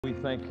We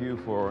thank you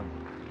for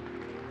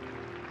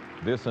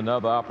this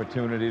another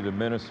opportunity to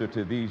minister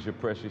to these, your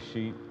precious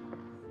sheep.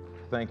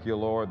 Thank you,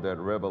 Lord, that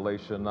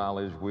revelation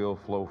knowledge will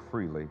flow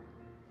freely,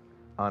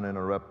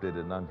 uninterrupted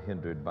and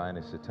unhindered by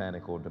any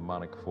satanic or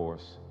demonic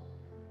force.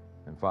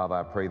 And Father,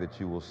 I pray that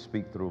you will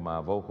speak through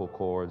my vocal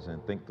cords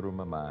and think through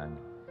my mind.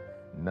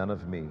 None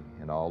of me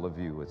and all of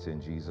you. It's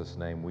in Jesus'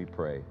 name we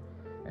pray.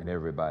 And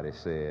everybody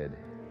said,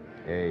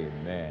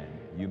 amen.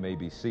 You may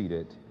be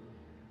seated.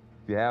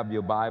 If you have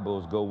your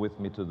Bibles, go with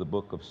me to the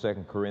book of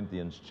 2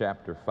 Corinthians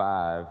chapter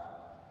 5.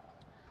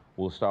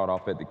 We'll start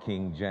off at the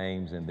King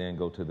James and then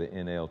go to the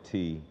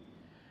NLT.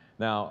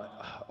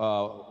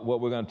 Now,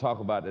 what we're going to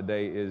talk about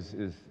today is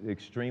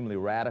extremely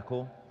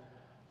radical.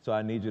 So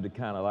I need you to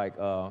kind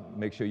of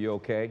make sure you're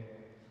okay.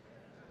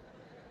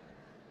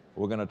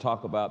 We're going to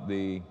talk about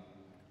the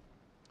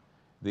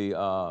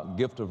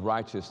gift of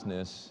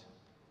righteousness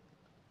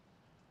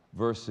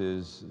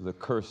versus the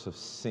curse of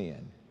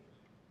sin.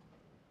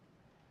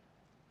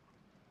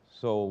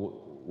 So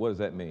what does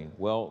that mean?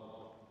 Well,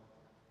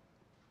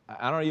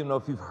 I don't even know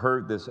if you've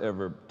heard this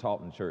ever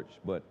taught in church,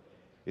 but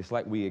it's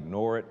like we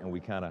ignore it and we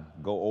kind of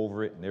go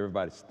over it and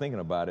everybody's thinking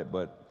about it,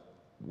 but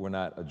we're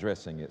not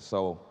addressing it.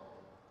 So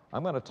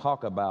I'm going to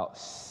talk about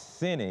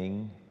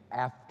sinning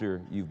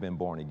after you've been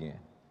born again.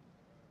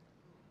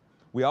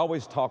 We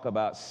always talk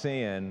about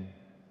sin,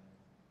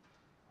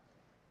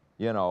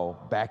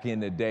 back in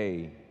the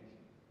day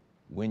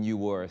when you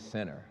were a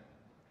sinner,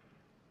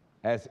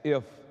 as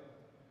if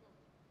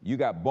you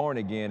got born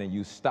again and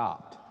you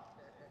stopped.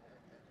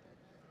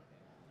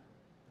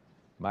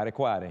 Mighty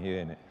quiet in here,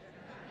 isn't it?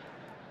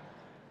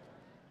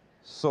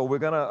 So we're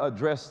going to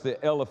address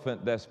the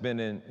elephant that's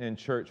been in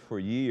church for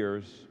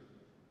years.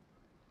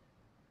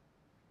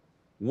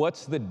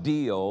 What's the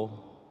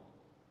deal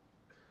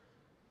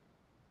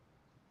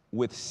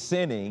with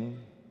sinning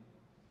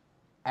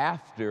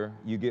after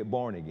you get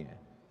born again?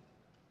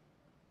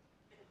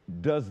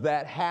 Does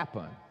that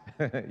happen?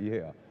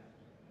 Yeah.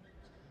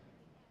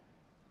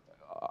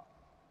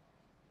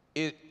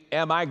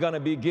 Am I going to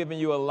be giving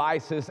you a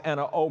license and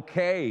an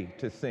okay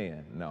to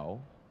sin?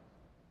 No.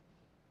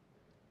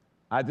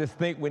 I just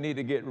think we need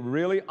to get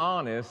really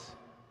honest.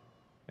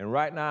 And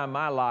right now in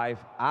my life,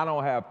 I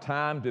don't have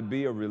time to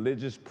be a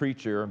religious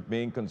preacher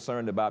being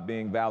concerned about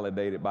being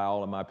validated by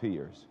all of my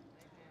peers.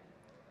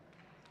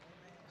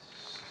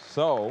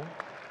 So,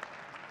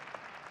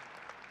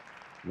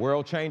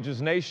 World Changers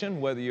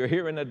Nation, whether you're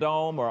here in the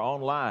Dome or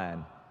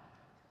online,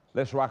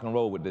 let's rock and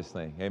roll with this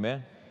thing.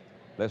 Amen?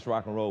 Let's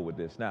rock and roll with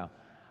this. Now,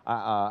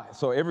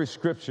 so every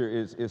scripture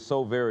is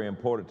so very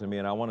important to me,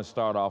 and I want to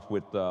start off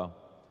with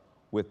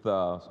 2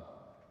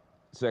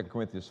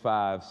 Corinthians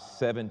 5,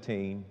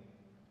 17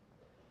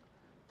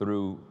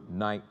 through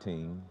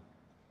 19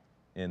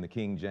 in the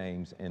King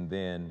James, and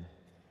then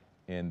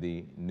in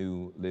the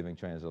New Living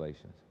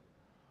Translations.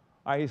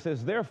 All right, he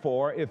says,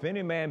 therefore, if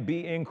any man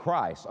be in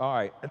Christ, all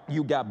right,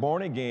 you got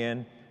born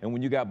again, and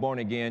when you got born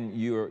again,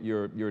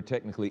 you're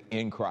technically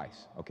in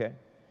Christ, okay?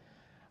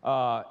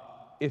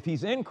 If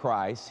he's in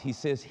Christ, he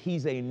says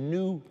he's a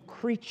new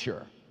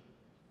creature.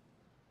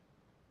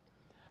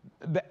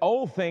 The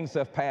old things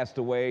have passed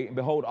away, and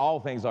behold,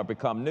 all things are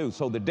become new.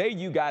 So the day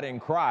you got in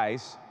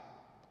Christ,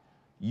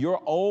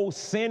 your old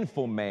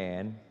sinful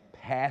man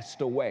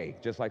passed away.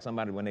 Just like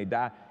somebody, when they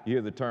die, you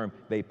hear the term,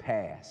 they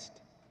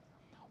passed.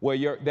 Well,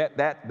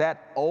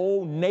 that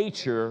old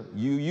nature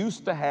you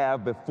used to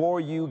have before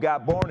you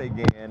got born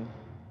again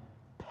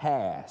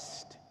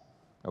passed,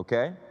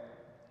 okay?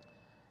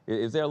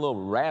 Is there a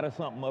little rat or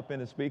something up in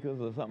the speakers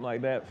or something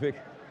like that?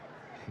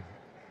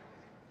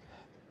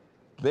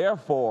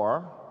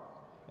 Therefore,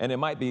 and it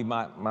might be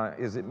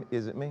is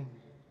it me?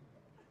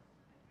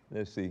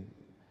 Let's see.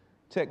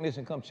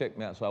 Technician, come check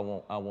me out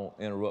so I won't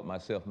interrupt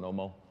myself no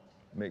more.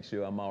 Make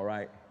sure I'm all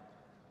right.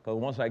 Because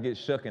once I get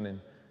shucking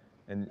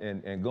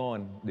and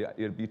going,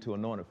 it'll be too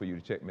anointed for you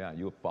to check me out.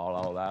 You'll fall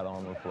all out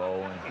on the floor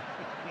and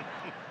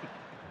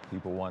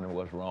people wondering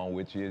what's wrong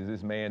with you. Is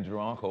this man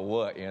drunk or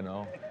what,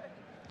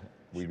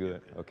 We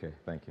good? Okay,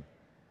 thank you.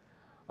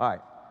 All right,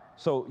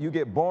 so you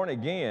get born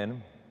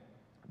again,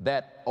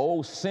 that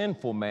old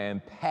sinful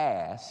man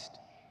passed,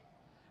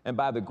 and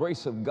by the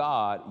grace of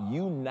God,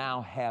 you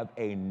now have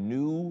a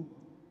new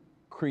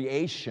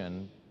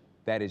creation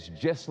that is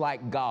just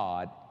like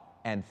God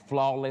and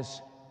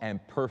flawless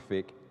and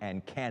perfect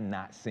and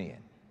cannot sin.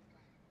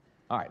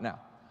 All right, now,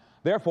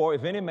 therefore,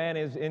 if any man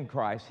is in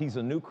Christ, he's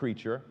a new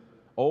creature.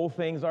 Old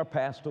things are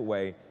passed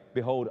away.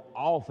 Behold,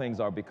 all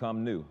things are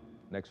become new.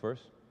 Next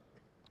verse.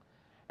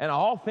 And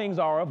all things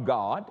are of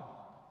God,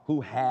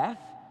 who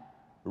hath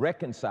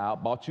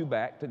reconciled, brought you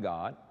back to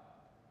God,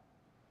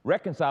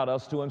 reconciled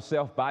us to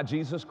himself by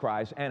Jesus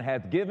Christ, and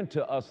hath given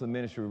to us the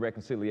ministry of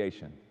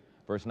reconciliation.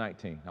 Verse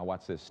 19, now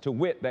watch this. To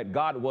wit, that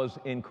God was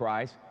in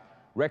Christ,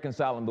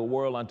 reconciling the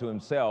world unto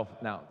himself.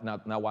 Now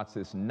watch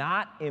this.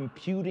 Not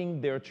imputing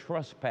their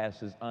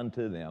trespasses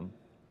unto them,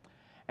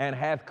 and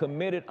hath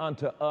committed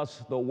unto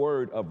us the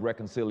word of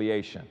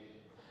reconciliation.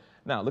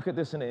 Now, look at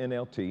this in the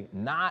NLT.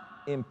 Not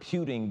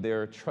imputing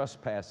their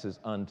trespasses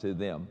unto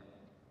them.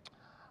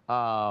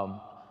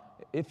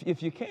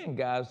 If you can,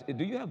 guys,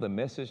 do you have the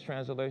Message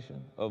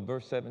translation of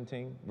verse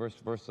 17,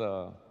 verse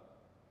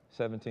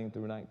 17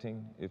 through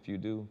 19? If you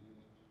do,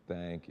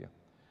 thank you.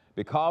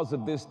 Because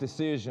of this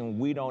decision,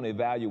 we don't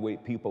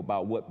evaluate people by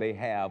what they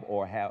have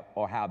or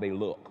how they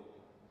look.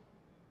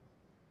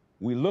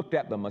 We looked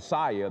at the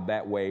Messiah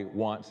that way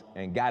once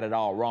and got it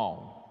all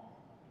wrong,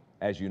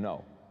 as you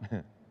know.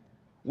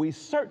 We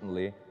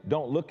certainly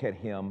don't look at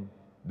him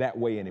that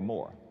way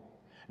anymore.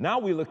 Now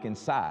we look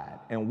inside,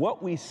 and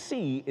what we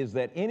see is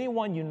that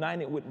anyone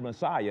united with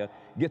Messiah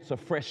gets a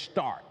fresh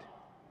start,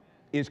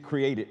 is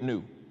created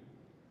new.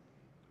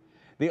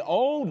 The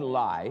old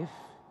life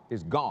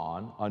is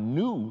gone, a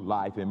new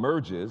life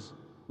emerges.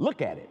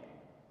 Look at it.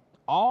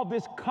 All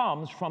this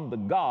comes from the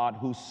God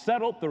who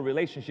settled the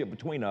relationship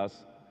between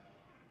us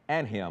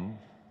and him,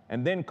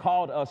 and then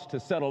called us to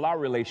settle our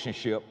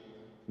relationship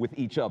with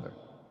each other.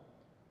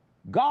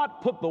 God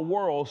put the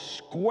world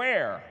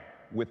square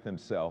with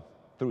himself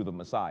through the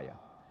Messiah,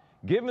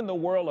 giving the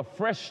world a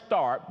fresh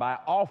start by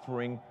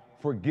offering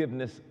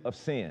forgiveness of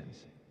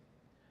sins.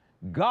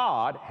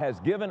 God has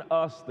given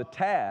us the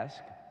task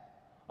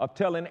of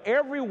telling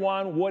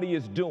everyone what he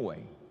is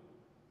doing.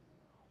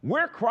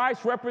 We're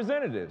Christ's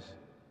representatives.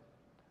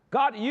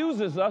 God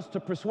uses us to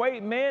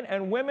persuade men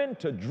and women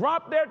to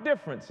drop their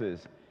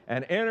differences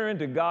and enter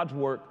into God's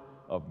work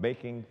of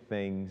making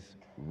things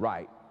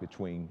right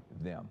between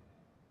them.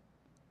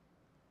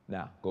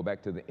 Now, go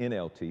back to the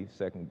NLT,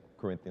 2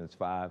 Corinthians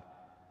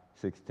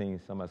 5:16.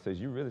 Somebody says,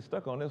 you really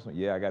stuck on this one?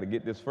 Yeah, I got to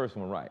get this first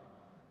one right.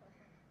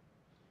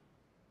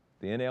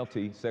 The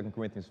NLT, 2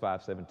 Corinthians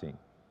 5:17.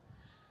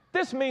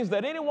 This means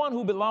that anyone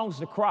who belongs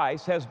to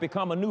Christ has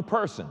become a new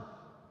person.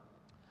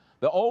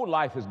 The old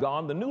life is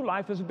gone, the new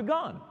life has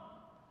begun.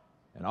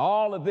 And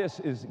all of this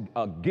is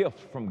a gift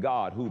from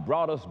God, who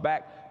brought us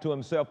back to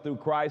himself through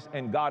Christ,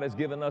 and God has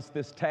given us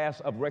this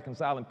task of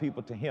reconciling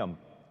people to him.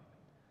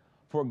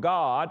 For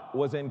God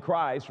was in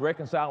Christ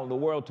reconciling the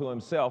world to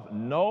himself,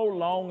 no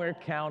longer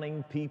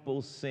counting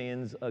people's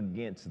sins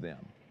against them.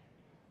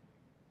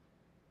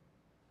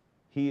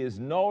 He is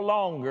no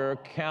longer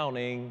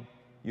counting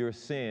your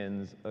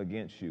sins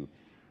against you.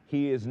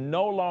 He is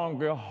no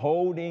longer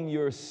holding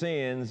your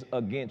sins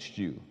against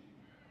you.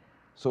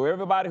 So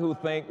everybody who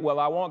think, well,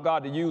 I want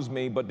God to use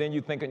me, but then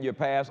you think in your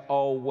past,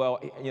 oh, well,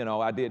 you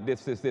know, I did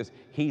this.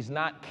 He's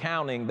not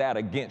counting that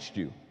against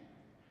you.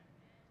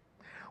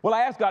 Well,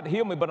 I asked God to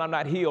heal me, but I'm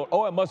not healed.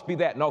 Oh, it must be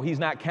that. No, he's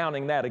not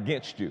counting that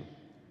against you.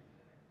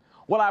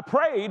 Well, I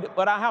prayed,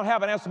 but I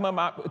haven't answered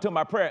to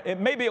my prayer.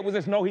 Maybe it was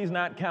this, no, he's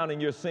not counting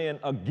your sin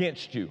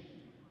against you.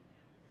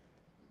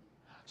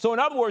 So in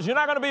other words, you're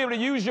not going to be able to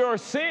use your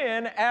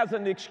sin as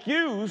an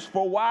excuse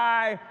for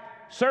why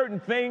certain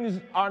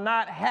things are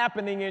not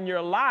happening in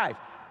your life.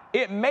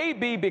 It may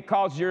be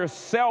because you're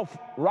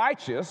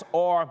self-righteous,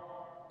 or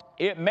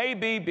it may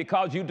be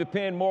because you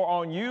depend more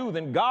on you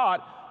than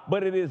God,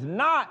 but it is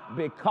not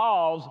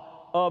because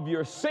of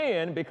your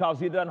sin, because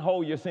he doesn't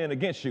hold your sin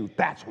against you.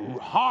 That's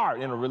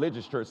hard in a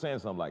religious church saying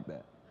something like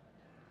that.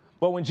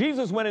 But when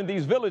Jesus went in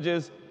these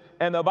villages,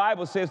 and the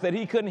Bible says that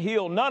he couldn't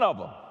heal none of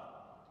them.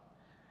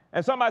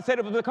 And somebody said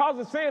it was because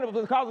of sin, it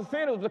was because of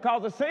sin, it was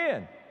because of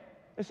sin.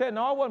 They said,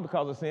 no, it wasn't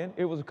because of sin.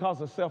 It was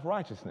because of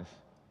self-righteousness.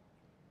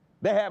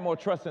 They had more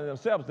trust in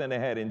themselves than they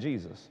had in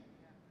Jesus.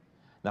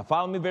 Now,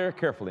 follow me very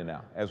carefully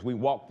now as we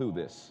walk through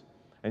this.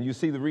 And you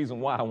see the reason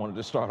why I wanted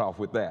to start off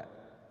with that.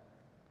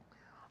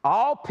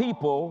 All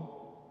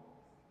people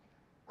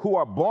who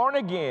are born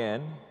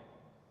again,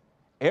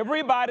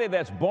 everybody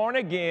that's born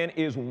again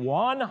is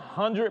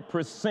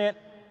 100%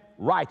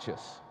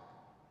 righteous.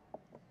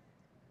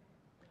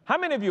 How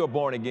many of you are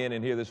born again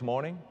in here this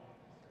morning?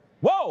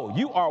 Whoa,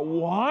 you are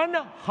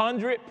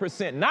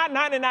 100%, not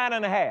 99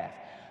 and a half.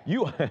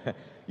 You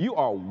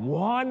are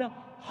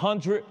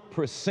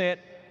 100%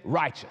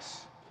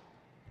 righteous.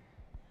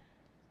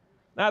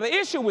 Now, the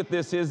issue with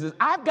this is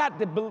I've got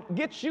to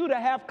get you to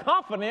have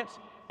confidence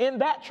in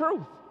that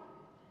truth.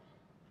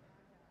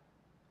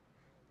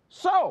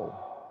 So,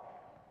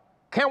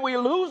 can we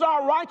lose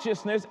our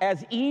righteousness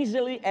as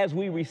easily as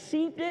we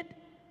received it?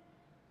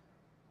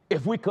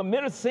 If we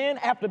commit a sin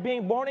after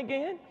being born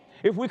again?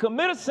 If we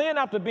commit a sin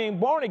after being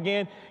born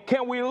again,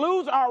 can we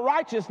lose our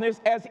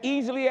righteousness as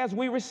easily as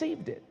we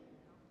received it?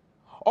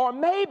 Or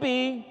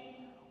maybe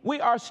we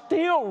are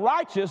still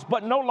righteous,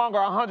 but no longer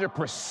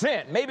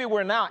 100%. Maybe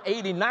we're now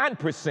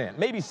 89%,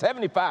 maybe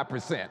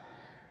 75%.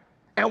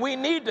 And we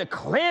need to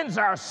cleanse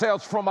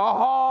ourselves from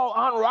all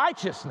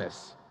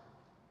unrighteousness.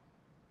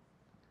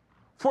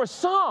 For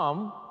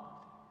some,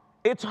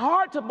 it's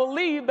hard to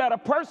believe that a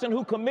person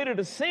who committed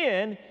a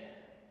sin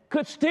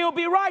could still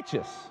be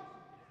righteous.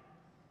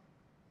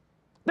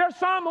 There's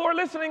some who are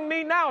listening to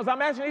me now as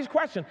I'm asking these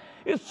questions.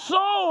 It's so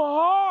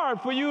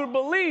hard for you to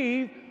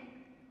believe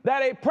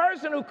that a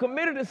person who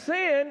committed a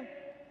sin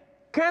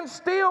can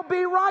still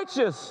be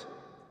righteous.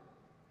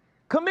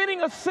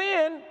 Committing a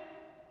sin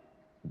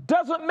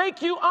doesn't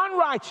make you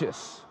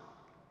unrighteous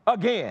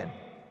again.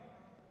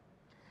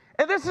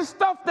 And this is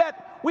stuff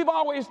that we've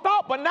always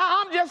thought, but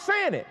now I'm just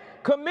saying it.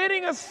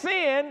 Committing a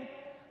sin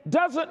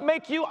doesn't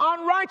make you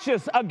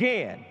unrighteous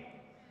again.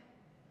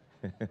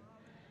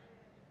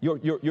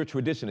 Your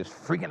tradition is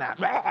freaking out.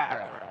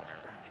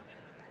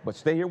 But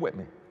stay here with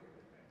me.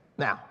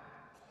 Now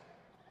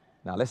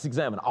let's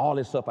examine all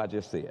this stuff I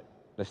just said.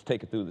 Let's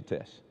take it through the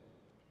test.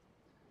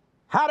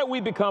 How do we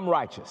become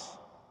righteous?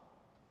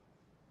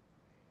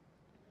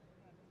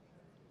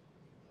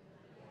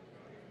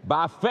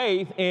 By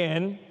faith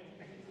in.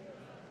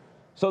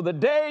 So the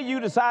day you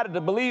decided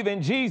to believe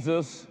in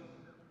Jesus,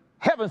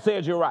 heaven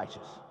says you're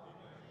righteous.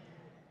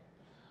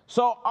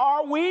 So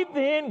are we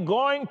then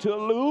going to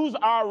lose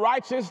our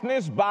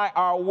righteousness by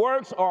our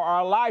works or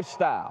our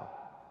lifestyle?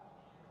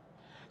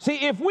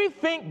 See, if we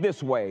think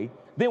this way,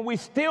 then we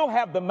still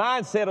have the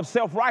mindset of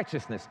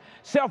self-righteousness.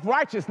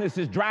 Self-righteousness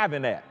is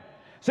driving that.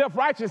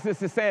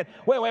 Self-righteousness is saying,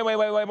 wait,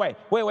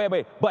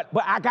 but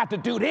I got to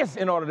do this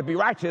in order to be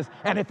righteous,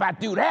 and if I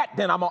do that,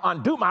 then I'm going to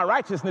undo my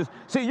righteousness.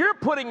 See, you're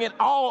putting it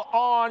all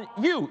on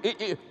you.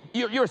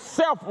 You're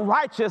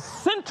self-righteous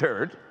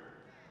centered,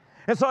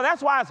 and so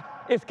that's why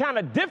it's kind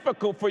of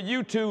difficult for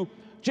you to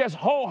just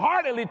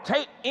wholeheartedly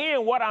take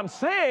in what I'm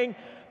saying,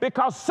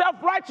 because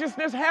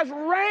self-righteousness has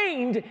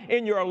reigned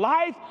in your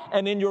life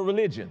and in your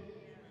religion.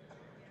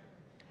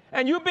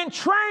 And you've been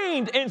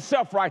trained in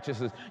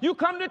self-righteousness. You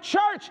come to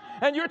church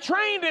and you're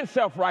trained in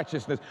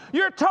self-righteousness.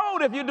 You're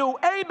told if you do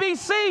A, B,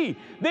 C,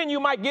 then you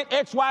might get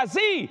X, Y,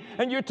 Z.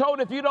 And you're told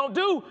if you don't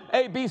do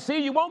A, B, C,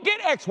 you won't get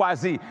X, Y,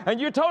 Z.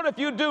 And you're told if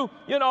you do,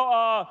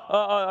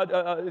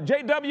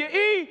 J, W,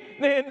 E,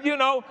 then,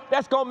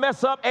 that's going to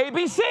mess up A,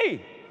 B,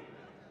 C.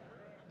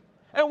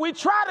 And we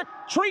try to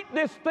treat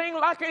this thing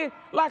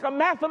like a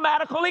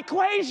mathematical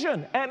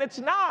equation, and it's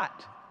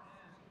not.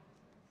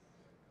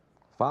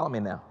 Follow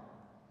me now.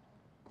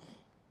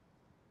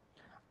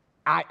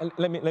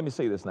 Let me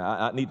say this now.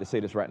 I need to say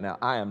this right now.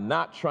 I am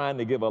not trying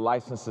to give a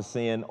license to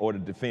sin or to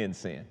defend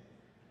sin.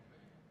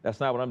 That's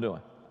not what I'm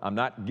doing. I'm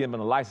not giving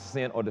a license to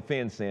sin or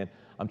defend sin.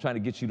 I'm trying to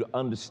get you to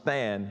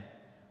understand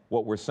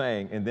what we're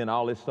saying, and then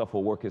all this stuff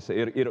will work.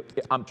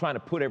 I'm trying to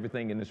put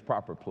everything in its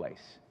proper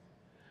place.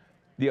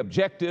 The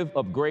objective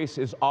of grace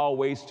is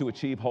always to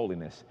achieve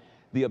holiness.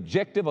 The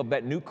objective of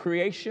that new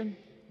creation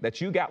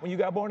that you got when you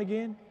got born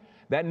again,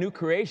 that new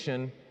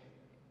creation,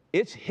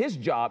 his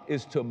job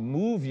is to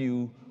move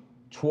you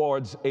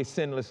towards a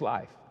sinless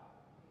life.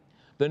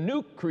 The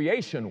new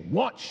creation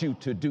wants you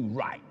to do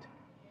right.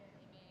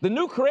 The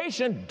new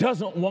creation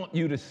doesn't want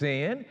you to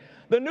sin.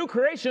 The new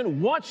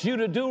creation wants you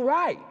to do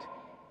right.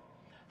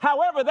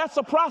 However, that's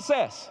a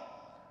process,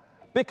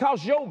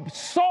 because your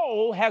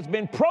soul has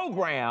been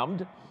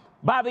programmed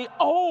by the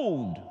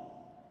old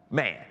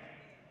man.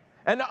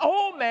 And the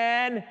old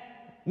man,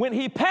 when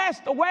he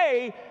passed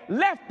away,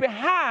 left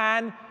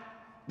behind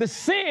the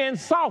sin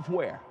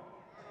software.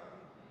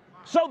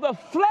 So the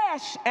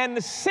flesh and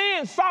the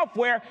sin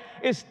software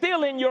is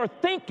still in your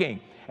thinking.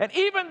 And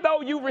even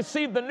though you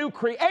received the new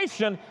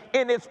creation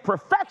in its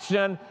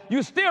perfection,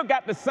 you still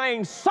got the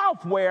same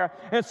software.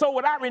 And so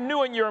without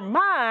renewing your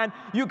mind,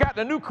 you got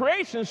the new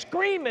creation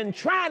screaming,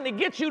 trying to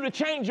get you to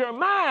change your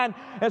mind.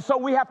 And so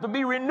we have to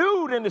be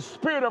renewed in the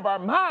spirit of our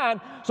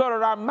mind, so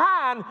that our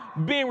mind,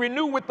 being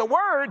renewed with the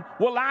word,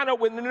 will line up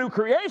with the new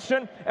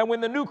creation. And when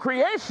the new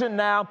creation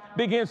now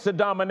begins to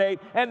dominate,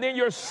 and then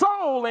your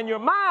soul and your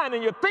mind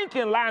and your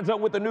thinking lines up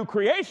with the new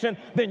creation,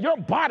 then your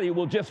body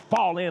will just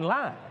fall in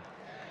line.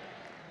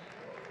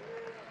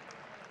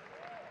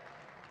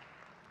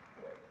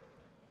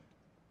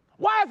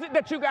 Why is it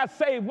that you got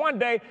saved one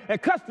day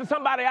and cussed to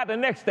somebody out the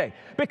next day?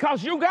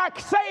 Because you got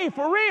saved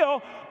for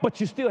real,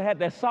 but you still had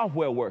that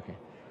software working.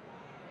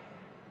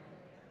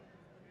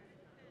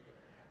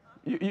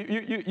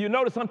 You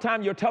notice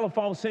sometimes your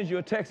telephone sends you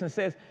a text and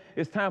says,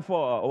 it's time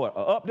for an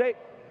update?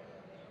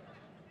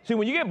 See,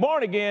 when you get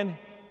born again,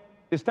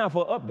 it's time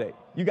for an update.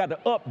 You got to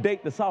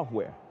update the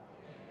software.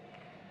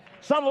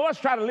 Some of us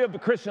try to live the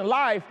Christian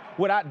life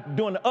without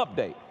doing the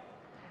update.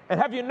 And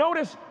have you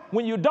noticed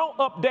when you don't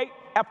update,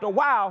 after a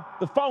while,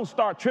 the phone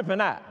start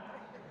tripping out.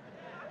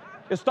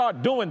 It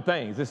start doing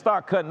things. It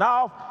start cutting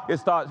off. It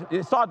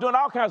start doing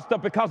all kinds of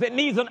stuff because it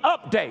needs an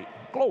update.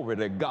 Glory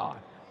to God.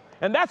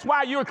 And that's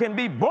why you can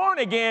be born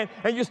again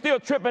and you're still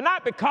tripping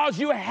out, because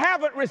you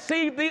haven't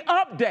received the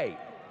update.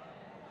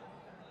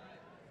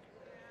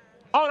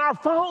 On our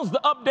phones,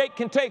 the update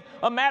can take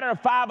a matter of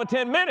 5 or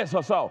 10 minutes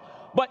or so.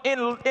 But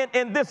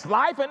in this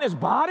life, in this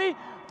body,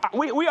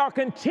 we are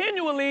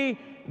continually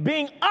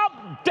being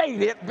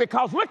updated,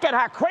 because look at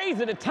how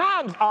crazy the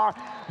times are.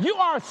 You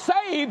are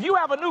saved, you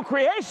have a new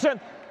creation,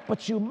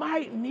 but you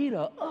might need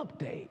an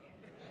update.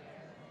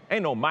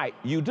 Ain't no might,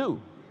 you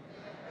do.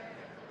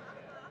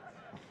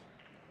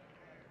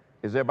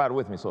 Is everybody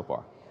with me so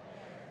far?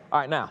 All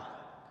right, now,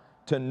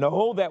 to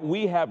know that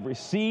we have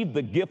received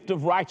the gift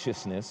of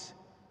righteousness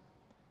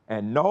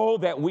and know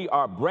that we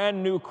are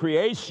brand new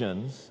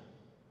creations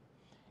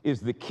is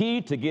the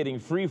key to getting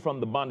free from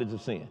the bondage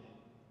of sin.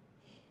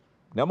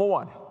 Number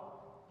one,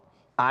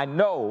 I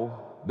know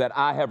that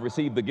I have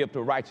received the gift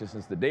of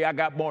righteousness. The day I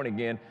got born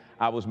again,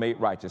 I was made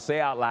righteous. Say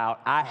out loud,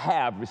 I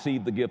have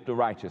received the gift of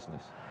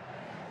righteousness.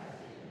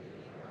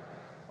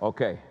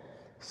 Okay.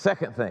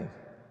 Second thing,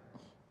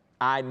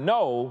 I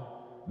know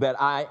that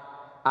I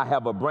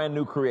have a brand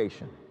new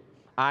creation.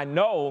 I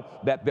know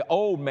that the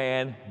old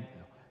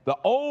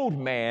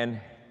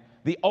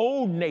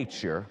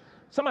nature,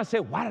 somebody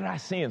said, why did I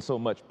sin so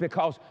much?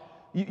 Because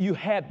you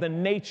had the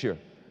nature.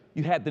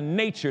 You had the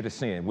nature to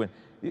sin. When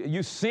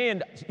you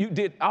sinned, you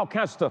did all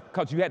kinds of stuff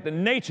because you had the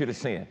nature to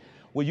sin.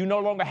 Well, you no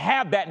longer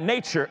have that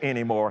nature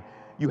anymore.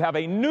 You have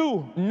a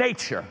new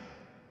nature.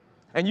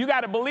 And you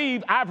got to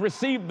believe I've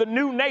received the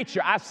new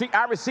nature. I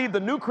received the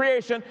new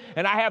creation,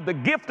 and I have the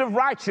gift of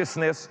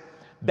righteousness.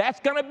 That's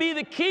going to be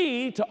the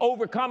key to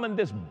overcoming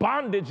this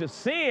bondage of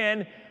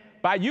sin,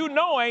 by you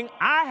knowing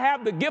I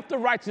have the gift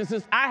of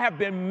righteousness. I have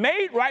been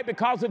made right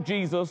because of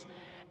Jesus,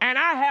 and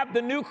I have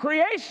the new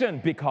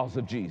creation because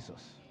of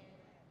Jesus.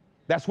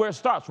 That's where it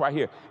starts right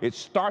here. It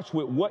starts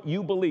with what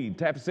you believe.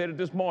 Taffy said it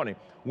this morning.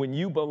 When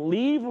you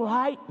believe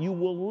right, you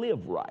will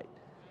live right.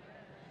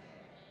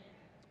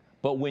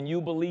 But when you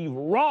believe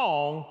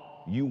wrong,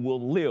 you will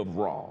live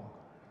wrong.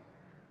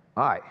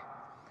 All right.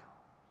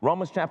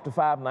 Romans chapter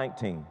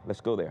 5:19.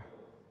 Let's go there.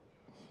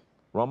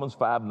 Romans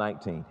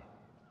 5:19.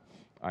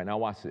 All right, now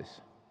watch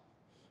this.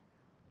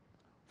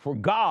 For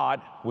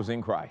God was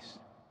in Christ,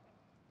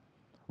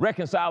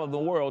 reconciling the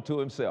world to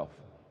himself.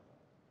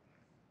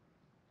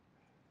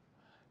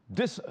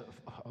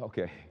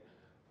 Okay,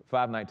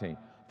 5:19.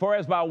 For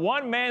as by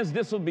one man's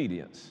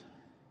disobedience,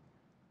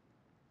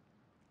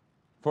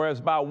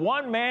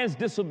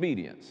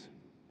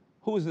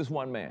 who is this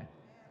one man?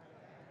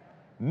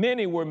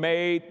 Many were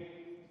made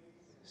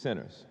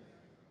sinners.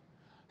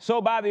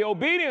 So by the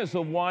obedience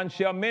of one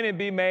shall many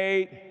be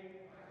made.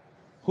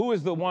 Who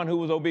is the one who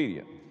was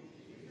obedient?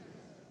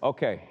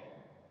 Okay.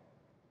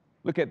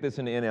 Look at this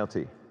in the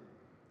NLT.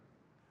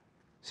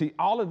 See,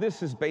 all of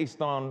this is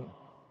based on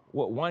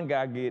what one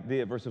guy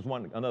did versus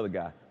another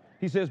guy.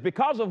 He says,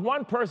 because of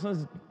one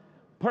person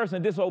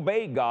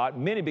disobeyed God,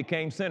 many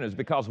became sinners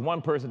because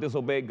one person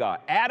disobeyed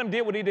God. Adam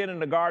did what he did in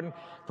the garden.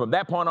 From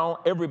that point on,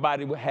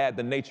 everybody had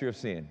the nature of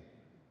sin.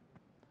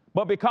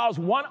 But because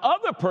one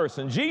other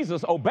person,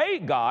 Jesus,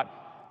 obeyed God,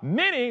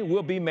 many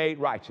will be made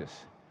righteous.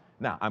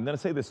 Now, I'm going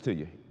to say this to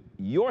you.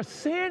 Your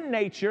sin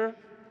nature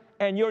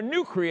and your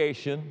new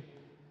creation,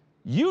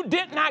 you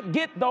did not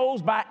get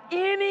those by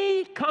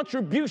any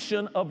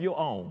contribution of your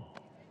own.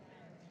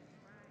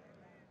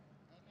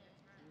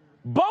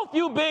 Both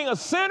you being a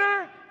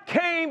sinner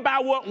came by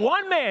what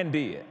one man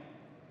did,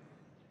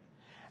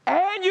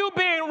 and you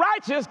being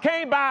righteous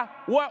came by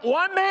what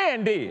one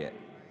man did.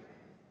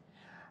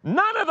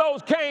 None of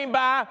those came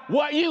by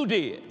what you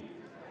did.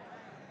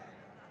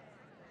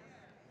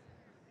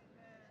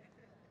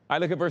 All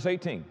right, look at verse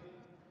 18.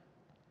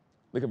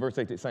 Look at verse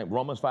 18, same,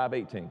 Romans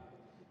 5:18.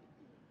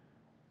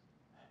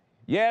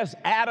 Yes,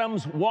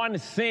 Adam's one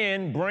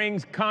sin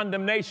brings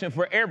condemnation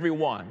for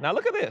everyone. Now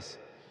look at this.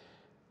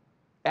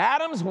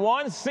 Adam's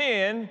one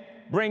sin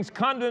brings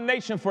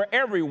condemnation for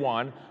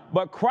everyone,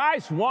 but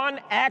Christ's one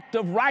act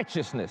of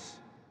righteousness.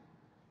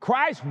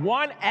 Christ's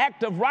one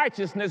act of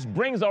righteousness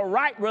brings a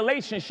right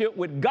relationship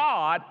with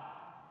God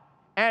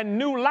and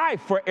new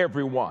life for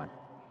everyone.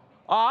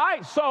 All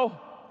right, so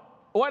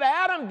what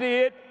Adam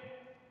did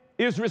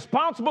is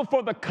responsible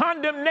for the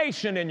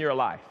condemnation in your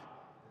life.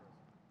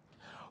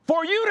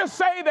 For you to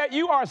say that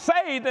you are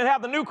saved and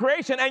have the new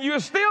creation and you're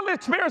still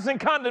experiencing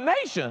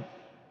condemnation,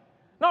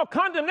 no,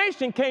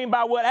 condemnation came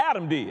by what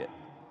Adam did.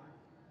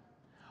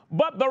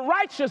 But the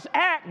righteous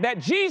act that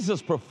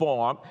Jesus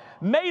performed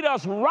made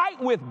us right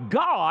with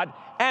God,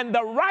 and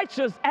the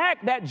righteous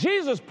act that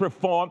Jesus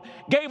performed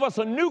gave us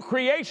a new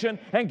creation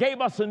and gave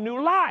us a new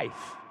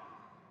life.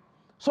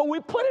 So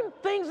we're putting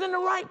things in the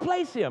right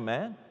place here,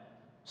 man,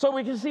 so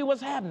we can see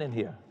what's happening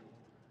here.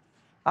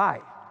 All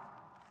right.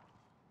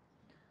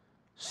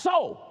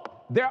 So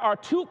there are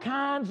two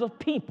kinds of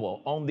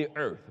people on the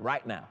earth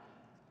right now.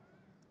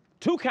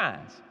 Two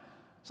kinds.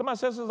 Somebody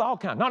says there's all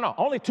kinds. No,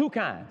 only two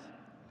kinds.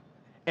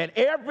 And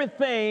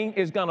everything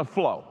is going to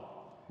flow.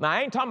 Now,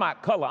 I ain't talking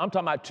about color. I'm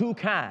talking about two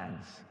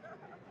kinds.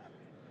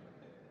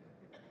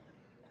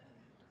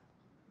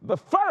 The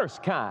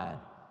first kind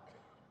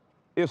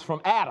is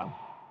from Adam.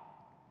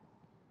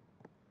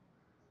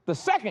 The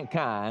second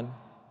kind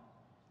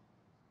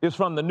is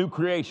from the new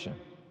creation.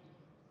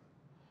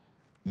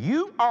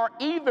 You are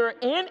either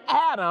in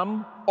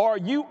Adam or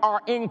you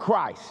are in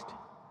Christ.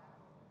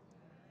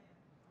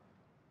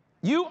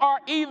 You are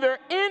either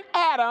in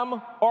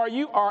Adam or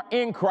you are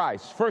in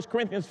Christ. 1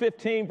 Corinthians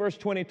 15, verse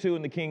 22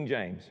 in the King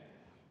James.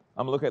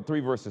 I'm going to look at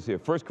three verses here.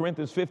 1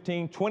 Corinthians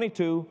 15,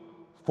 22,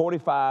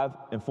 45,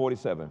 and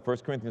 47. 1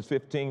 Corinthians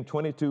 15,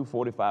 22,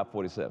 45,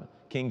 47.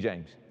 King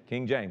James.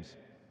 King James.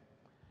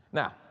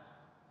 Now,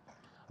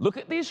 look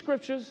at these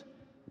scriptures.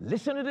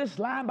 Listen to this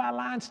line by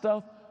line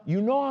stuff.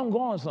 You know I'm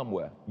going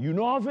somewhere. You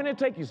know I'm going to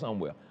take you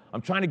somewhere.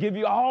 I'm trying to give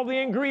you all the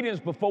ingredients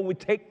before we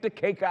take the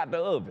cake out the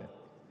oven.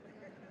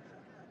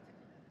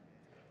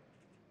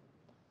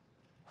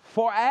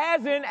 For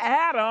as in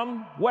Adam,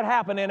 what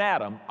happened in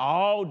Adam?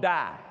 All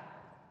die.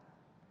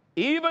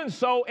 Even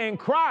so in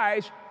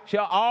Christ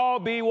shall all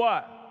be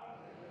what?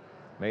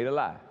 Made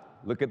alive.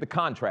 Look at the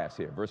contrast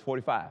here, verse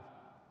 45.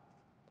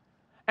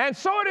 And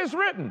so it is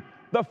written,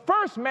 the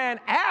first man,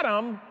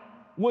 Adam,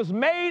 was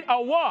made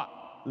a what?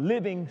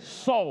 Living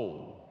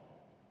soul.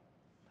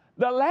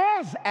 The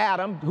last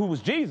Adam, who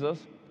was Jesus,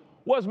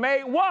 was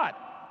made what?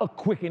 A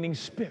quickening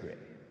spirit.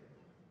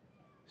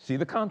 See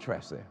the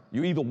contrast there.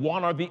 You either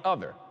one or the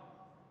other.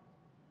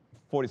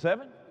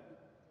 47.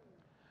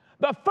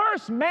 The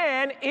first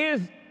man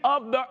is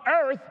of the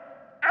earth,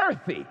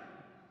 earthy.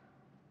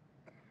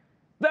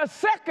 The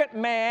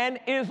second man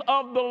is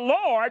of the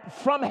Lord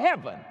from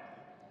heaven.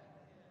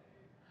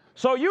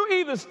 So you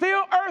either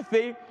still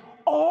earthy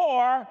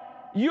or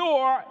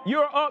you're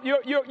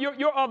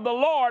of the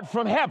Lord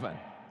from heaven.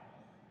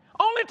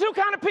 Only two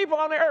kind of people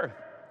on the earth.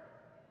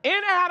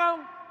 In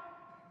Adam,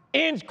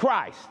 in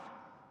Christ.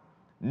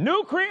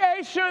 New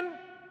creation,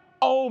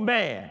 old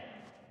man.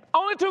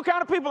 Only two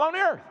kind of people on the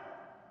earth.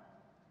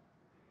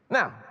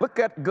 Now, look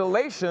at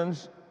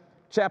Galatians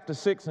chapter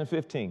 6 and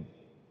 15.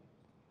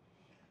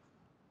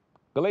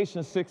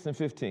 Galatians 6 and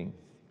 15.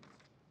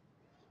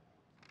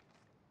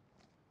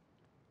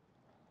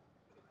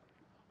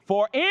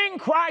 For in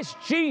Christ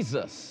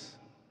Jesus,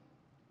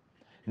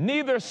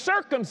 neither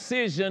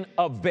circumcision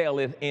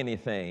availeth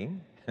anything,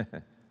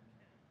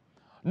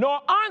 nor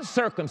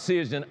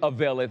uncircumcision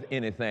availeth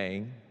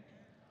anything,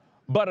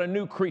 but a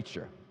new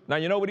creature. Now,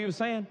 you know what he was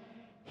saying?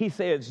 He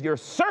says, you're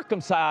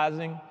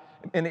circumcising.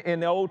 In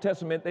the Old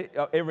Testament,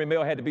 every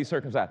male had to be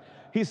circumcised.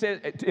 He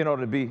said, in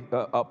order to be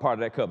a part of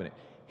that covenant.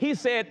 He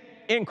said,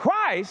 in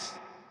Christ,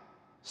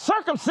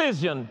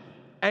 circumcision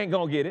ain't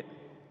gonna get it.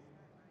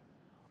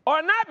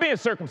 Or not being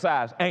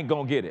circumcised ain't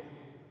gonna get it.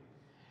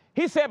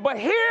 He said, but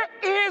here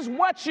is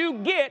what you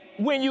get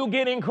when you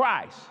get in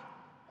Christ.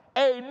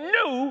 A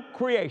new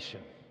creation.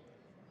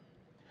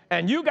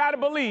 And you gotta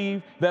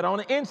believe that on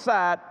the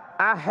inside,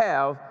 I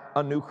have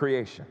a new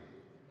creation.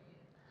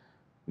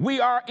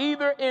 We are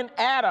either in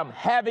Adam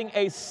having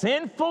a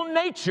sinful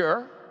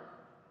nature,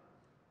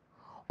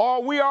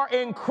 or we are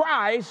in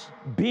Christ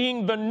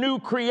being the new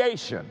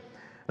creation.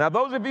 Now,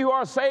 those of you who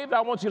are saved,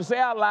 I want you to say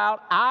out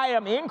loud, I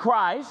am in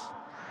Christ.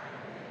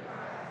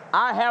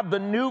 I have the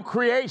new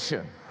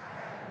creation.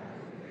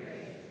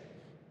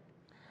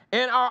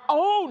 In our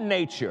old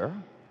nature,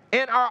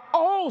 in our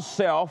old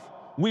self,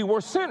 we were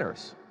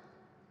sinners.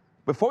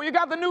 Before you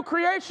got the new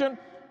creation,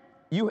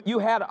 you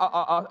had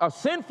a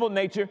sinful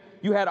nature,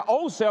 you had an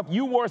old self,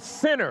 you were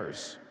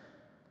sinners.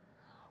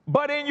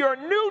 But in your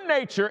new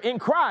nature in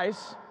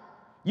Christ,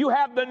 you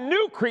have the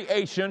new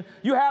creation,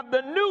 you have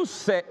the new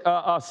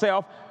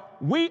self.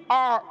 We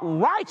are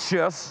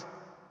righteous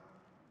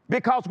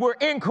because we're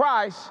in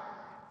Christ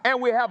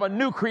and we have a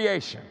new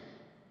creation.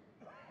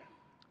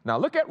 Now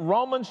look at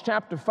Romans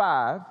chapter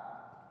 5,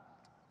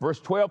 verse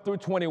 12 through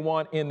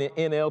 21 in the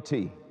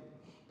NLT.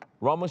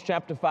 Romans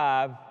chapter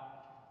 5,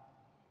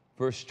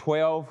 verse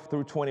 12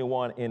 through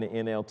 21 in the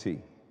NLT.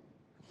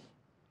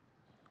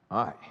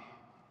 All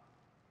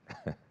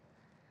right.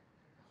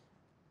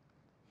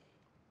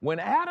 When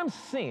Adam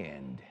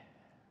sinned,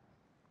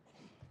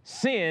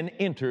 sin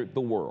entered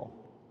the world.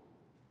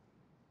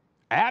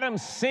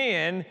 Adam's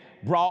sin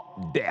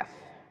brought death.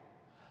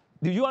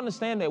 Do you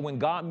understand that when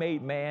God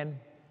made man,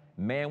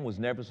 man was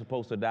never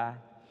supposed to die?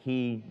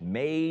 He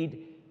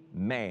made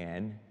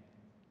man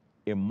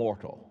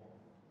immortal.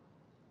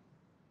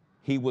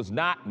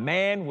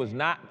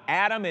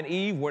 Adam and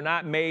Eve were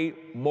not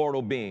made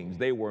mortal beings.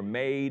 They were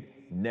made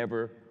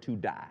never to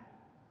die.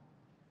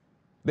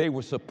 They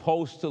were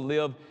supposed to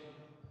live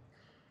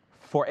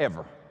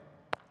forever.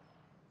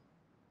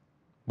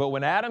 But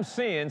when Adam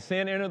sinned,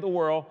 sin entered the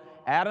world.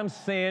 Adam's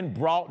sin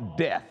brought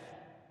death.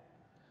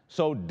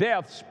 So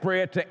death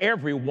spread to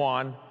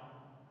everyone,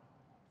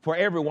 for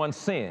everyone's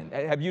sin.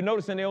 Have you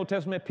noticed in the Old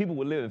Testament, people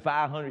were living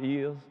 500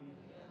 years?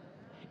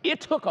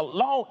 It took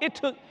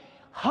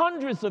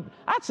hundreds of,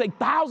 I'd say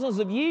thousands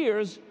of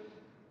years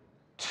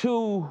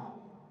to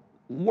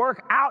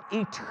work out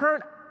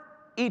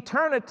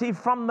eternity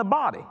from the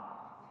body.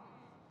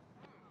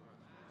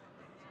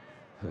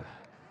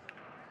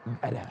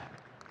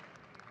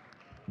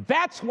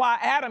 That's why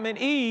Adam and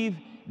Eve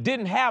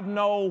didn't have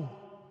no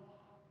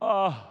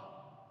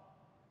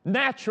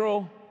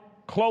natural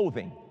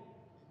clothing.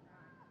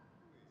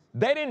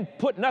 They didn't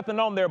put nothing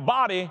on their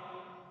body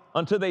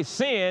until they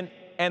sinned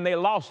and they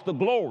lost the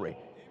glory.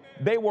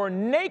 They were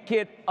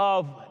naked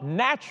of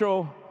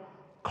natural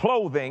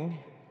clothing,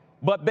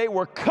 but they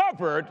were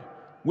covered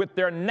with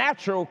their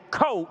natural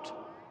coat,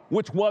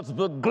 which was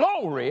the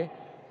glory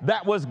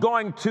that was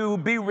going to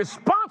be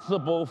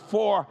responsible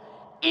for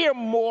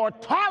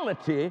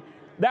immortality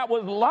that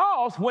was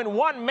lost when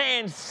one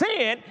man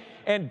sinned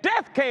and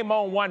death came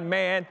on one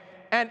man,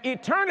 and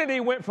eternity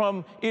went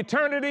from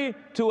eternity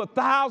to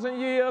 1,000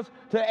 years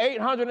to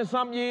 800 and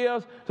some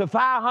years to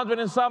 500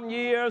 and some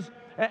years.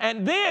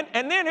 And then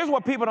here's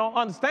what people don't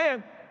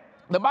understand.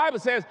 The Bible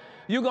says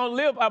you're going to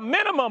live a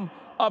minimum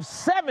of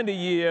 70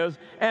 years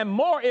and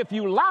more if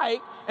you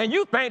like, and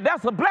you think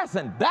that's a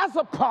blessing. That's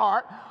a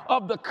part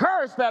of the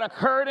curse that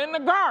occurred in the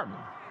garden.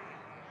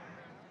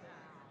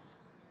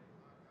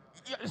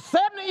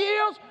 70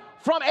 years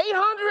from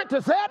 800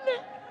 to 70?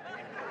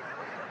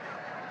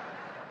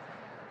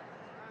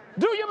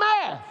 Do your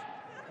math.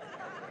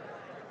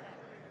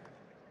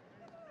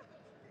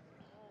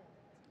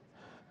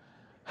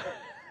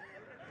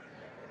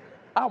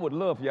 I would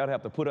love for y'all to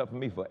have to put up for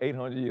me for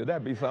 800 years.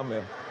 That'd be something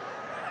else.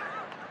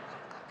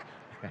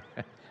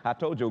 I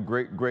told you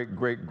great,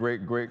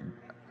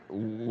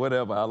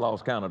 whatever, I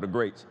lost count of the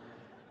greats.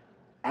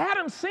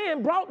 Adam's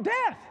sin brought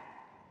death.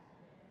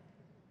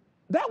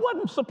 That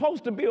wasn't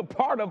supposed to be a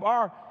part of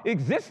our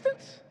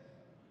existence.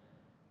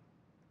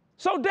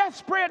 So death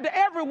spread to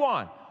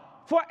everyone,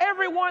 for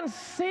everyone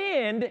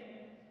sinned.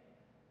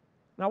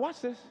 Now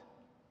watch this.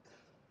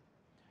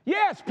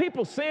 Yes,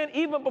 people sinned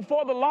even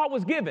before the law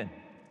was given.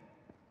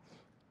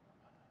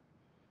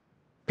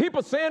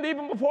 People sinned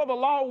even before the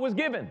law was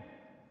given.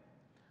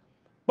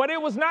 But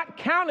it was not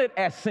counted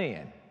as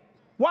sin.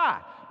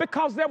 Why?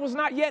 Because there was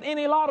not yet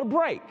any law to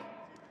break.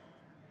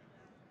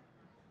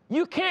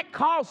 You can't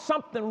call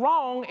something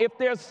wrong if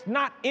there's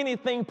not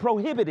anything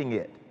prohibiting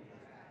it.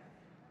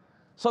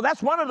 So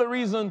that's one of the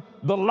reasons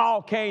the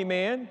law came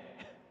in,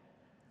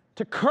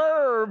 to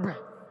curb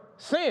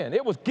sin.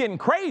 It was getting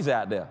crazy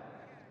out there.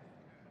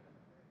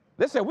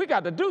 They said, we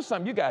got to do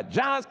something. You got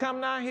giants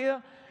coming out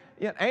here,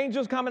 you got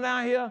angels coming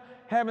out here,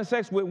 having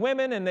sex with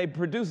women, and they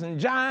producing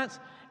giants.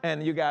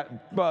 And you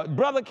got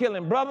brother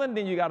killing brother, and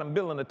then you got them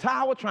building a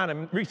tower, trying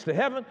to reach to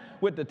heaven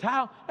with the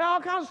tower. There's all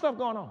kinds of stuff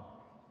going on.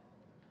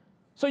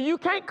 So you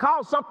can't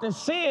call something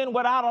sin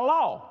without a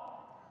law.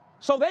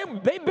 So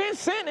they've been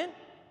sinning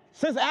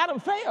since Adam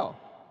fell.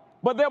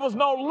 But there was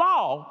no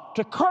law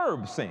to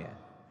curb sin.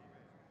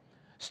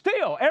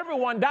 Still,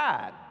 everyone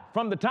died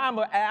from the time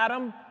of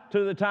Adam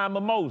to the time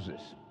of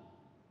Moses.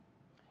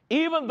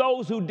 Even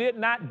those who did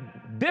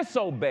not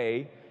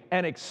disobey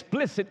an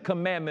explicit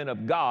commandment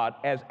of God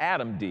as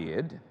Adam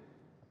did.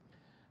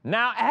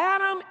 Now,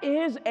 Adam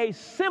is a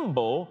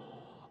symbol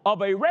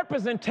of a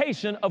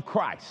representation of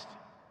Christ,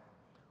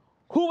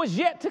 who is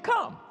yet to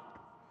come.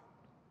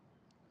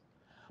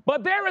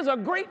 But there is a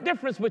great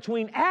difference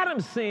between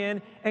Adam's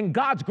sin and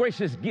God's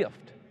gracious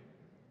gift.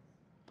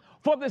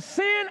 For the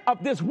sin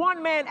of this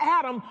one man,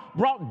 Adam,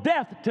 brought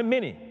death to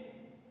many.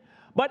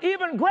 But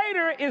even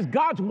greater is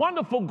God's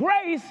wonderful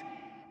grace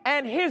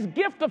and his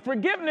gift of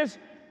forgiveness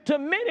to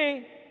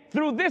many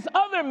through this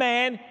other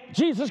man,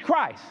 Jesus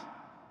Christ.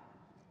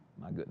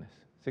 My goodness,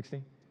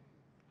 16.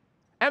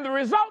 And the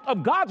result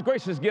of God's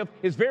gracious gift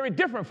is very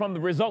different from the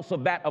results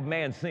of that of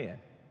man's sin.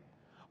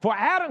 For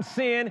Adam's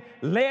sin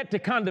led to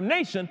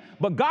condemnation,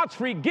 but God's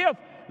free gift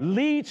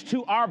leads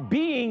to our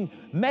being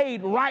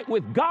made right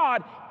with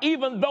God,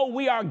 even though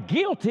we are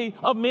guilty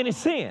of many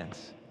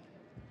sins.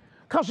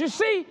 Because you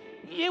see,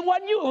 it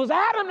wasn't you, it was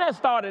Adam that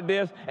started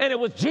this, and it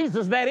was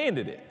Jesus that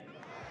ended it.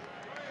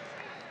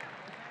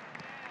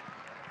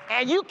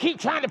 And you keep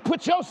trying to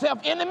put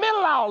yourself in the middle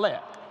of all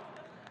that.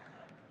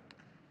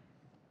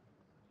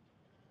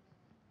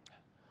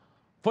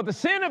 For the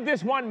sin of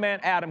this one man,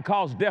 Adam,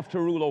 caused death to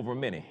rule over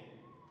many.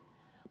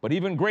 But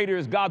even greater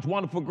is God's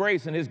wonderful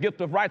grace and his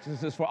gift of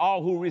righteousness, for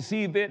all who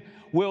receive it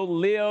will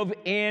live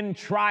in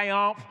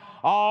triumph.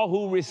 All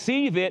who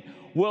receive it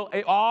will,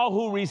 See,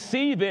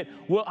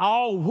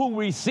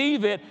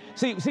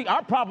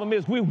 our problem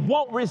is we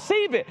won't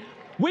receive it.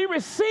 We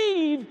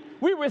receive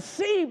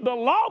the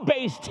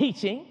law-based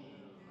teaching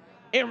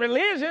in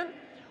religion.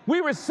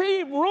 We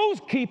receive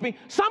rules keeping.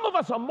 Some of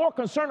us are more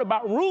concerned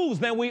about rules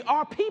than we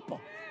are people.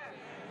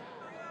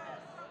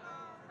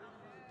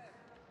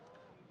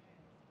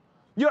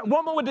 You know,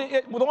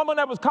 the woman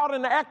that was caught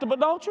in the act of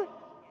adultery,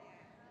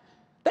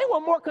 they were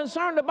more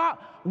concerned about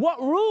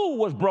what rule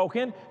was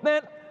broken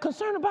than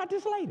concerned about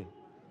this lady.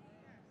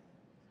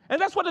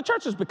 And that's what the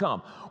church has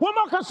become. We're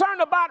more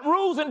concerned about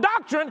rules and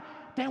doctrine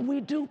than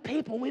we do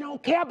people. We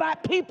don't care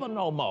about people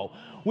no more.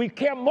 We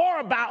care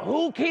more about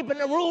who keeping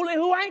the rule and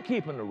who ain't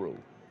keeping the rule.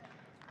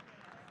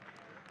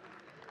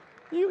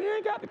 You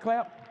ain't got to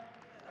clap.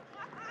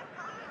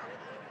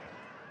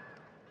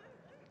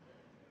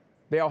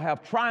 They'll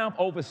have triumph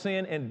over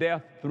sin and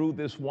death through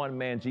this one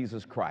man,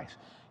 Jesus Christ.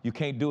 You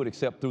can't do it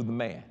except through the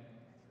man.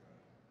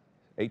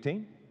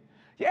 18?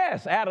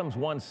 Yes, Adam's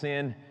one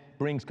sin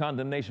brings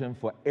condemnation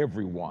for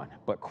everyone,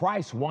 but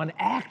Christ's one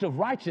act of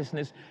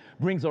righteousness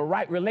brings a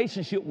right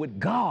relationship with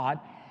God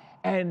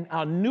and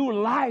a new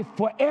life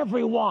for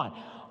everyone.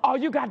 All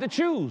you got to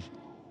choose.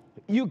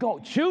 You go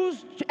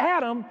choose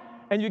Adam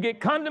and you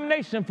get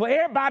condemnation for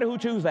everybody who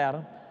choose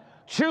Adam.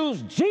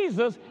 Choose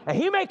Jesus and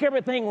he make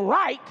everything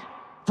right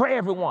for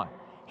everyone.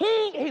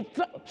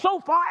 So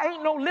far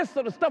ain't no list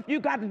of the stuff you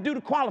got to do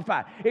to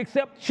qualify,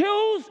 except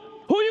choose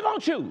who you gonna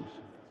choose.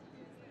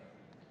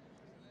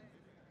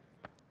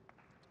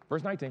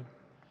 Verse 19,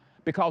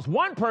 because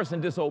one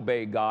person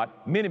disobeyed God,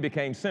 many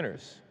became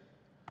sinners.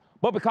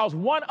 But because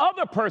one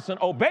other person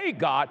obeyed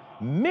God,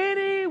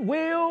 many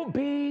will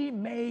be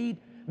made,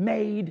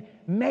 not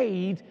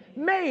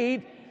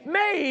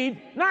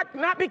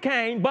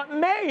became, but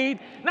made,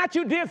 not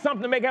you did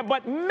something to make it,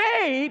 but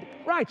made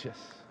righteous.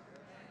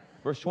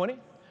 Verse 20,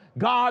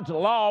 God's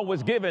law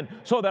was given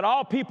so that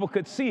all people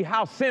could see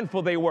how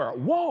sinful they were.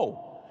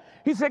 Whoa.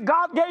 He said,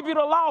 God gave you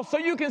the law so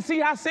you can see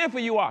how sinful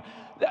you are.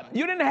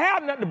 You didn't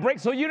have nothing to break,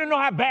 so you didn't know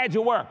how bad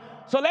you were.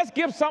 So let's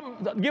give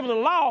the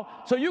law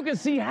so you can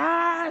see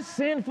how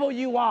sinful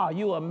you are.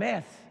 You a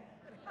mess.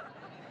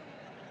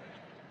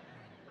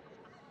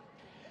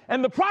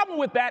 And the problem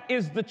with that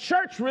is the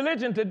church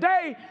religion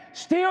today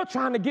still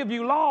trying to give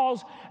you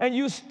laws, and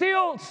you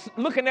still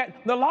looking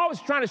at, the law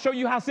is trying to show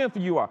you how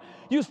sinful you are.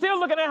 You're still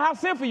looking at how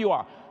sinful you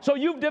are. So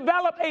you've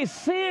developed a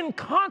sin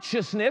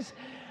consciousness,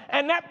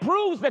 and that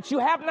proves that you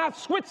have not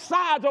switched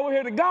sides over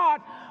here to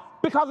God,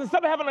 because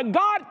instead of having a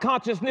God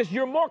consciousness,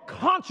 you're more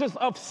conscious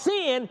of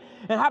sin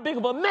and how big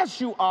of a mess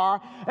you are,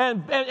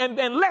 and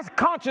less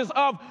conscious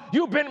of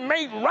you've been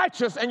made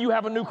righteous and you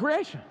have a new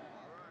creation.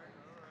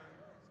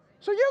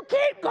 So you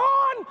keep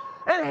going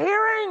and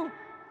hearing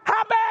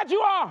how bad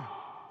you are.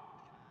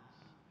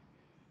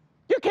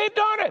 You keep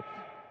doing it.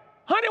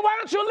 Honey, why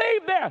don't you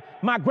leave there?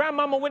 My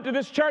grandmama went to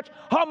this church.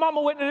 Her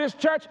mama went to this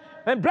church.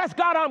 And bless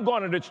God, I'm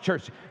going to this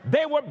church.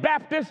 They were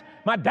Baptists.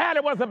 My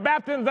daddy was a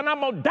Baptist. And I'm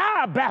going to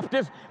die a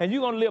Baptist. And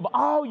you're going to live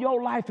all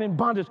your life in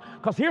bondage.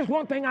 Because here's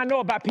one thing I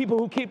know about people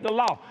who keep the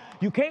law.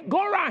 You can't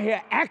go around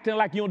here acting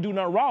like you don't do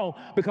nothing wrong.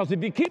 Because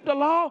if you keep the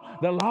law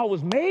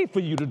was made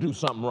for you to do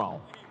something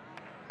wrong.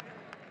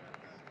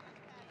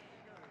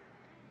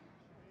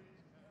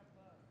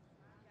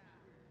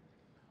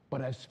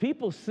 But as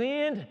people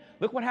sinned,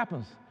 look what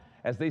happens.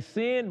 As they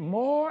sinned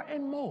more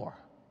and more,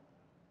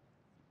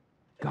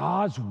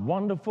 God's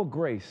wonderful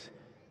grace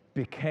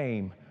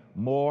became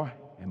more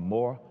and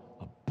more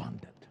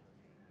abundant.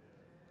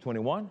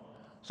 21.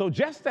 So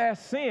just as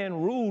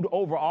sin ruled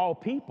over all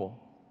people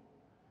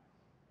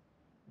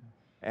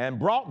and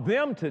brought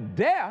them to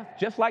death,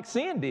 just like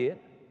sin did,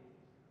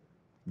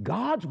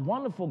 God's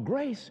wonderful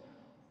grace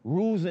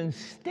rules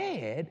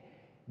instead,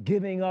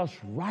 giving us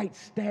right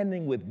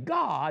standing with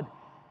God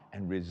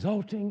and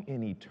resulting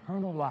in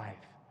eternal life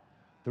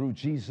through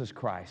Jesus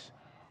Christ,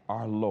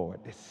 our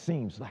Lord. This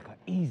seems like an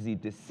easy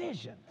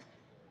decision.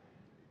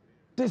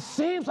 This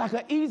seems like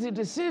an easy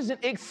decision,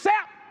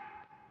 except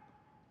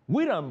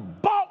we done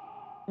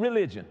bought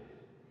religion.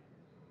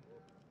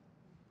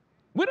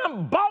 We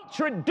done bought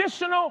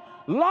traditional,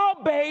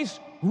 law-based,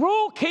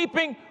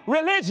 rule-keeping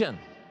religion.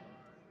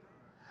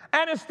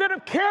 And instead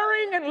of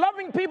caring and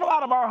loving people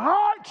out of our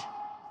heart,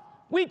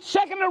 we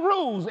checking the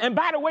rules. And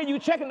by the way, you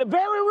checking the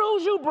very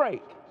rules you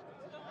break.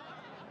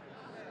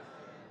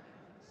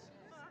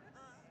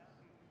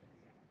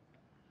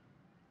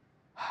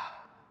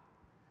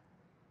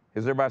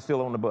 Is everybody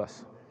still on the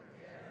bus?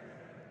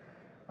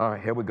 All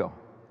right, here we go.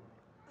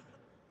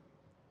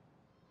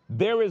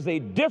 There is a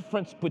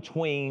difference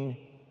between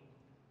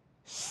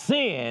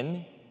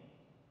sin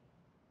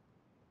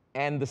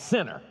and the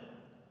sinner.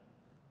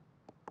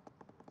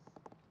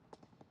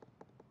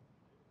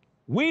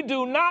 We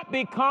do not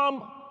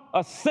become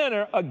a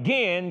sinner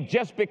again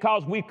just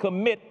because we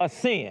commit a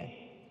sin.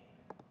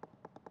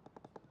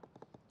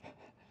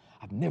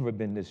 I've never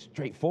been this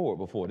straightforward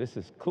before. This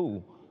is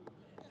cool.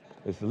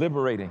 It's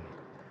liberating.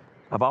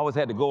 I've always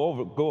had to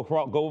go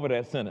over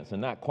that sentence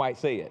and not quite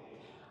say it.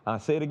 I'll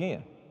say it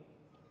again.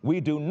 We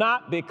do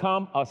not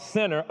become a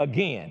sinner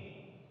again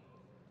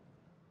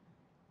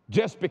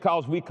just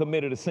because we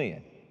committed a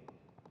sin.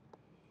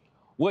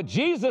 What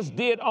Jesus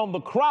did on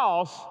the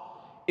cross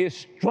is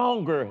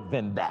stronger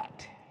than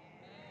that.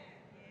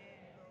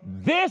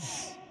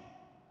 This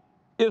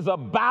is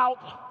about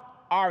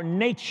our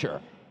nature.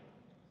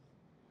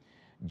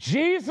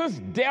 Jesus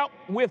dealt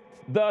with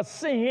the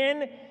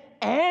sin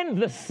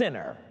and the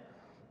sinner.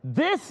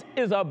 This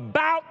is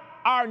about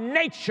our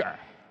nature.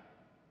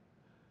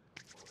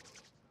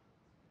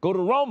 Go to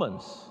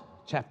Romans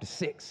chapter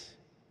 6,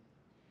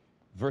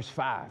 verse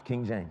 5,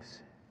 King James,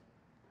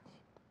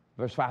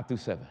 verse 5 through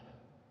 7.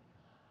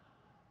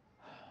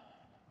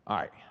 All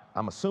right,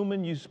 I'm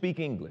assuming you speak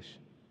English,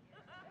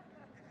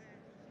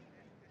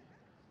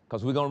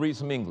 because we're going to read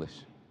some English.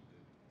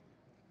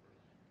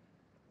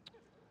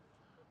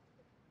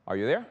 Are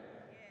you there?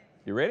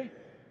 You ready?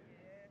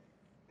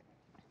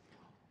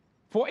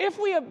 For if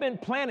we have been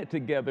planted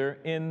together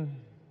in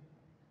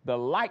the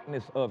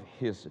likeness of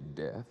his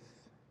death,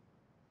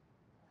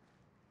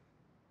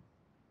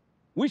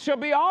 we shall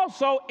be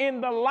also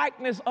in the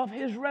likeness of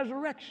his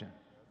resurrection.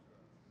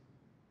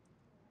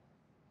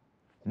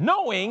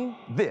 Knowing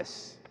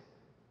this,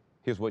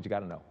 here's what you got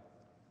to know.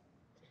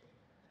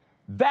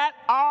 That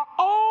our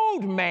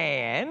old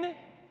man,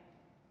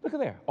 look at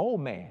there,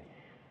 old man.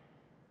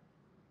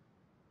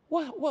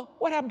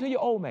 What happened to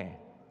your old man?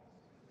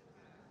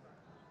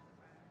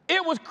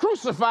 It was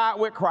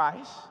crucified with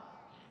Christ.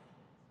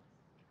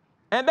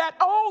 And that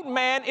old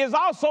man is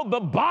also the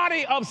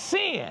body of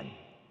sin.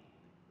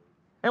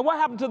 And what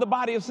happened to the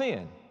body of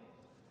sin?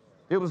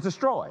 It was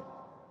destroyed.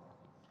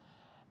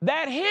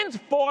 That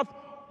henceforth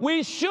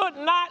we should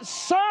not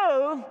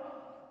serve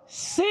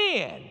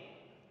sin.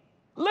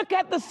 Look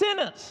at the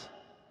sentence.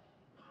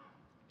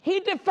 He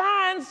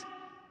defines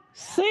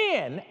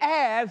sin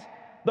as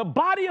the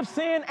body of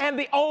sin and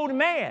the old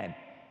man.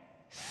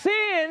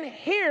 Sin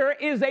here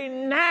is a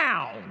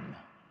noun.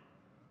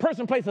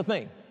 Person, place, or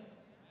thing.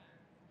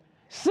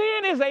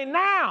 Sin is a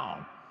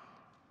noun.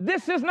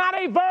 This is not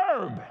a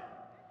verb.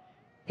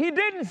 He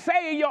didn't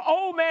say your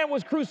old man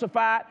was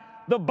crucified,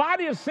 the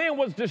body of sin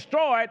was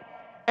destroyed,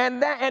 and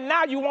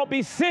now you won't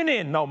be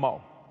sinning no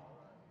more.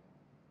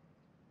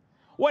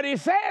 What he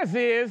says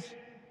is,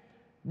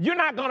 you're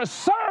not going to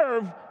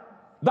serve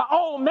the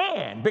old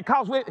man,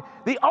 because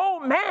the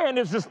old man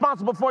is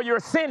responsible for your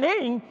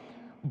sinning.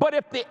 But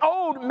if the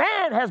old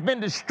man has been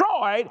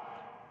destroyed,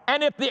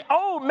 and if the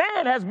old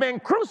man has been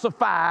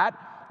crucified,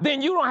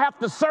 then you don't have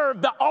to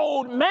serve the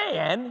old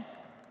man.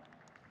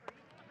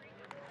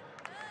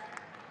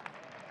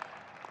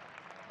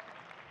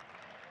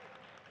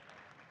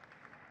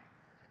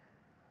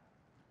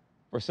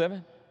 Verse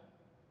 7.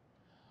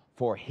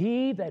 For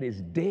he that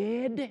is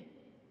dead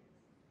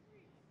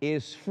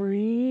is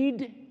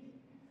freed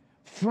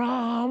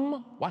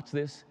from, watch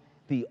this,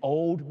 the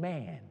old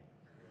man.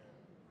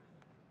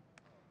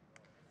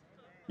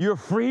 You're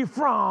free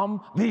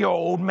from the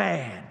old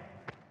man.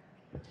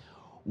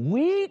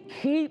 We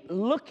keep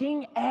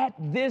looking at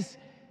this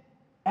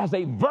as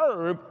a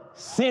verb,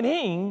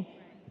 sinning,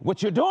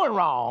 what you're doing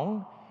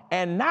wrong,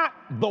 and not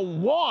the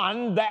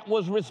one that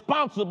was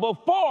responsible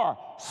for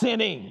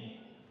sinning,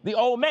 the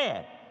old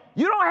man.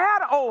 You don't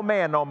have the old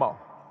man no more.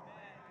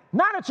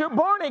 Now that you're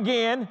born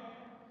again,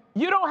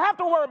 you don't have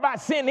to worry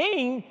about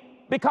sinning,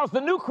 because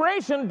the new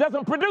creation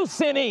doesn't produce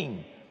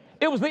sinning.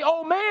 It was the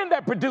old man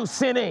that produced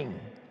sinning.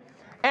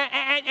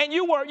 And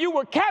you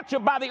were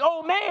captured by the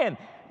old man.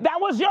 That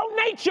was your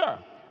nature.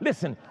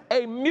 Listen,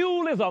 a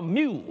mule is a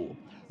mule.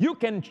 You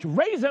can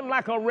raise him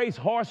like a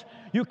racehorse.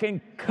 You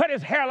can cut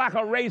his hair like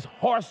a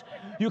racehorse.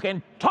 You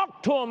can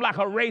talk to him like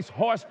a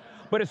racehorse.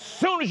 But as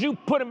soon as you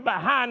put him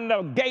behind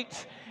the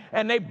gates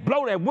and they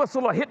blow that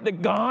whistle or hit the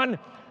gun,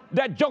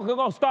 that joker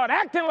gonna start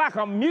acting like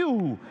a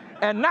mule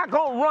and not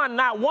gonna run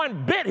not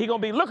one bit. He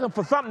gonna be looking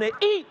for something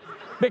to eat,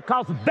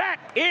 because that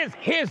is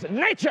his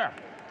nature.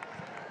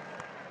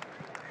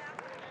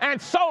 And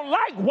so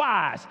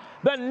likewise,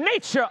 the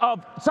nature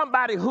of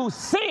somebody who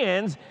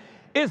sins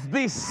is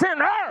the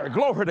sinner,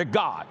 glory to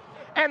God.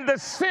 And the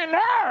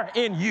sinner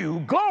in you,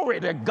 glory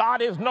to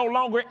God, is no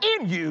longer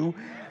in you.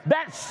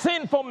 That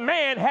sinful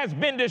man has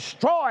been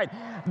destroyed.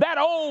 That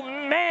old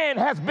man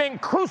has been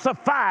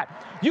crucified.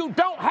 You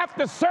don't have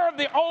to serve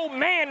the old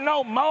man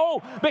no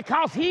more,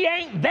 because he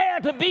ain't there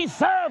to be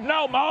served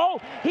no more.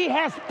 He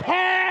has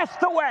passed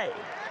away.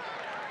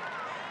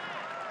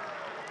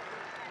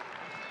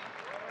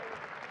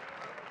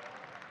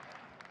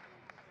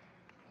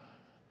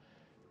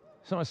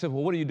 Someone said,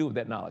 well, what do you do with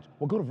that knowledge?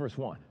 Well, go to verse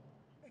 1.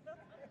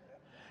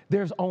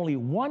 There's only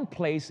one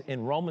place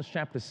in Romans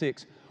chapter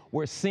 6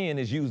 where sin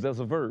is used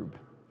as a verb,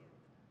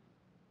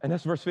 and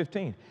that's verse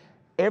 15.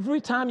 Every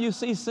time you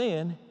see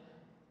sin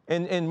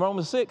in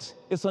Romans 6,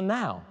 it's a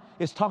noun.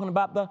 It's talking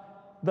about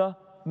the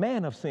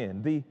man of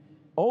sin, the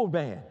old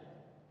man.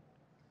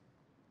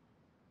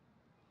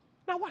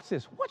 Now watch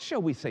this. What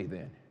shall we say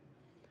then?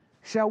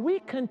 Shall we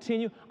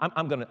continue?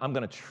 I'm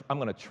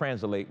gonna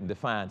translate and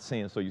define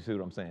sin so you see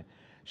what I'm saying.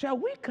 Shall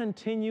we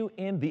continue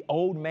in the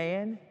old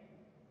man,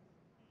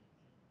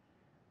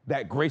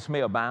 that grace may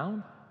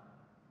abound?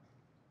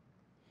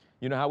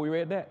 You know how we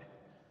read that?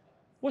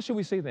 What should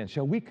we say then?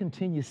 Shall we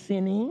continue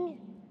sinning?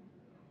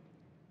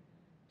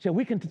 Shall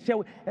we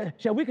continue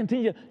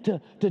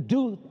to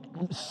do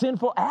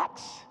sinful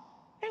acts?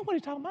 And what are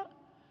you talking about?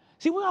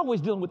 See, we're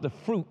always dealing with the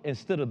fruit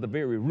instead of the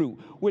very root.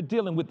 We're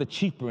dealing with the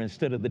cheaper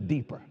instead of the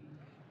deeper.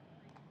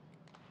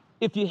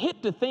 If you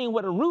hit the thing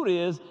where the root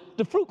is,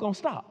 the fruit gonna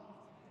stop.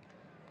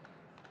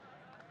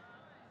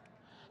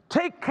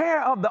 Take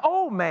care of the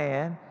old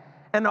man,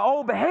 and the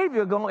old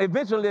behavior gonna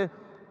eventually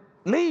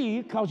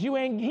leave, because he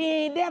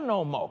ain't there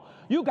no more.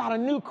 You got a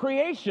new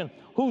creation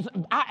who's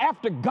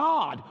after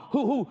God,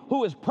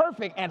 who is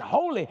perfect and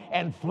holy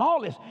and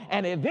flawless,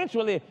 and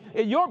eventually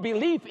your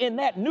belief in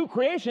that new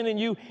creation in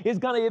you is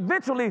gonna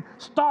eventually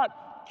start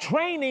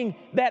training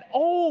that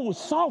old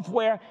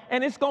software,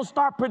 and it's gonna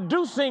start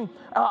producing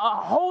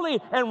holy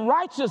and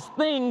righteous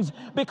things,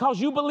 because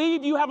you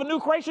believe you have a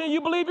new creation and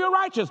you believe you're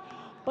righteous.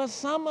 But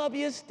some of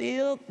you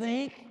still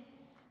think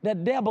the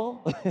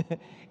devil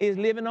is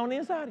living on the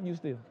inside of you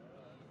still.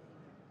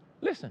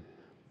 Listen,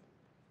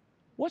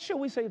 what shall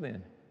we say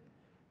then?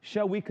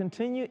 Shall we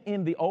continue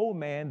in the old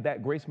man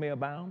that grace may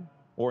abound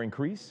or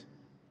increase?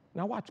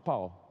 Now watch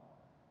Paul.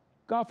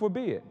 God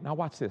forbid. Now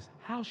watch this.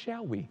 How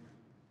shall we?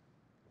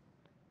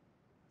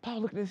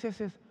 Paul looked at this and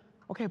says,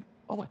 okay,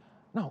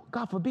 no,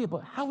 God forbid,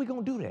 but how are we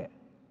going to do that?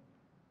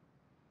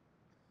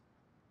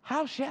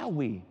 How shall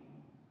we?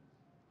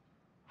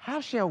 How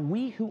shall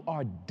we who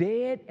are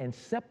dead and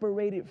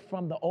separated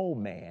from the old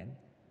man,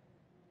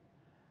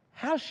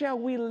 how shall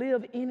we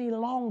live any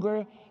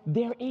longer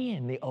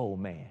therein, the old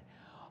man?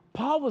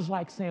 Paul was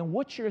like saying,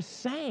 what you're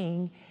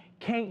saying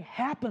can't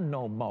happen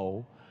no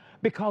more,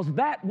 because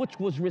that which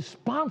was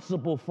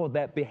responsible for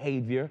that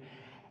behavior,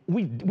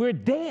 we're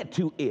dead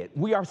to it.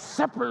 We are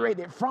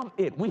separated from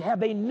it. We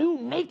have a new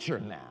nature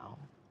now.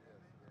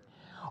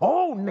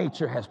 Old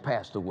nature has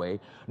passed away.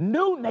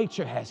 New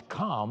nature has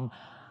come.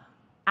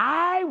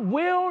 I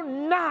will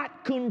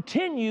not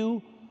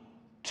continue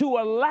to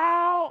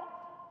allow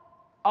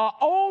an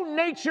old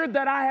nature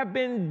that I have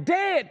been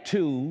dead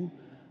to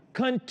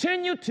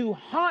continue to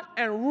haunt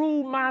and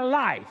rule my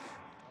life.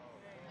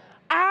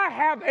 I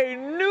have a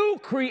new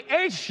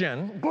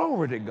creation,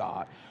 glory to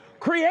God,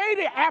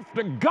 created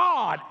after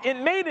God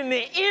and made in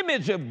the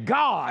image of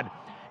God.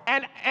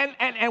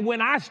 And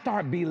when I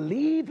start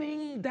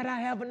believing that I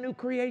have a new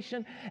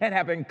creation and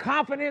having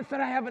confidence that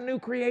I have a new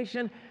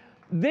creation,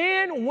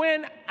 then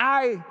when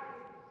I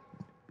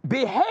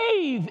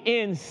behave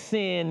in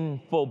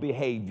sinful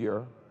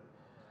behavior,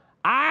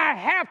 I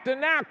have to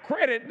now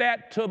credit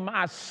that to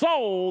my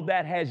soul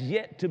that has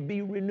yet to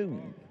be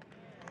renewed.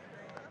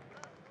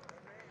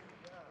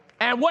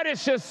 And what it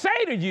should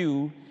say to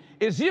you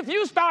is if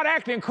you start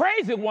acting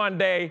crazy one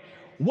day,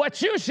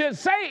 what you should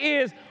say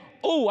is,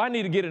 oh, I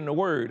need to get in the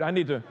Word. I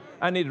need to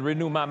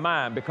renew my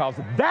mind because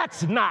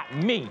that's not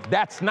me.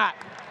 That's not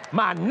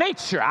my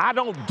nature. I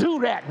don't do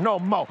that no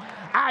more.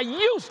 I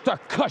used to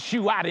cuss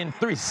you out in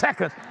 3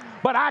 seconds,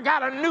 but I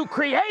got a new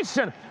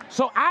creation.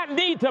 So I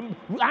need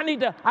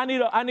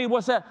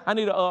what's that? I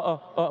need a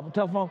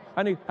telephone.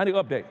 I need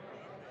to update.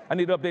 I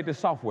need to update the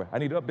software. I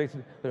need to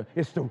update.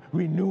 It's the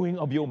renewing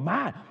of your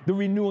mind. The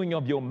renewing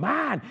of your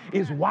mind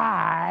is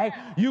why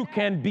you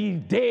can be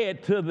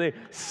dead to the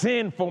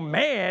sinful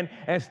man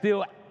and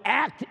still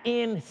act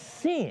in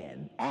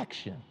sin,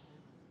 action.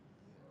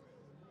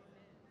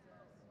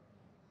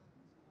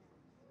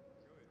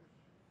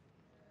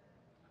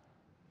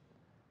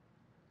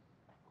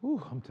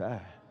 Ooh, I'm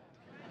tired.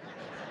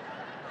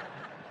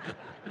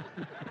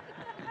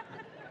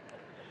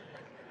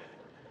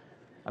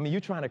 I mean,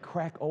 you're trying to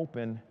crack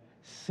open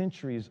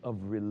centuries of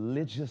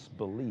religious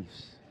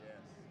beliefs.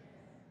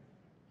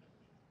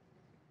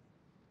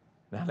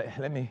 Now,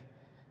 let me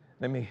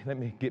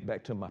get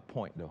back to my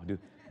point, though. Do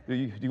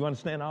you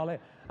understand all that?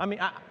 I mean,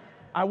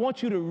 I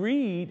want you to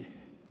read,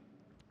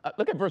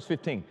 look at verse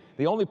 15,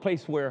 the only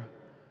place where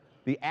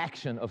the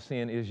action of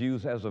sin is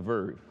used as a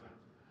verb.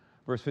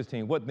 Verse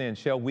 15, what then?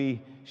 Shall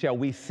we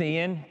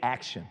sin?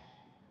 Action.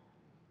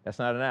 That's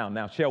not a noun.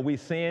 Now, shall we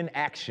sin?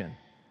 Action.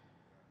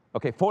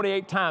 Okay,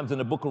 48 times in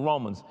the book of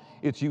Romans,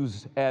 it's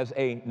used as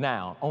a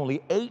noun.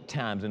 Only 8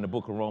 times in the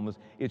book of Romans,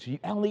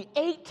 only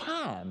 8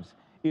 times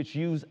it's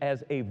used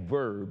as a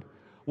verb.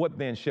 What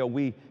then? Shall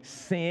we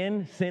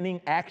sin?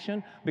 Sinning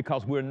action?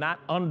 Because we're not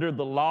under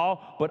the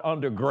law, but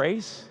under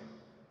grace?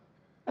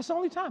 That's the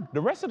only time.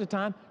 The rest of the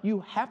time,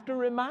 you have to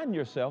remind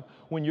yourself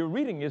when you're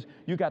reading this,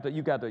 you got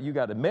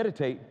to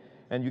meditate,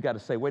 and you got to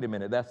say, wait a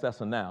minute,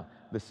 that's a noun.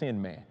 The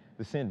sin man,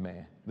 the sin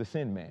man, the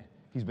sin man.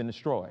 He's been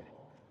destroyed.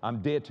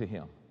 I'm dead to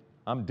him.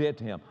 I'm dead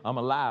to him. I'm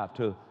alive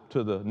to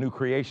the new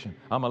creation.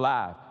 I'm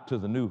alive to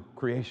the new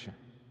creation.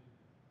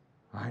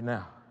 All right,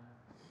 now.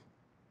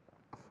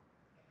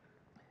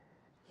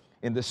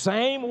 In the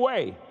same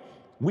way,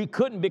 we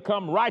couldn't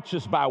become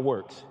righteous by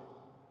works.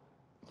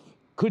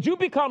 Could you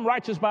become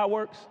righteous by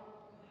works?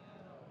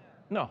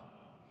 No.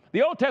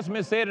 The Old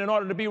Testament said in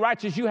order to be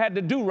righteous, you had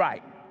to do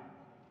right.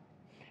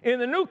 In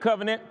the New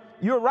Covenant,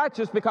 you're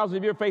righteous because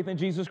of your faith in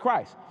Jesus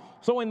Christ.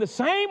 So in the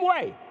same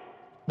way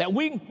that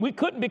we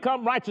couldn't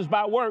become righteous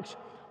by works,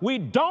 we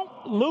don't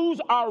lose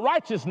our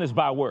righteousness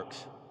by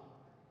works.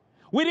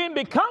 We didn't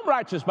become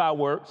righteous by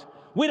works.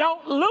 We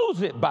don't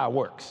lose it by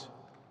works.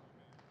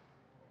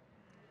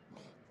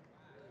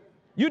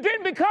 You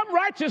didn't become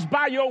righteous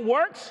by your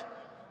works.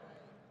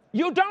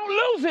 You don't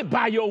lose it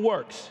by your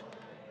works.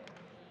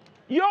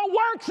 Your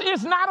works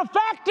is not a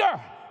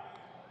factor.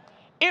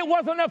 It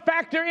wasn't a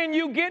factor in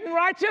you getting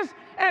righteous,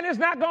 and it's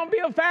not going to be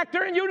a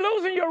factor in you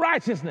losing your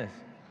righteousness.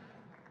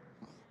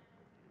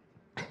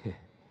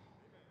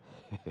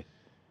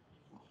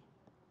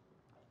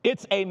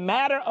 It's a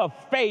matter of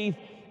faith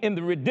in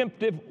the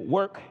redemptive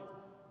work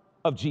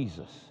of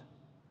Jesus.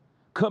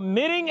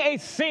 Committing a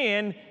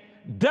sin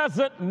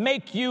doesn't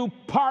make you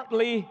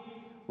partly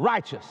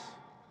righteous.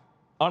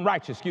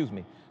 Unrighteous, excuse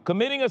me.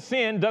 Committing a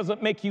sin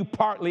doesn't make you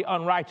partly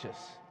unrighteous.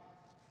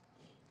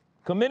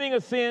 Committing a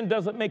sin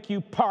doesn't make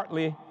you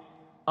partly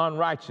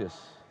unrighteous.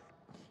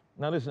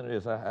 Now listen to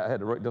this. I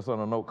had to write this on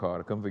a note card.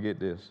 I couldn't forget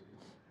this.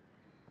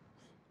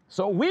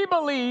 So we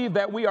believe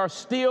that we are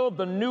still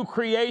the new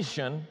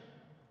creation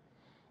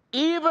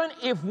even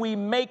if we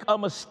make a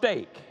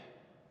mistake.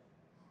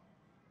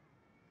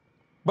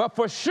 But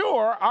for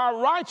sure,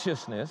 our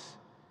righteousness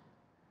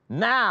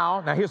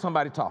now here's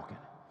somebody talking.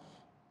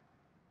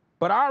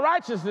 But our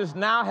righteousness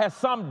now has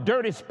some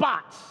dirty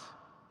spots.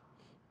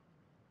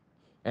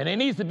 And it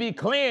needs to be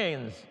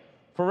cleansed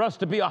for us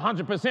to be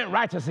 100%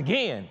 righteous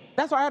again.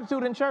 That's our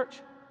attitude in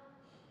church.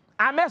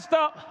 I messed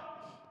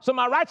up, so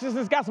my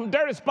righteousness got some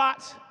dirty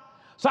spots,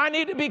 so I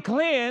need to be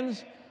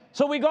cleansed,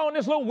 so we go on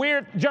this little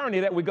weird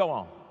journey that we go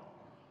on.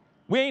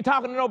 We ain't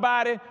talking to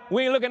nobody.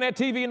 We ain't looking at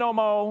TV no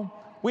more.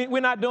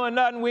 We're not doing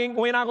nothing.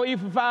 We're not going to eat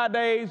for 5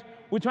 days.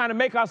 We're trying to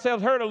make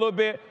ourselves hurt a little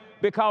bit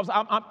because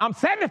I'm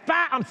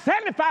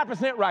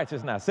 75%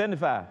 righteous now,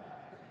 75.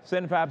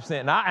 75%.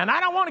 And I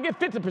don't want to get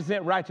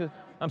 50% righteous.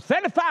 I'm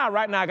 75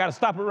 right now. I got to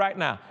stop it right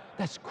now.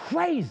 That's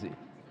crazy.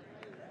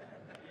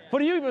 For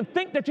do you even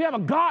think that you have a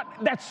God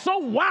that's so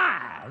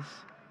wise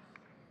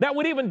that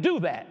would even do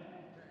that?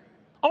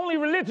 Only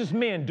religious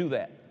men do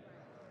that.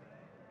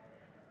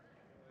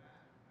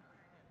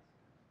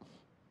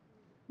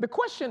 The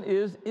question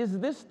is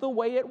this the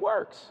way it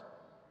works?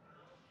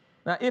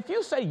 Now, if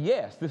you say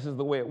yes, this is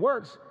the way it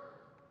works,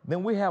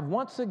 then we have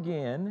once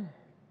again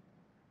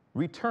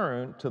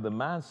returned to the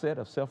mindset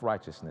of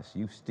self-righteousness.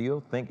 You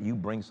still think you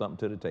bring something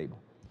to the table.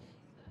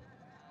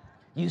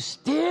 You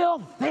still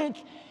think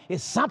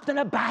it's something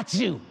about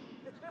you.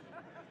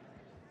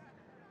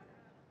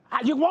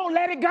 You won't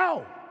let it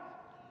go.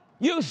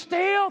 You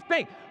still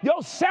think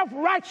your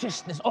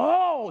self-righteousness,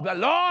 oh, the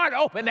Lord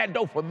opened that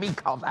door for me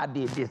because I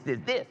did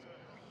this.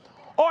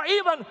 Or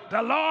even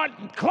the Lord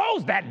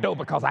closed that door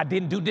because I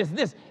didn't do this.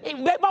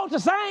 They're both the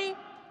same.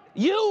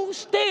 You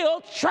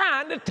still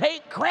trying to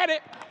take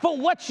credit for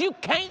what you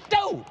can't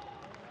do.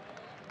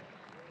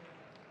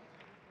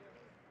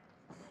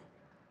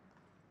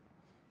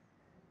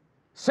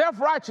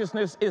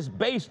 Self-righteousness is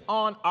based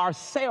on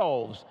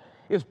ourselves.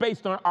 It's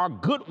based on our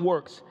good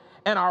works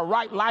and our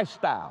right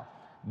lifestyle.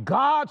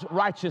 God's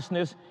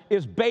righteousness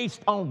is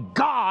based on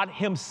God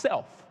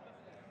himself.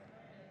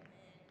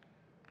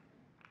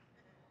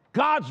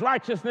 God's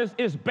righteousness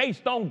is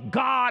based on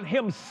God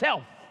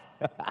himself.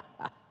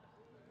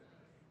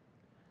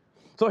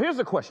 So here's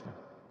the question.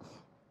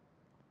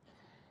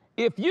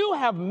 If you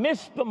have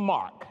missed the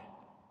mark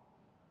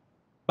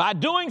by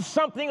doing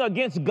something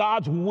against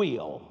God's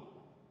will,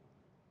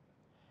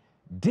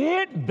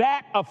 did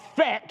that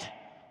affect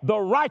the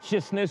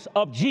righteousness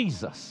of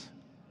Jesus?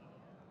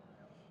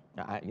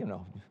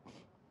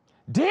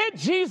 Did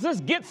Jesus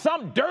get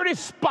some dirty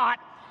spot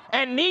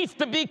and needs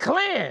to be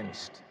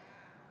cleansed?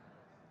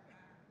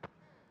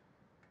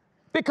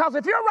 Because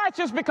if you're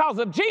righteous because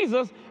of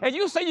Jesus and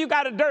you say you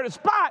got a dirty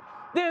spot,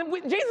 then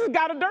Jesus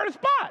got a dirty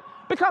spot.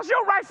 Because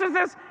your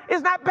righteousness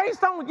is not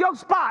based on your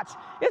spots.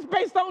 It's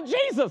based on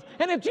Jesus.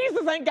 And if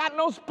Jesus ain't got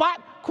no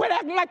spot, quit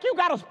acting like you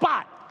got a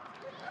spot.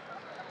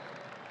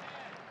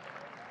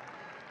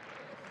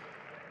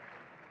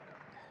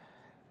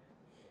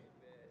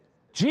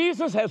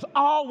 Jesus has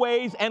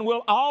always and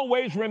will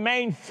always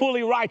remain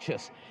fully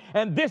righteous.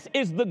 And this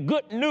is the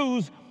good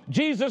news.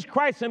 Jesus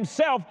Christ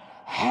himself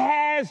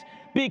has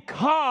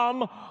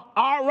become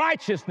our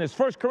righteousness.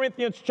 1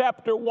 Corinthians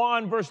chapter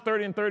 1, verse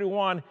 30 and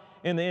 31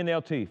 in the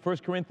NLT. 1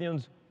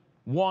 Corinthians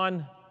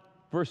 1,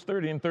 verse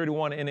 30 and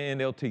 31 in the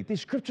NLT.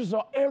 These scriptures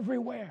are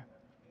everywhere.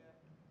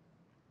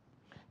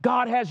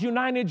 God has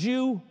united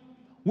you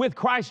with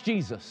Christ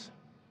Jesus.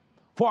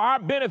 For our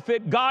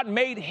benefit, God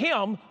made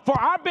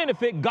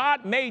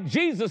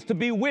Jesus to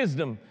be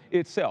wisdom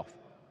itself.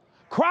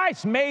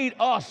 Christ made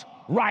us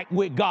right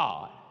with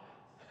God.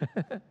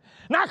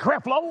 Not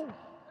Creflo,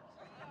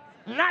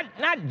 not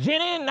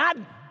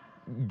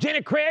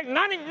Jenny Craig,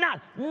 none of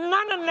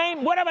the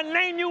name, whatever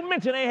name you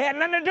mentioned, they had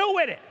nothing to do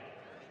with it.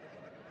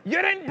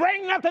 You didn't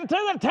bring nothing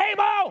to the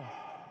table.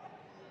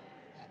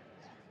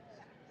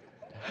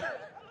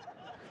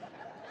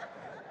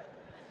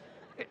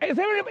 Is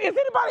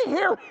anybody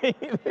hearing me?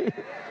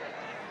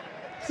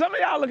 Some of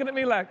y'all looking at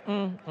me like,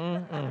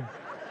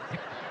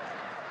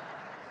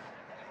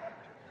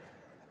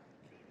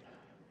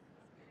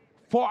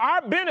 For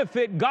our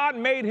benefit, God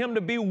made him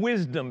to be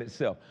wisdom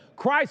itself.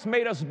 Christ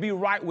made us be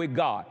right with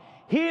God.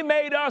 He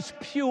made us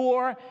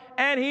pure,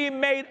 and he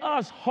made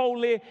us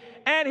holy,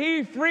 and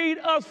he freed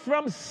us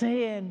from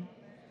sin.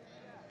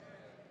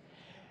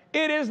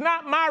 It is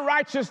not my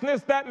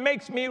righteousness that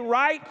makes me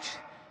right,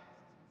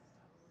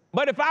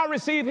 but if I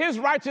receive his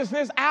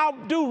righteousness, I'll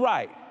do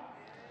right.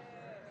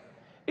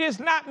 It's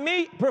not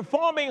me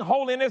performing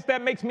holiness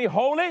that makes me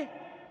holy,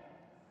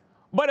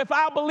 but if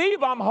I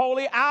believe I'm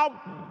holy, I'll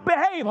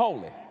behave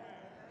holy.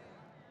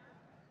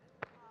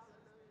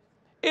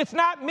 It's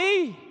not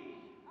me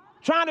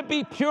trying to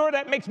be pure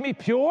that makes me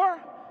pure.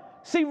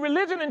 See,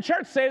 religion and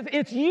church says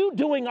it's you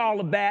doing all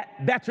of that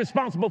that's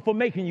responsible for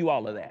making you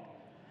all of that.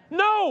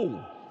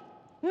 No.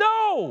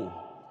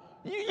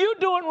 You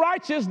doing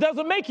righteous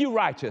doesn't make you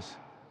righteous.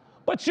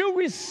 But you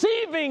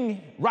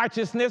receiving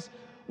righteousness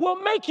will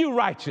make you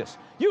righteous.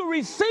 You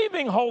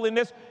receiving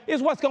holiness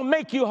is what's going to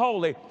make you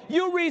holy.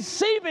 You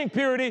receiving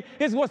purity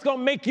is what's going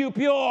to make you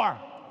pure.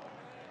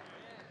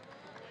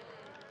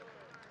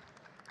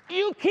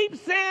 You keep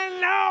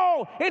saying,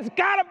 no, it's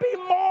got to be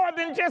more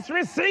than just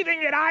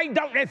receiving it. I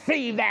don't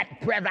receive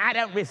that, brother. I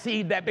don't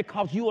receive that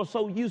because you are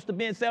so used to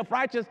being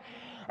self-righteous.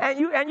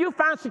 And you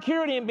find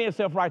security in being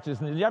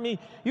self-righteous. I mean,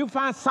 you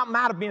find something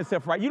out of being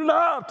self-righteous. You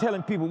love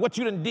telling people what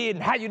you done did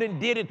and how you done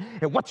did it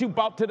and what you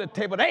brought to the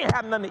table. They ain't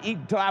have nothing to eat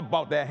until I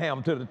brought that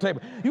ham to the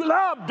table. You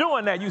love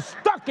doing that. You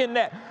stuck in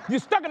that.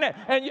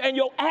 And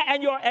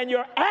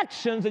your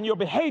actions and your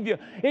behavior,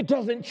 it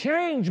doesn't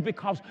change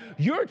because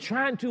you're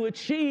trying to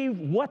achieve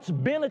what's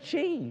been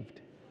achieved.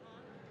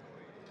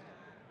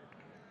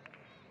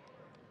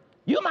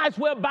 You might as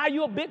well buy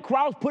you a big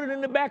cross, put it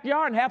in the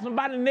backyard, and have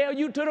somebody nail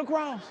you to the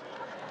cross.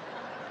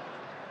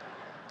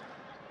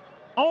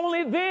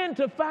 Only then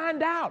to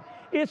find out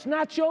it's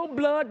not your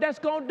blood that's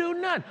going to do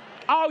nothing.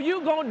 All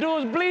you going to do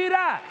is bleed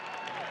out.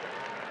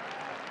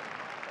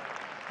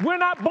 We're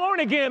not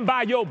born again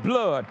by your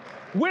blood.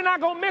 We're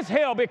not going to miss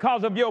hell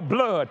because of your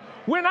blood.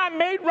 We're not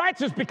made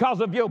righteous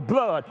because of your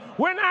blood.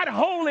 We're not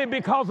holy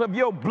because of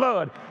your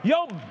blood.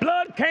 Your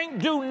blood can't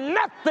do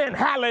nothing,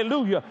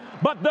 hallelujah,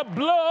 but the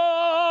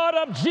blood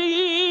of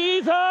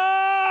Jesus.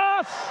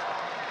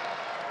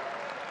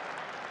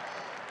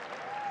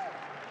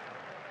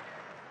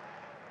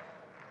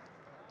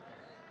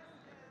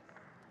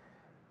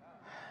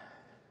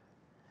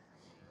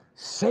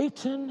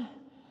 Satan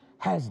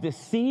has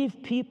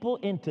deceived people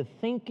into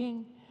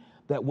thinking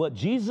that what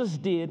Jesus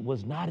did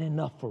was not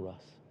enough for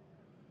us.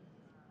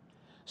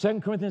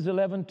 2 Corinthians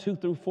 11, 2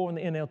 through 4 in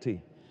the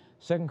NLT.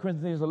 2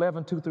 Corinthians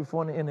 11, 2 through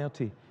 4 in the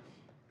NLT.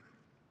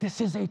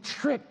 This is a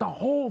trick. The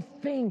whole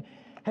thing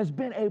has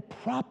been a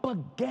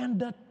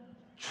propaganda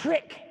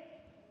trick.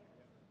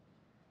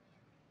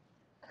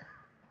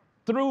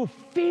 Through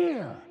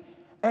fear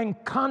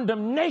and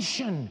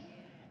condemnation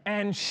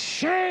and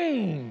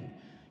shame,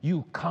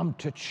 you come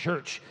to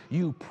church,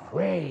 you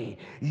pray,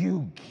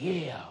 you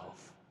give.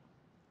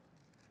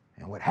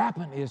 And what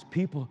happened is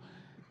people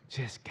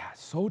just got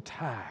so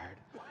tired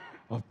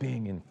of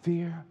being in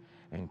fear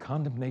and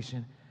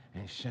condemnation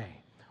and shame.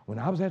 When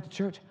I was at the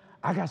church,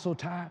 I got so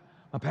tired,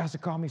 my pastor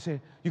called me and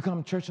said, "You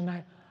come to church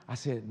tonight?" I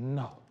said,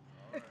 "No."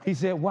 He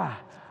said, "Why?"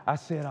 I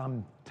said,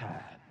 "I'm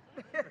tired.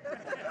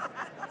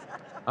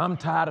 I'm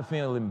tired of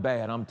feeling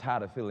bad. I'm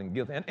tired of feeling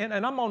guilty." And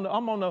I'm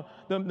on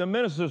the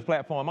minister's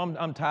platform.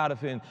 I'm tired of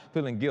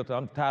feeling guilty.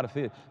 I'm tired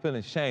of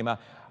feeling shame.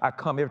 I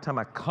come, every time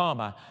I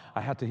come, I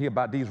have to hear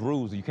about these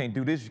rules. You can't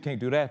do this, you can't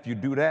do that. If you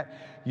do that,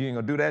 you ain't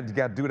gonna do that. You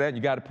gotta do that.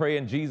 You gotta pray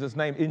in Jesus'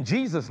 name. In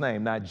Jesus'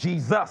 name, not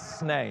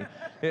Jesus' name.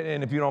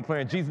 And if you don't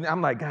pray in Jesus' name,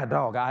 I'm like, God,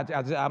 dog,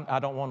 I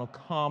don't wanna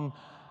come.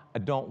 I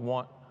don't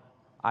want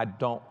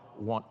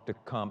to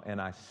come.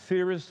 And I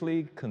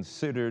seriously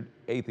considered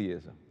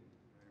atheism,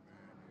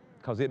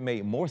 because it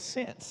made more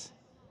sense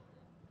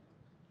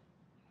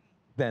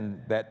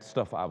than that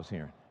stuff I was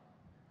hearing.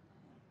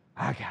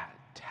 I got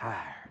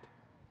tired.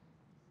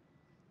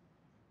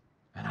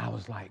 And I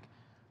was like,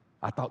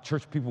 I thought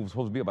church people were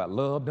supposed to be about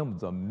love. Them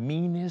was the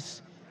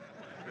meanest.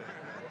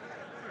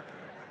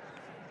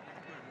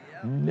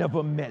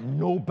 Never met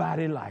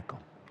nobody like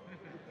them.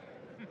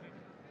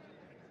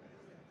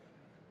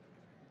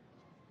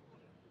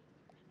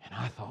 And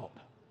I thought,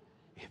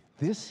 if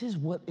this is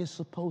what it's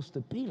supposed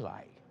to be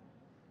like,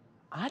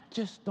 I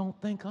just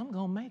don't think I'm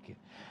gonna make it.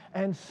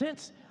 And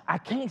since I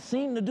can't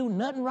seem to do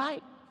nothing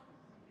right,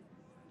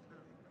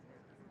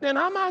 then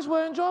I might as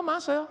well enjoy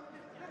myself.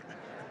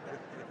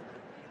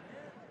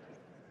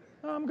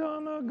 I'm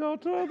gonna go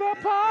to the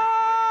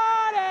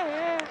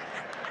party,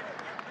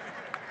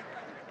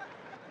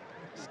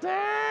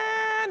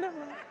 stand around,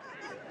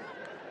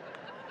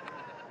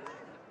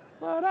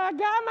 but I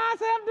got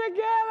myself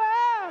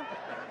together,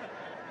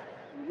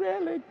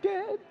 really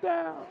get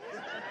down.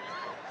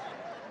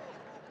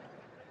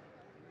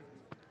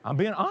 I'm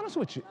being honest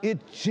with you.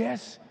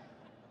 It's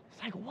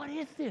like, what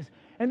is this?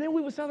 And then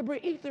we would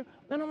celebrate Easter,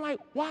 and I'm like,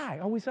 why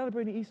are we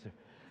celebrating Easter?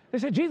 They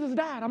said, Jesus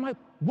died. I'm like,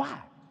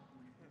 why?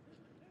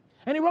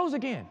 And he rose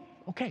again.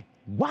 Okay,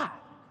 why?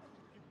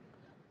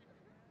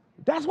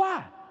 That's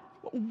why.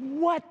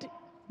 What?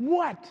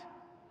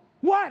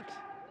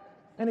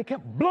 And it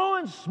kept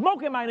blowing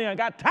smoke in my ear. I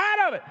got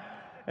tired of it.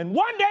 And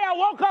one day I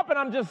woke up and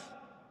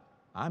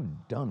I'm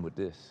done with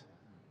this.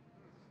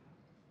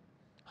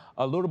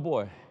 A little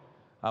boy,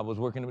 I was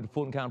working with the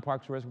Fulton County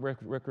Parks and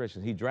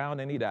Recreation. He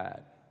drowned and he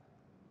died.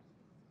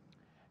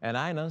 And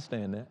I didn't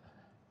understand that.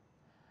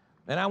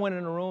 And I went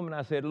in the room and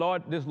I said,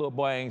 Lord, this little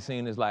boy ain't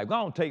seen his life. Go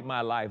on, take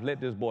my life.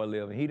 Let this boy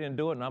live. And he didn't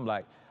do it. And I'm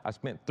like, I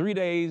spent 3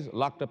 days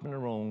locked up in the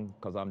room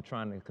because I'm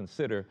trying to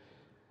consider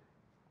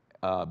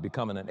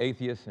becoming an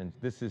atheist. And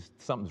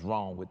something's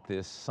wrong with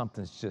this.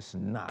 Something's just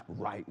not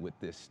right with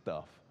this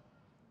stuff.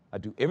 I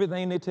do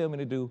everything they tell me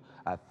to do.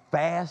 I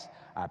fast.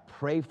 I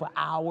pray for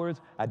hours.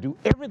 I do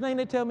everything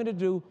they tell me to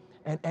do.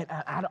 And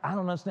I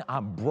don't understand.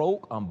 I'm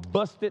broke. I'm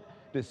busted,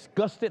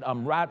 disgusted.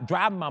 I'm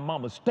driving my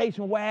mama's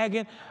station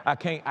wagon. I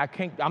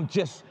can't. I'm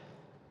just,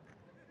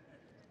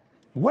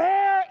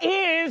 where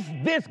is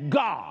this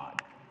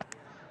God?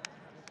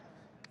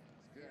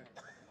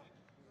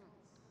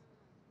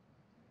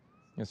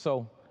 And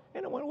so,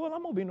 and I went, well,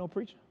 I'm going to be no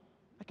preacher.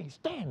 I can't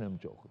stand them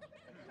jokers.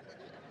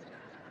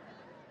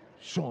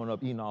 Showing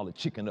up, eating all the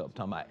chicken up,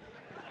 talking about,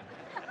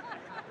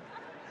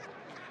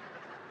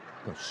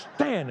 can't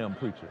stand them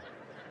preachers.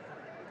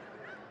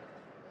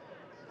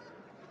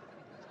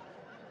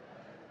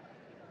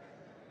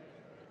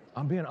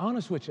 I'm being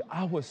honest with you.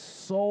 I was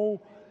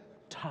so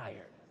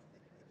tired.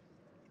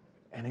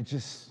 And it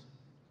just,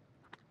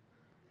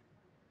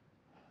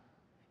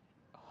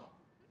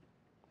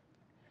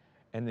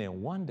 and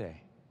then one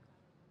day,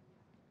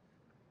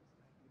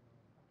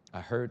 I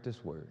heard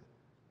this word.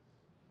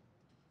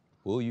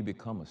 Will you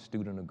become a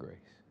student of grace?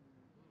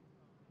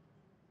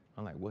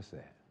 I'm like, what's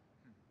that?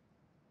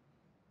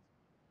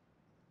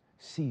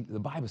 See, the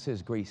Bible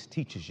says grace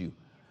teaches you.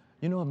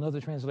 You know another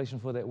translation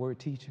for that word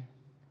teacher?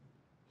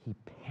 He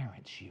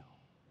parents you.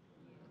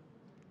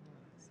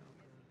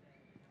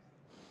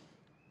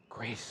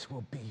 Grace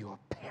will be your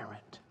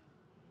parent,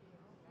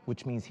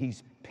 which means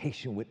he's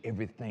patient with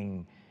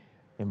everything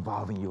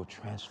involving your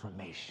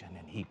transformation.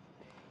 And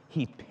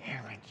he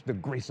parents, the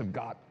grace of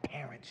God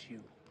parents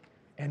you.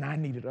 And I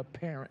needed a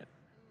parent.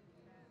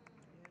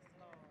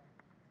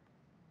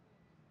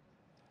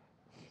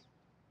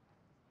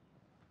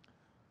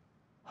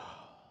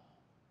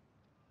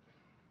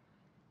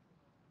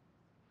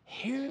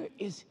 Here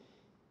is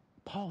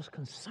Paul's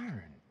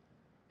concern,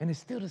 and it's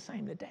still the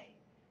same today.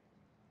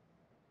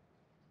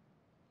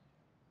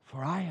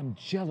 For I am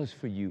jealous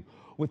for you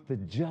with the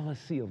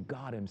jealousy of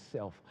God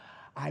himself.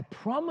 I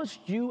promised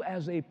you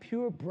as a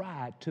pure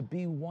bride to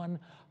be one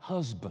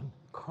husband,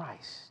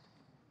 Christ.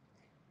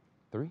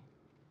 3.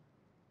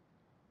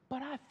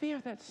 But I fear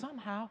that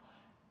somehow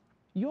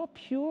your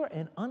pure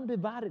and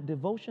undivided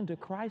devotion to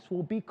Christ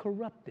will be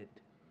corrupted,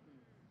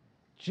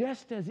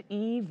 just as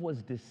Eve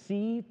was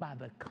deceived by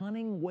the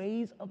cunning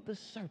ways of the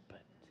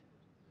serpent.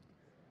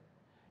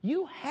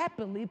 You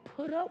happily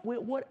put up with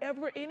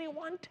whatever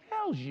anyone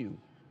tells you,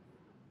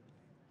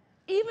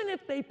 even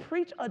if they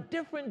preach a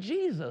different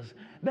Jesus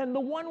than the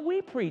one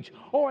we preach,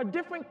 or a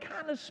different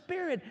kind of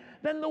spirit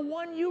than the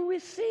one you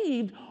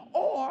received,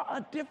 or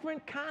a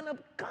different kind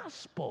of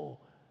gospel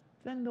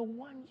than the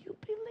one you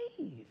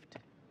believed.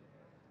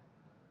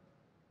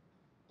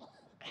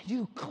 And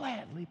you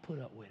gladly put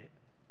up with it.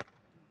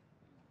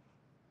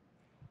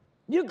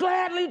 You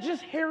gladly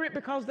just hear it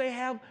because they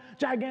have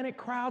gigantic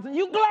crowds, and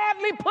you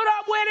gladly put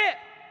up with it.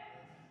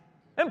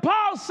 And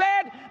Paul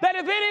said that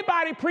if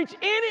anybody preach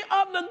any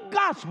of the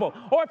gospel,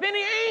 or if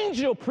any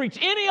angel preach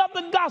any of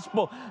the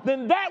gospel,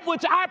 then that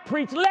which I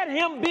preach, let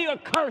him be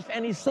accursed.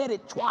 And he said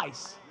it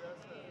twice.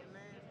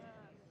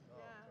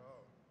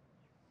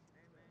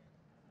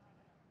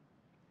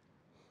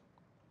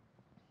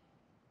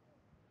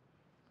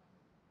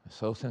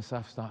 So since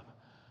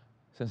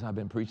I've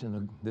been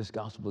preaching this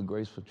gospel of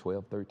grace for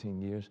 12,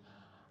 13 years,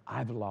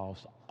 I've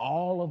lost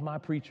all of my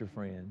preacher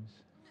friends.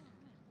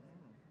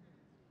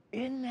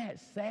 Isn't that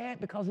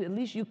sad? Because at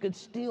least you could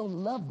still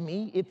love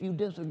me if you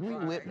disagree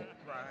with me.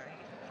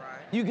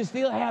 Right. You can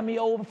still have me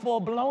over for a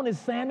bologna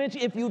sandwich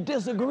if you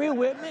disagree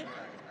with me.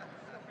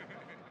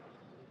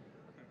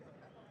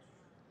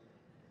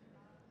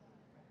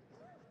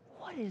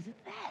 What is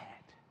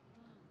that?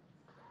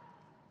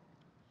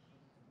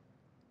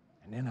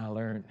 And then I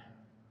learned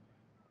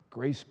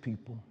grace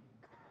people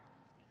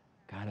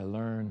got to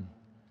learn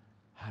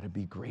how to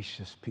be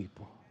gracious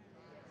people,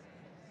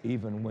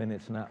 even when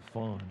it's not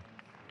fun.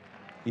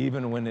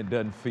 Even when it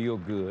doesn't feel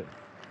good,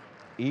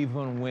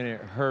 even when it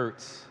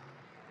hurts,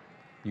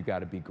 you got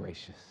to be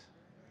gracious.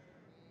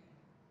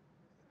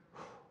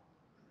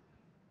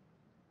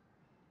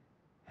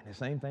 And the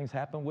same things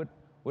happen with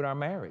our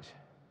marriage.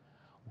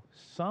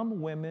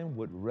 Some women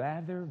would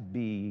rather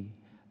be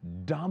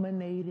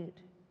dominated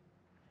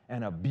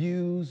and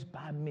abused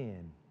by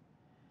men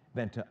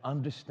than to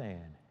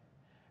understand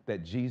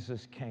that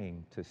Jesus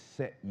came to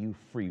set you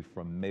free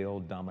from male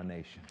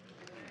domination.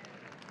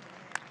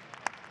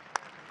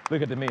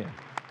 Look at the men.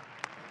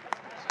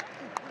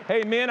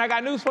 Hey, men, I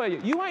got news for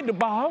you. You ain't the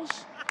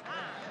boss.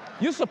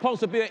 You're supposed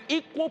to be an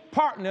equal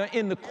partner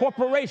in the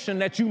corporation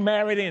that you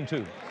married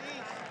into.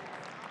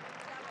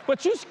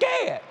 But you're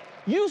scared.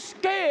 You're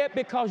scared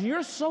because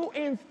you're so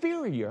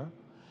inferior,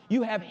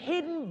 you have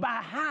hidden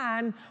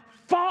behind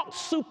false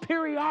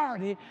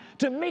superiority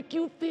to make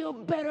you feel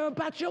better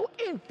about your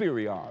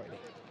inferiority.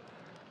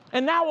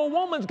 And now a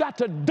woman's got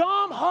to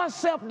dumb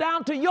herself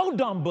down to your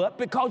dumb butt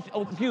because,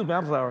 oh, excuse me,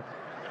 I'm sorry.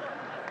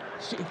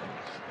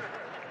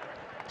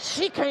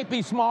 She can't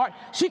be smart.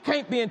 She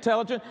can't be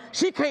intelligent.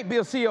 She can't be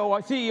a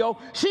CEO.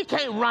 She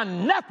can't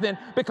run nothing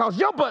because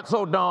your butt's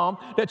so dumb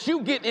that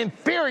you get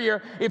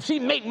inferior if she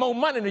make more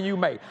money than you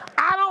make.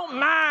 I don't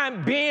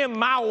mind being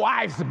my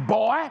wife's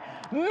boy.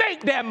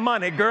 Make that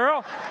money,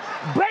 girl.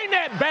 Bring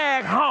that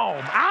bag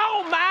home. I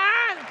don't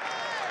mind.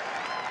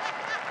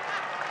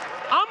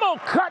 I'm going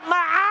to cut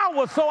my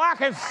hours so I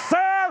can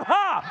serve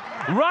her,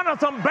 run her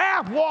some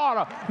bath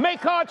water,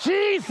 make her a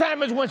cheese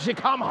sandwich when she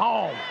come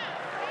home.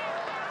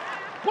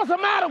 What's the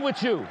matter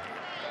with you?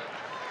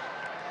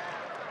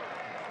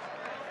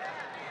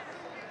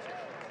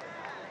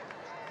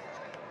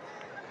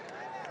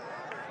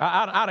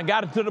 I done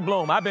got into the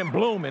bloom. I've been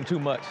blooming too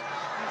much.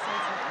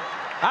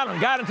 I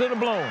done got into the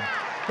bloom.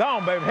 Come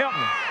on, baby, help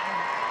me.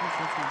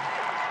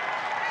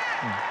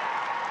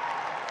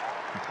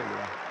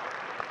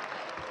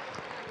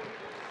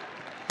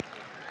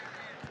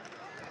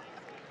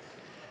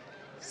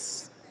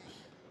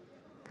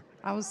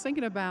 I was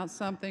thinking about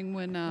something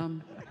when,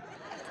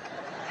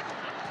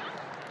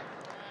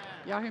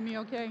 y'all hear me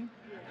okay?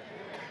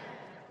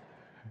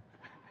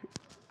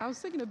 I was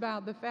thinking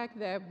about the fact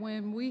that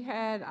when we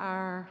had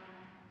our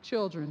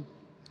children,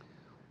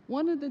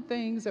 one of the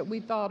things that we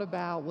thought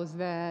about was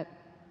that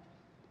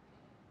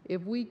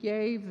if we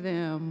gave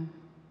them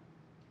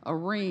a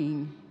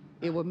ring,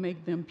 it would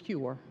make them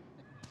pure.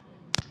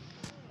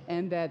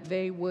 and that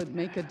they would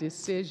make a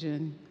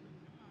decision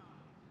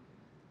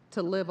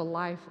to live a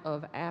life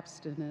of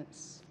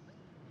abstinence.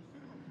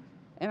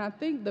 And I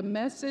think the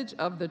message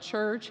of the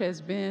church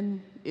is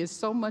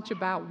so much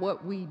about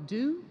what we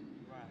do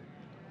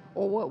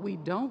or what we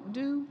don't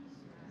do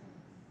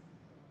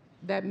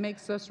that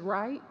makes us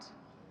right.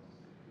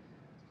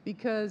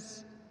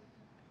 Because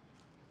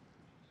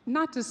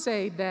not to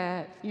say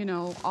that,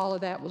 all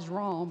of that was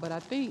wrong, but I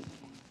think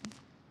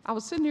I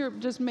was sitting here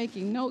just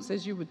making notes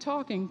as you were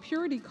talking.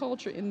 Purity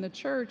culture in the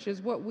church is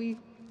what we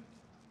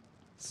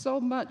so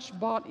much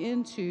bought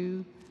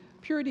into.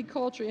 Purity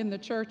culture in the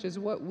church is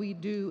what we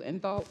do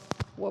and thought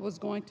what was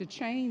going to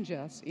change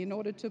us in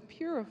order to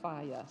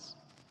purify us.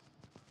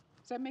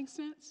 Does that make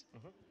sense?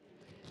 Mm-hmm.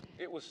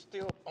 It was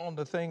still on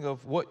the thing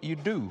of what you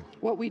do.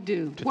 What we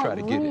do. To what try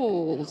to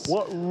rules. Get it.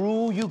 What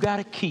rule you got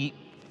to keep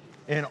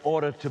in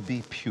order to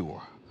be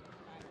pure.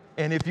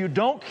 And if you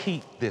don't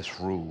keep this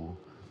rule,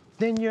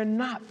 then you're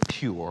not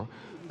pure,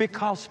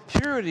 because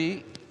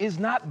purity is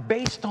not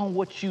based on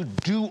what you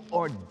do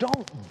or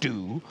don't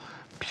do.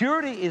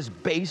 Purity is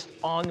based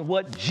on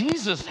what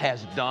Jesus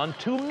has done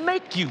to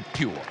make you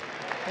pure.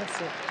 That's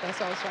it. That's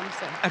all I was trying to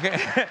say.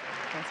 Okay.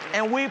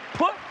 And we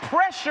put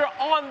pressure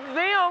on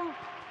them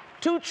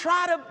to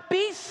try to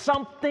be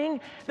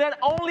something that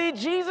only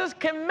Jesus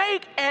can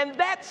make. And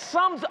that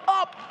sums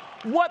up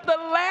what the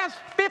last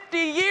 50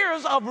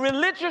 years of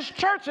religious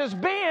church has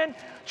been,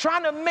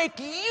 trying to make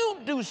you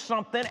do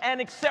something and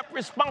accept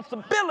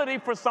responsibility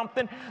for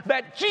something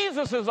that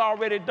Jesus has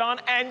already done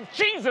and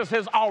Jesus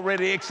has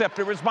already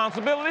accepted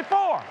responsibility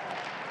for.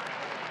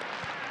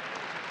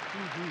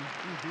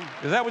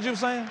 Mm-hmm. Is that what you were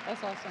saying?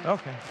 That's all I'm saying.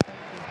 Okay.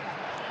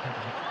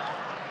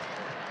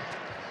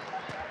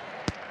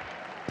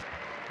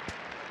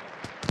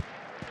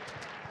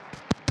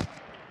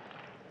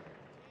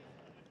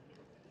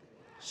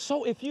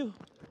 So if you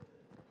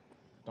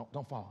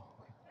don't fall.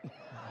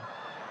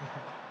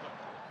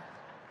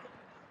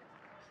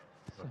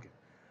 Okay.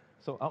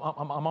 So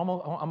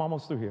I'm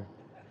almost through here.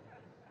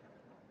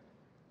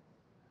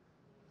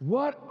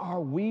 What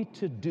are we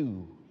to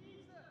do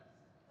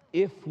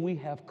if we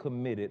have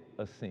committed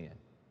a sin?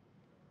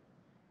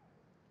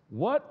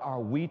 What are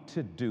we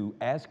to do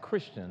as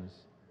Christians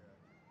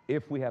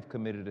if we have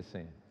committed a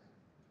sin?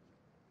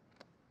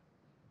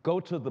 Go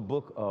to the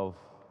book of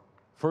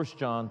 1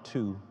 John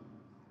 2,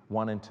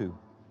 1 and 2.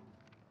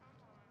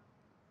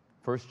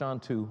 1 John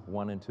 2,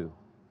 1 and 2.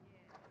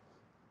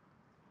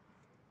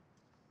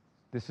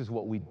 This is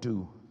what we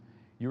do.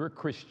 You're a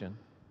Christian.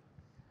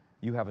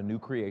 You have a new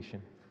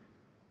creation.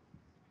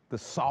 The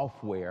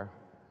software,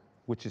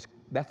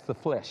 that's the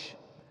flesh.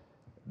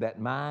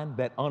 That mind,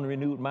 that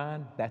unrenewed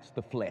mind, that's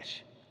the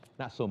flesh.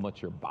 Not so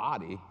much your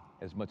body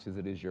as much as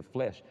it is your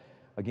flesh.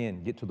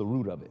 Again, get to the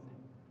root of it.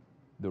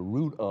 The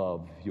root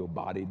of your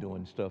body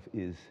doing stuff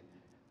is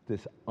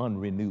this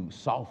unrenewed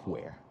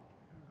software.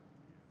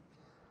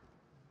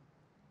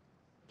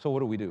 So what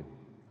do?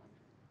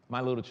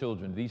 My little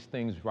children, these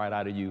things right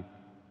out of you,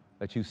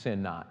 that you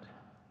sin not.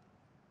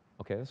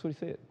 Okay, that's what he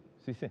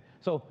said.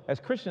 So as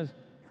Christians,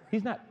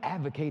 he's not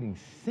advocating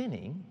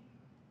sinning,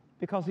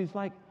 because he's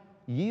like,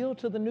 yield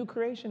to the new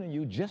creation in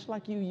you just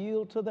like you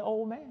yield to the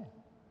old man,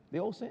 the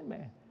old sin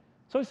man.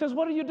 So he says,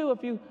 what do you do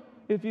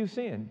if you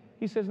sin?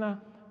 He says,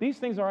 now, these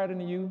things are right in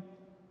you,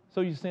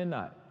 so you sin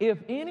not. If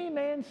any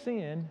man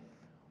sin,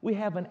 we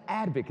have an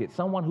advocate,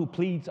 someone who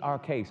pleads our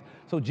case.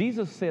 So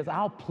Jesus says,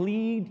 I'll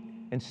plead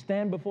and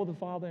stand before the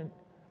Father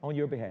on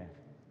your behalf.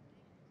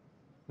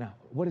 Now,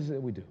 what is it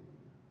that we do?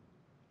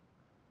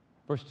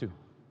 Verse 2.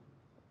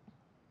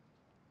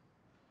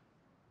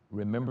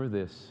 Remember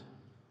this.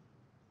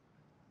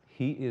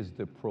 He is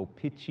the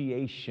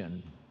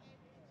propitiation.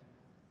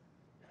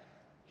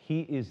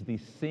 He is the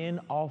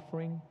sin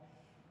offering.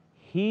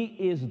 He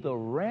is the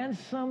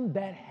ransom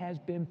that has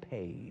been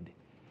paid.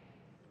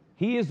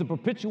 He is the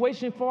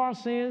propitiation for our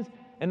sins,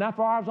 and not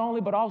for ours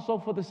only, but also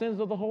for the sins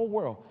of the whole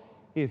world.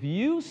 If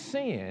you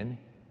sin,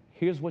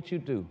 here's what you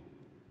do.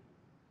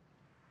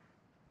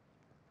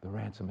 The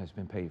ransom has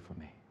been paid for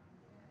me.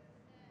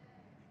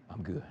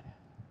 I'm good.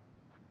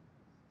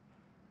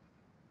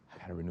 I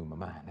got to renew my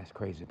mind. That's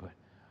crazy, but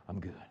I'm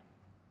good.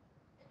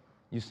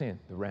 You sin,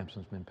 the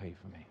ransom's been paid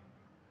for me.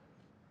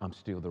 I'm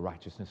still the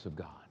righteousness of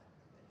God.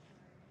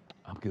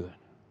 I'm good.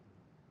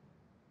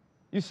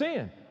 You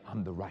sin,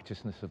 I'm the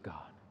righteousness of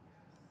God.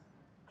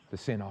 The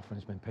sin offering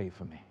has been paid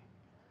for me.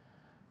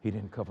 He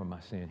didn't cover my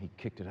sin. He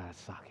kicked it out of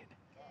socket.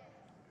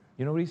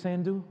 You know what he's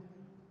saying, do?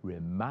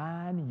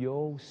 Remind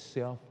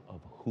yourself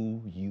of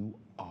who you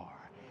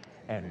are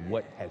and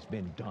what has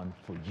been done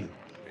for you.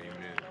 Amen.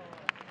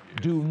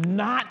 Yes. Do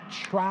not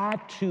try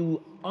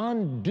to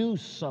undo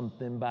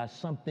something by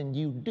something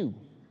you do.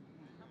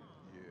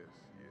 Yes.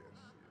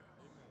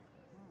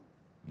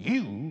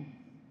 You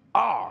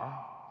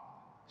are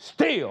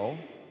still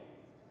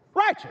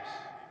righteous.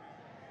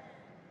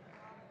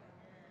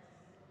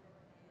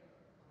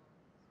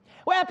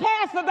 Well,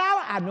 Pastor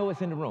Dollar, I know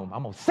it's in the room.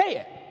 I'm going to say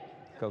it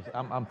because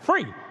I'm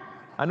free.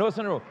 I know it's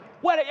in the room.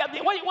 What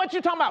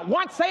you talking about?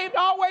 Once saved,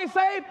 always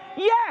saved?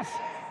 Yes.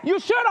 You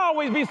should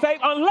always be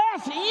saved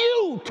unless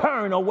you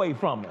turn away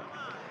from it.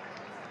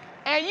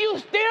 And you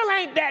still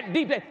ain't that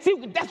deep. See,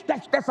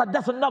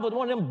 that's another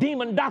one of them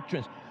demon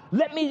doctrines.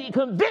 Let me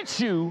convince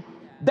you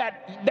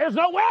that there's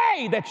no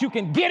way that you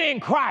can get in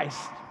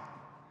Christ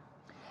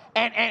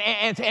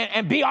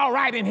and be all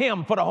right in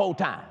him for the whole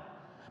time,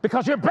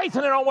 because you're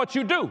basing it on what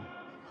you do.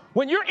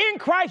 When you're in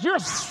Christ, you're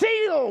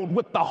sealed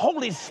with the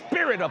Holy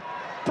Spirit of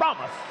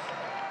promise.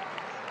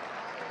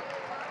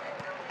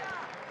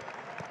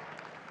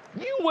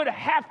 You would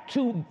have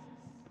to,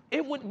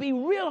 it would be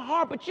real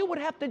hard, but you would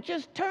have to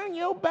just turn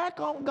your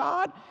back on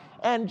God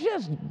and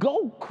just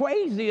go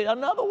crazy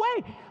another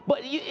way.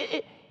 But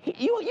you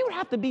would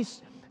have to be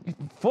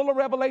full of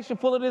revelation,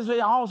 full of this,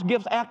 all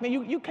gifts, acting.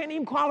 You can't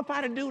even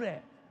qualify to do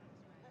that.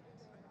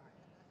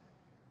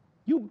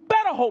 You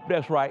better hope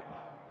that's right.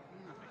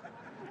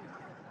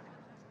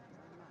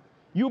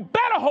 You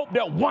better hope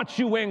that once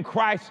you in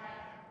Christ,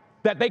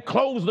 that they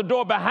close the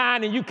door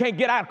behind and you can't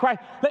get out of Christ.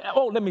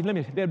 Let me.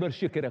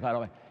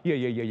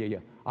 Yeah.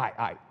 All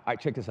right,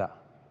 check this out.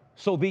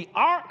 So the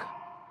ark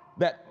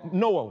that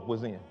Noah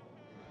was in,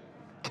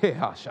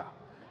 that's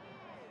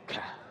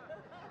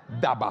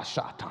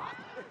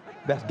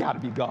got to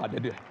be God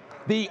that did it.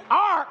 The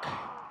ark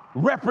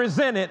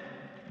represented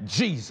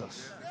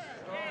Jesus.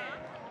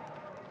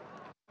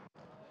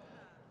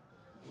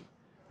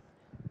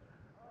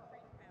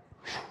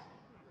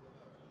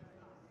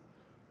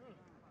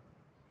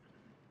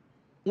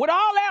 With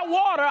all that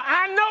water,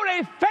 I know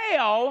they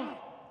fell,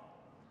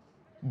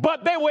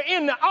 but they were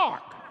in the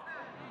ark.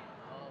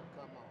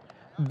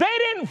 They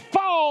didn't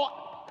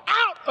fall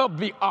out of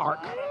the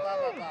ark.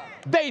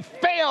 They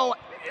fell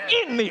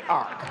in the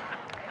ark.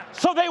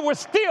 So they were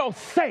still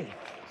safe.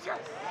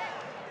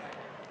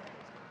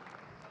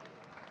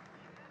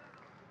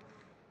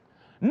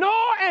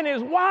 Noah and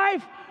his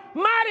wife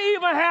might have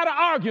even had an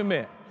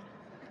argument,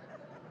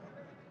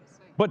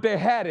 but they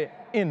had it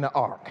in the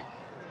ark.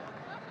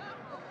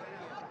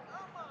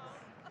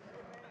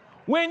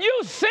 When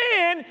you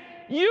sin,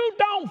 you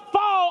don't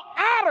fall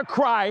out of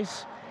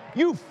Christ,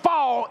 you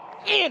fall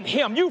in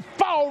him. You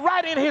fall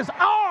right in his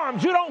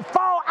arms. You don't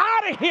fall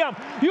out of him,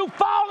 you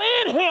fall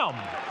in him.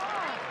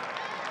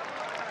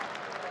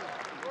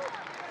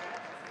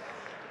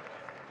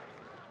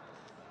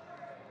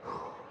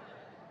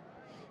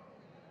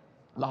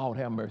 Lord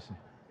have mercy.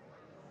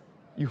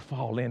 You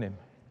fall in him.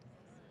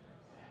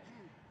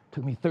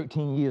 Took me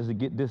 13 years to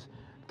get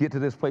to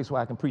this place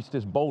where I can preach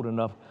this bold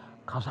enough,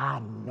 because I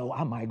know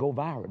I might go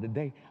viral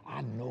today.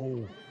 I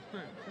know.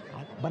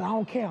 But I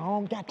don't care. I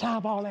don't got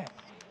time for all that.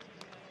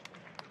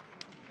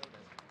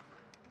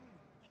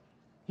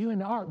 You in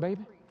the ark,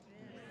 baby.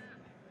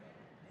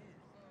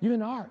 You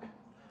in the ark.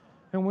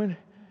 And when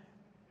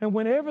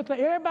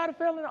everybody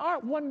fell in the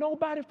ark, wasn't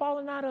nobody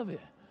falling out of it.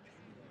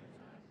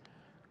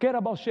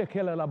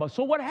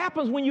 So what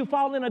happens when you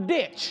fall in a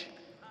ditch?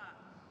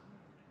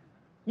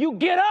 You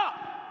get up.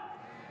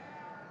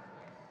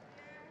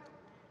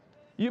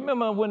 You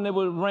remember when it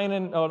was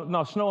raining,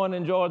 snowing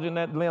in Georgia, and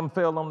that limb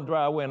fell on the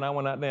driveway, and I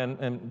went out there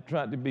and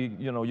tried to be,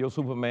 your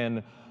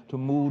Superman to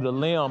move the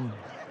limb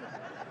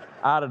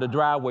out of the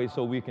driveway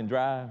so we can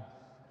drive.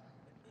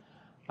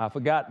 I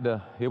forgot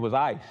it was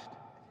iced.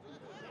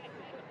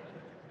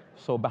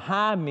 So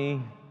behind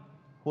me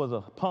was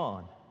a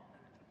pond.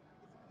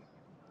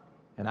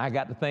 And I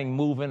got the thing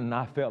moving, and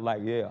I felt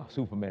like, yeah,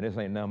 Superman, this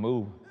ain't nothing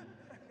moving.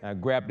 I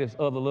grabbed this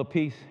other little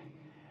piece,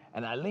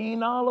 and I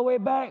leaned all the way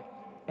back,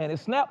 and it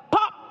snapped,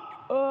 pop!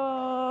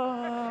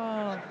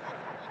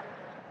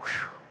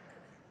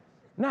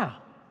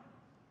 Now,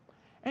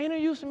 ain't no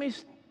use to me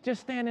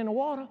just standing in the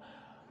water,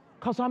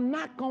 because I'm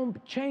not going to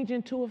change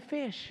into a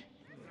fish.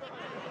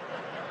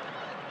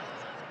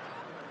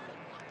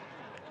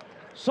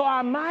 So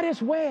I might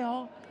as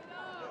well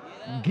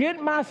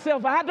get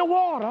myself out the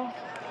water.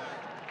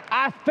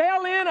 I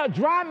fell in a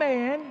dry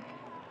man.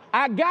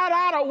 I got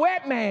out a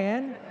wet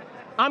man.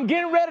 I'm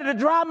getting ready to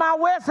dry my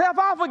wet self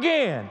off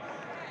again.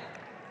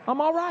 I'm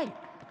all right.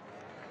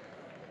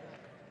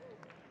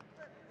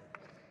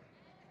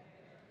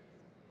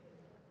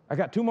 I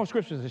got 2 more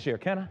scriptures to share.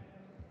 Can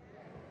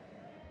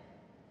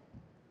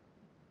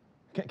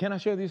I? Can I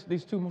share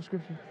these 2 more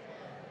scriptures?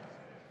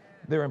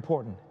 They're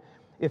important.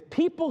 If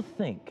people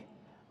think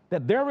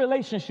that their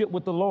relationship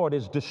with the Lord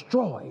is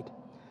destroyed,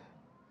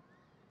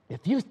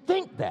 if you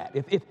think that,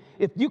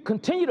 if you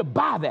continue to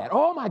buy that,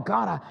 oh my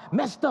God, I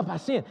messed up, I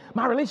sinned,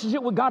 my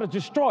relationship with God is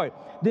destroyed,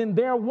 then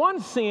their one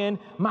sin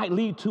might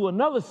lead to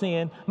another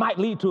sin, might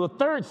lead to a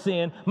third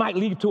sin, might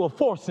lead to a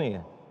 4th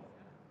sin.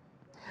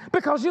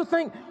 Because you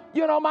think,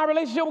 my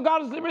relationship with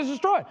God is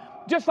destroyed.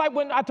 Just like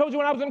when I told you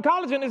when I was in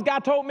college and this guy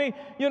told me,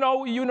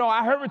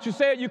 I heard what you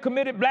said, you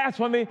committed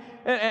blasphemy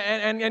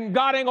and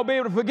God ain't gonna be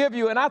able to forgive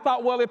you. And I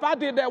thought, well, if I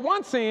did that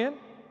one sin,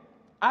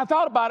 I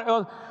thought about it,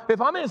 if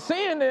I'm in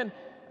sin, then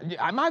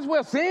I might as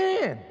well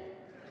sin.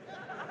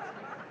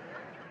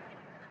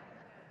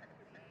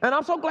 And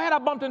I'm so glad I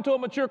bumped into a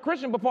mature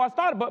Christian before I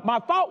started, but my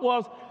thought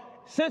was,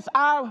 since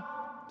my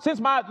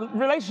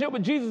relationship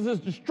with Jesus is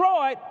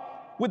destroyed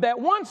with that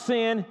one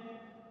sin,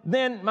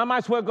 then I might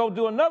as well go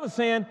do another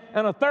sin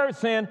and a third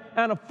sin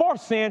and a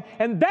fourth sin.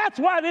 And that's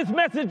why this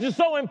message is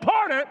so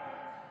important,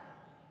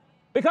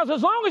 because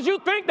as long as you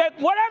think that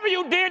whatever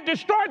you did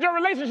destroyed your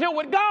relationship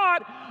with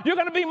God, you're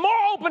going to be more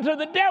open to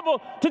the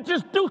devil to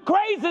just do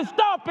crazy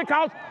stuff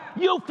because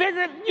you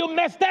figured you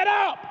messed that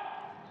up.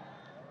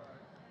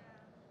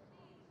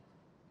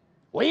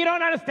 Well, you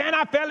don't understand.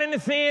 I fell into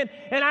sin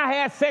and I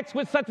had sex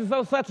with such and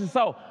so, such and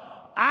so.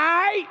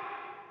 I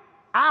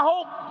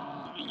hope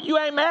you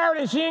ain't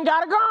married and she ain't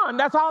got a gun.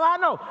 That's all I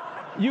know.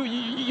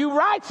 You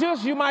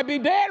righteous. You might be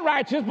dead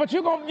righteous, but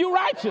you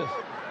righteous.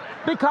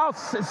 Because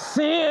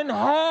sin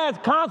has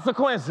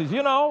consequences,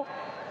 you know.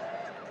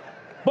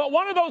 But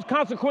one of those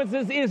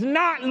consequences is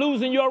not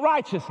losing your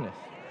righteousness.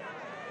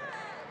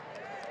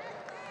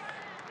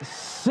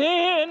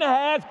 Sin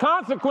has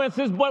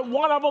consequences, but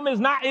one of them is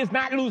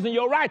not losing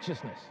your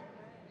righteousness.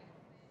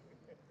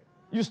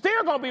 You're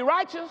still going to be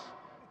righteous.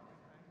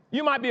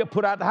 You might be a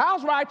put out the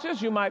house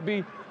righteous. You might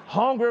be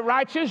hungry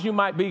righteous. You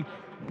might be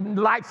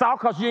lights off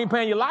because you ain't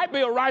paying your light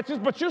bill righteous,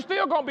 but you're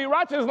still going to be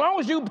righteous. As long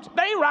as you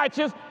stay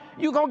righteous,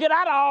 you're going to get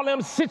out of all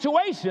them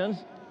situations.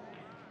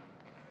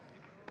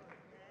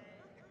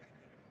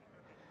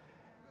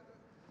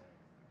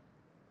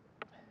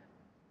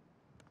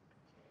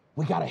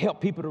 We got to help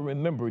people to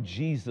remember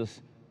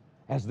Jesus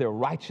as their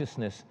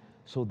righteousness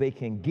so they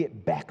can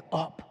get back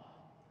up.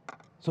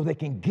 So they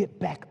can get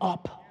back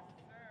up.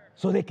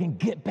 So they can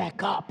get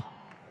back up.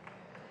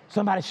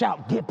 Somebody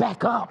shout, get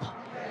back up.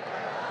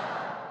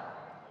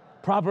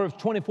 Proverbs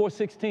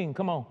 24:16,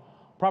 come on.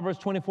 Proverbs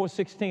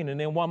 24:16, and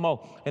then one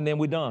more, and then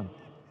we're done.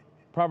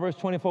 Proverbs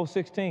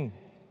 24:16.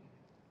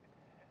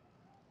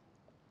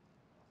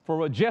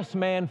 For a just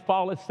man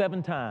falleth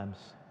 7 times,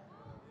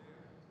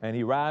 and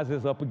he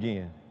rises up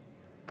again.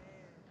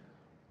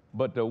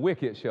 But the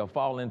wicked shall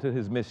fall into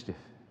his mischief.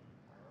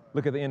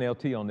 Look at the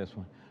NLT on this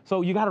one.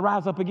 So you got to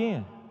rise up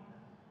again.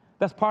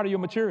 That's part of your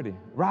maturity.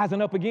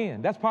 Rising up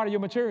again. That's part of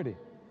your maturity.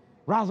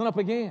 Rising up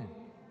again.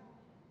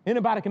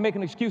 Anybody can make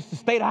an excuse to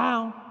stay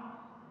down.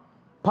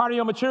 Part of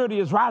your maturity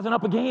is rising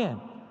up again.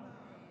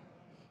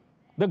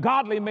 The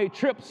godly may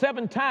trip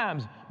 7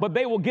 times, but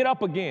they will get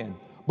up again.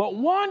 But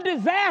one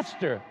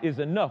disaster is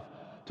enough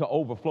to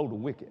overflow the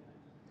wicked.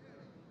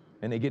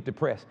 And they get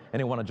depressed, and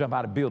they want to jump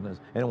out of buildings,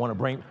 and they want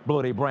to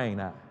blow their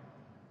brain out.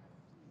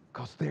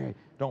 Because they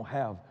don't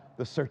have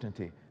the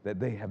certainty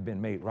that they have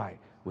been made right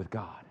with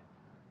God.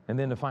 And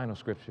then the final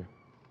scripture,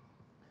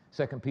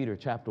 2 Peter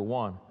chapter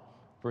 1,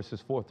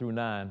 verses 4 through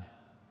 9.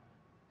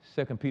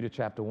 2 Peter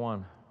chapter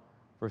 1,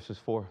 verses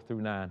 4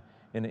 through 9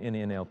 in the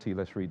NLT.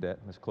 Let's read that.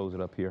 Let's close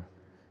it up here.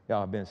 Y'all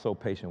have been so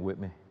patient with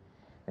me.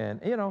 And,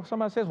 you know,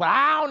 somebody says, well,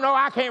 I don't know,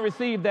 I can't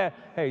receive that.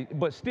 Hey,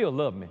 but still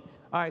love me.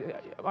 All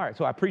right,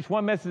 so I preached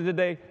one message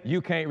today,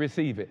 you can't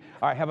receive it.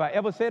 All right, have I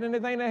ever said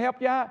anything to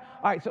help you out?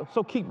 All right,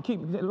 so keep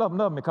love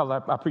me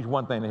because I preached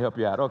one thing to help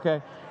you out,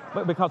 okay?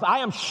 But because I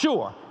am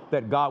sure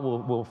that God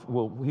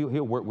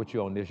he'll work with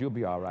you on this. You'll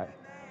be all right.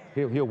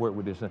 He'll work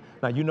with this.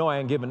 Now, you know I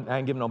ain't giving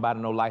nobody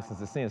no license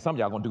to sin. Some of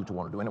y'all gonna do what you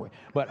want to do anyway.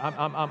 But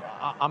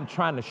I'm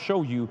trying to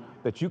show you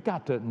that you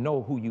got to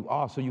know who you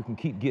are so you can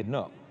keep getting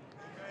up.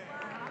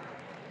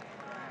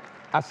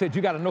 I said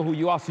you got to know who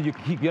you are so you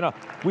can keep getting up.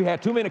 We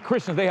had too many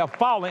Christians, they have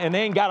fallen and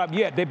they ain't got up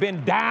yet. They've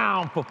been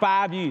down for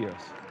 5 years.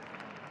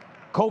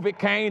 COVID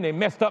came, they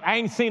messed up. I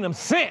ain't seen them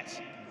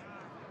since.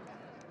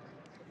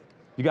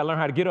 You got to learn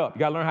how to get up. You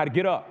got to learn how to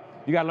get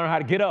up. You got to learn how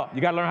to get up. You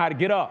got to learn how to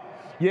get up.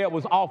 Yeah, it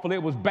was awful.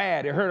 It was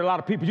bad. It hurt a lot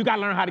of people. You got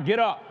to learn how to get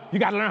up. You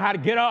got to learn how to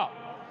get up.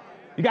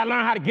 You got to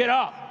learn how to get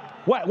up.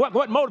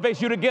 What motivates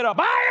you to get up?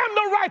 I am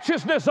the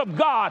righteousness of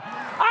God.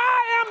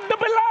 I am the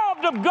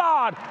beloved of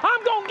God.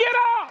 I'm going to get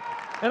up.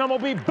 And I'm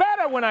going to be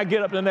better when I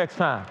get up the next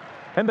time.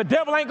 And the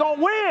devil ain't going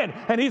to win.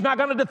 And he's not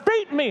going to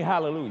defeat me.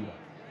 Hallelujah.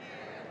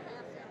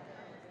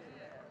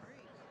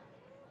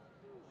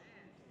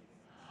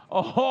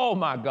 Oh,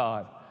 my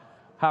God.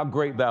 How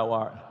great thou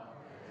art.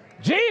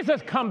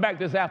 Jesus, come back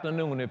this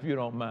afternoon if you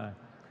don't mind.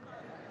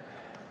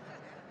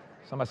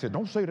 Somebody said,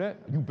 don't say that.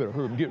 You better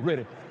hurry up and get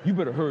ready. You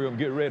better hurry up and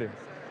get ready.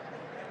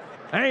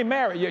 I ain't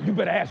married yet. You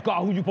better ask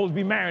God who you supposed to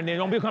be marrying. Then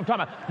don't be come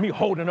talking about me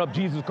holding up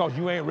Jesus because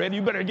you ain't ready.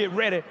 You better get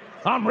ready.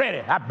 I'm ready.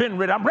 I've been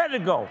ready. I'm ready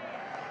to go.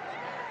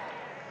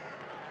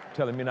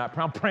 Telling me not.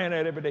 I'm praying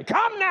that every day.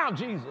 Come now,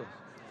 Jesus.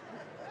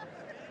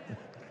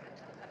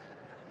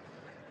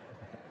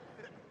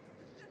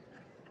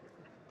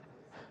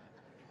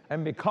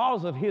 And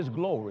because of his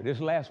glory, this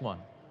last one,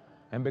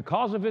 and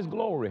because of his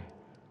glory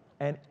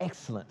and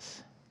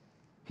excellence,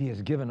 he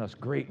has given us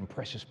great and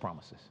precious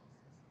promises.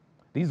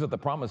 These are the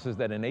promises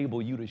that enable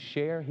you to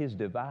share his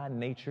divine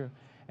nature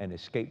and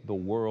escape the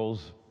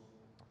world's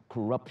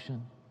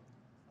corruption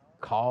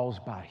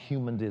caused by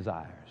human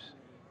desires.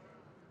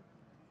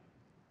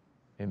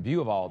 In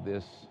view of all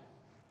this,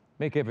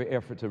 make every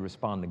effort to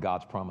respond to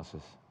God's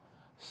promises.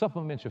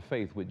 Supplement your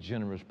faith with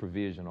generous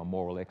provision or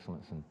moral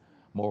excellence, and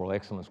moral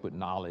excellence with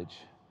knowledge,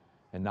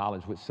 and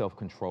knowledge with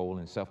self-control,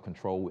 and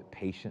self-control with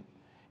patient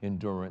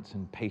endurance,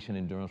 and patient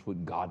endurance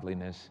with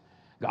godliness,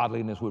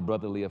 godliness with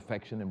brotherly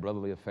affection, and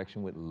brotherly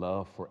affection with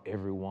love for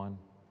everyone.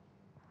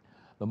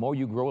 The more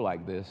you grow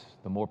like this,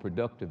 the more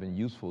productive and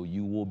useful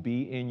you will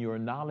be in your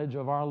knowledge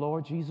of our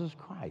Lord Jesus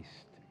Christ.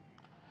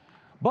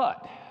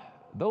 But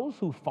those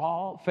who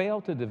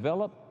fail to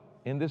develop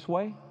in this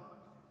way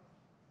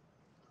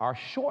are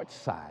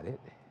short-sighted,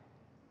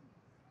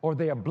 or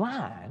they are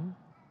blind,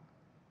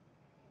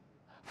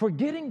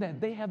 forgetting that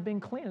they have been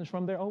cleansed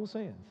from their old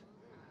sins.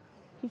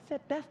 He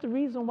said that's the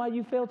reason why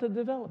you fail to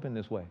develop in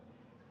this way,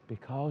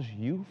 because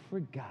you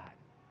forgot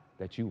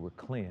that you were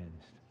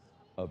cleansed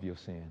of your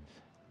sins.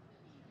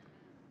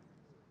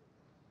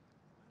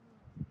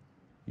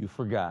 You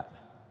forgot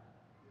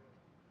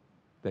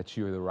that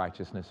you're the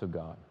righteousness of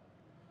God.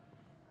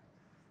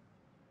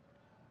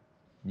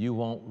 You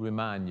won't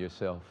remind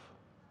yourself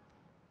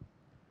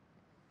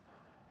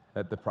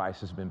that the price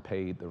has been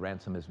paid, the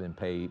ransom has been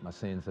paid, my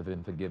sins have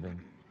been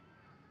forgiven.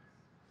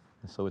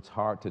 And so it's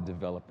hard to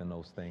develop in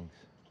those things,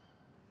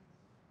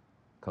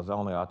 because the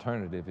only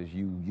alternative is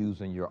you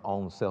using your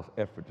own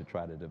self-effort to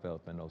try to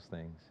develop in those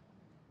things.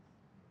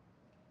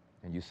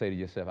 And you say to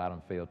yourself, I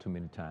done failed too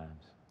many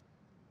times.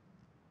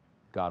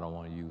 God don't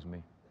want to use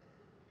me.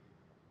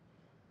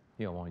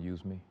 He don't want to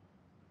use me.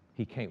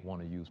 He can't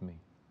want to use me.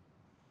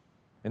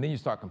 And then you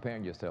start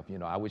comparing yourself. You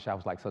know, I wish I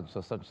was like such and so,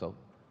 such and so.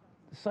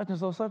 Such and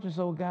so, such and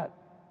so got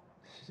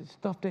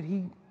stuff that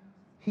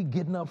he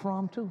getting up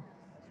from too.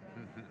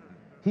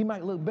 He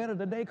might look better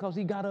today because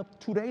he got up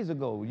 2 days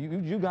ago.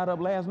 You got up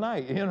last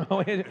night, you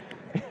know.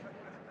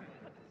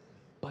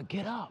 But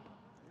get up.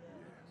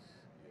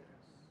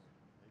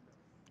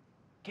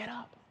 Get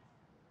up.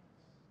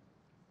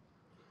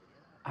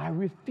 I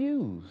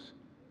refuse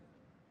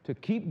to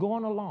keep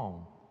going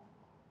along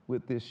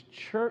with this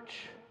church,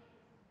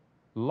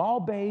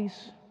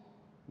 law-based,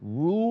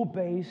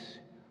 rule-based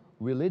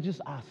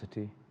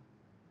religiosity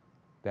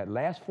that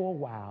lasts for a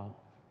while,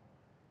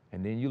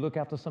 and then you look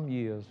after some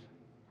years,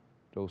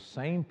 those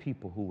same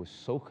people who were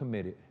so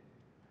committed,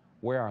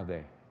 where are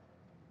they?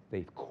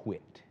 They've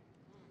quit.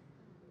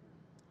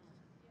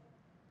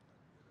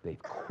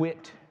 They've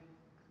quit,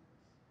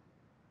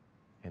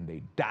 and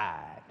they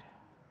died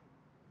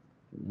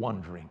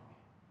wondering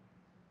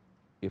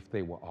if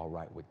they were all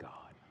right with God.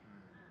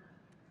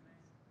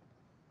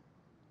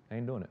 I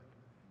ain't doing it.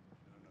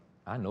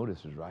 I know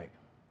this is right.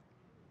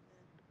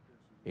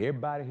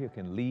 Everybody here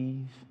can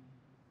leave,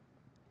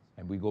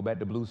 and we go back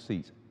to blue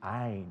seats.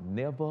 I ain't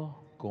never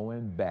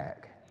going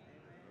back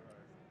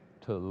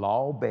to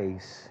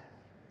law-based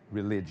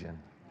religion.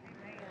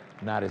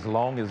 Not as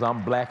long as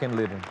I'm black and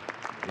living.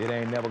 It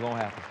ain't never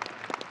gonna happen.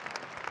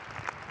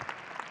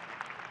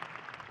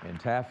 And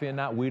Taffy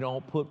and I, we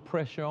don't put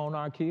pressure on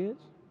our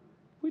kids.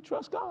 We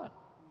trust God.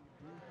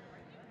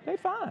 They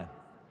fine.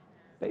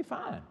 They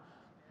fine.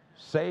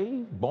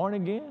 Saved, born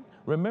again.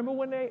 Remember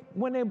when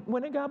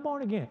they got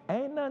born again?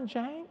 Ain't nothing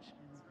changed.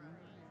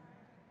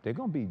 They're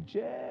gonna be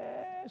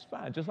just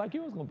fine, just like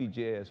yours gonna be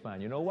just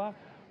fine. You know why?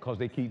 Because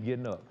they keep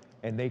getting up,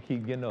 and they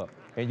keep getting up,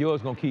 and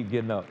yours gonna keep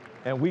getting up,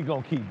 and we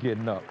gonna keep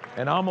getting up,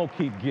 and I'm gonna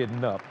keep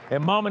getting up,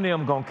 and mama and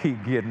them gonna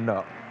keep getting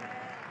up.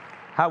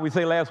 How we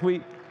say last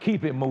week?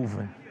 Keep it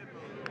moving.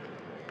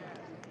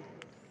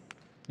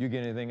 You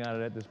get anything out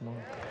of that this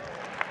morning?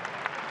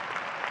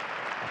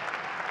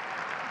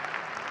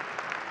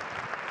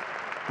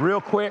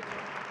 Real quick,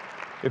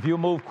 if you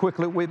move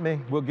quickly with me,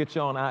 we'll get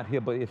you on out here,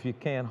 but if you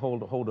can,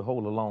 hold a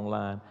long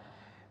line.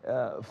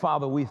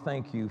 Father, we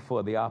thank you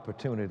for the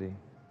opportunity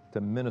to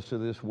minister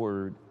this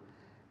word,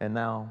 and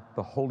now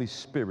the Holy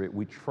Spirit,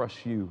 we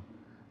trust you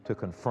to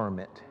confirm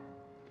it.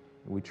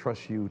 We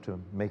trust you to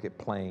make it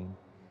plain.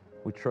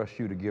 We trust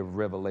you to give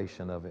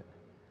revelation of it.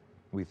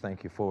 We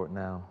thank you for it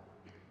now,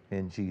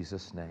 in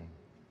Jesus' name.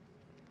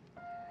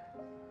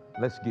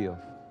 Let's give.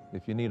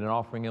 If you need an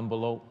offering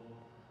envelope,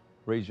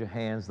 raise your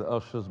hands. The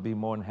ushers will be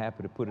more than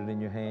happy to put it in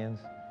your hands.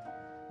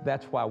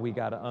 That's why we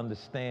got to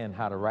understand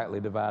how to rightly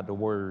divide the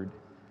word.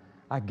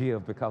 I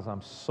give because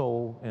I'm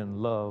so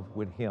in love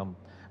with him.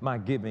 My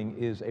giving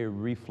is a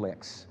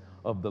reflex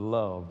of the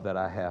love that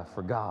I have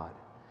for God.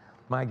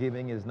 My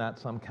giving is not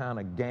some kind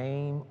of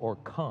game or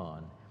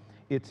con.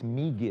 It's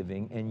me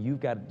giving, and you've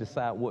got to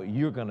decide what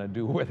you're going to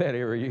do where that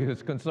area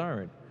is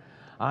concerned.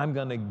 I'm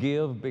going to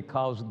give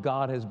because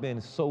God has been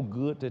so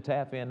good to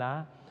Taffy and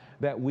I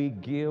that we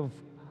give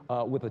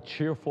with a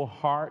cheerful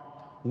heart.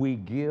 We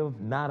give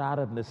not out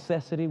of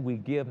necessity. We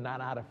give not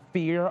out of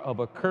fear of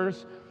a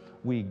curse.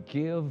 We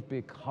give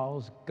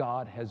because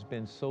God has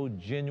been so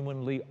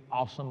genuinely,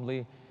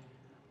 awesomely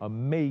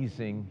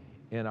amazing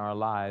in our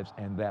lives,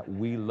 and that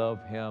we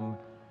love him.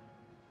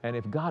 And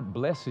if God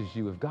blesses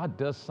you, if God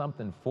does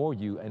something for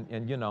you,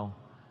 and you know,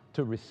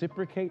 to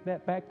reciprocate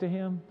that back to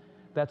him,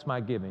 that's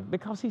my giving.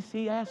 Because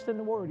he asked in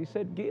the word, he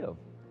said, give.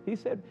 He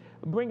said,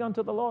 bring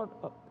unto the Lord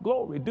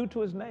glory, due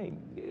to his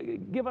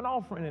name. Give an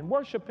offering and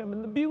worship him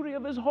in the beauty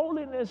of his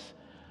holiness.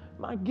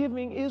 My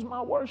giving is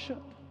my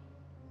worship.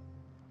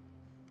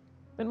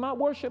 And my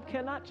worship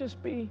cannot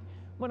just be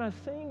when I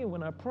sing and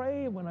when I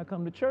pray and when I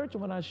come to church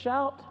and when I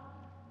shout.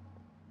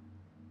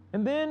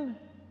 And then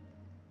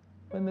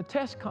when the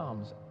test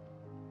comes,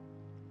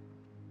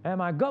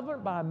 am I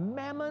governed by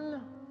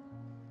mammon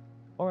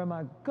or am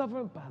I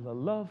governed by the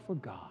love for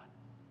God?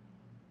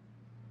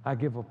 I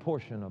give a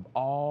portion of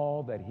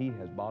all that he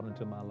has brought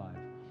into my life.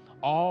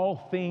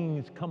 All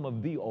things come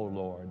of thee, O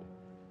Lord,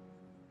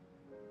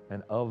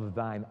 and of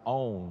thine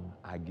own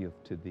I give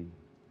to thee.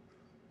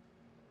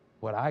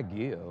 What I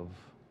give,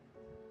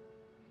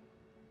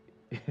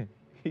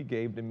 he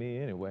gave to me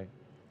anyway.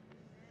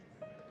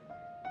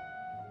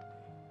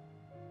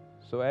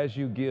 So as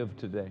you give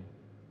today,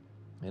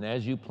 and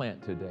as you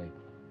plant today,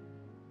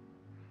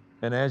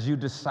 and as you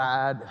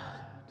decide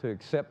to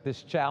accept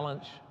this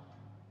challenge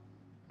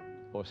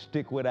or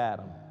stick with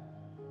Adam,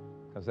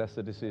 because that's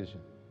the decision.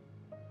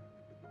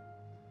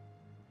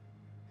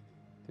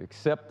 To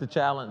accept the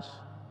challenge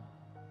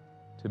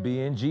to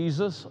be in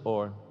Jesus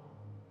or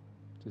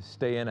to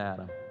stay in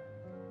Adam.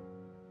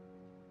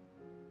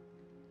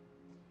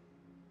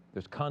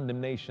 There's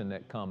condemnation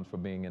that comes for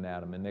being in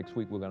Adam, and next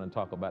week we're going to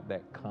talk about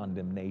that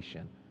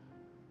condemnation.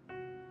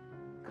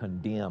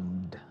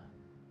 Condemned.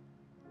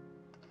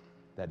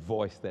 That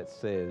voice that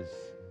says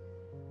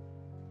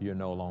you're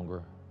no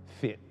longer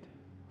fit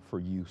for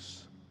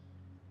use.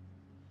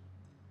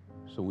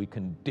 So we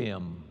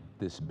condemn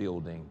this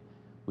building.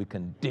 We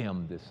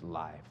condemn this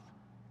life.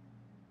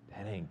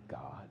 That ain't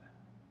God.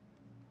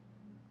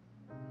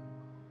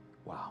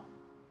 Wow.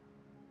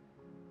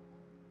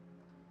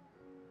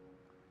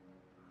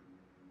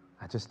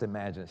 I just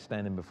imagine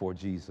standing before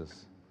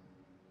Jesus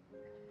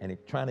and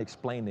trying to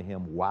explain to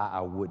him why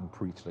I wouldn't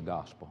preach the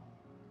gospel.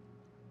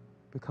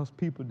 Because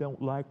people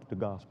don't like the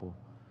gospel.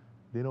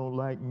 They don't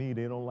like me.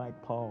 They don't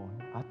like Paul.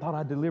 I thought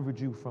I delivered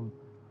you from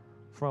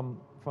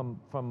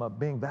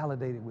being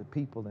validated with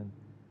people.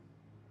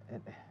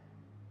 And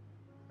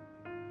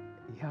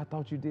yeah, I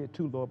thought you did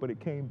too, Lord, but it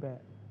came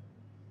back.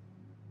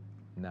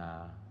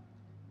 Nah.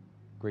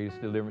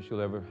 Greatest deliverance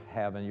you'll ever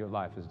have in your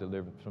life is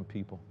deliverance from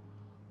people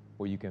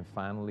where you can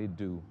finally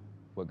do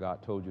what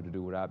God told you to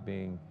do without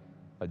being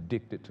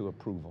addicted to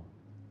approval.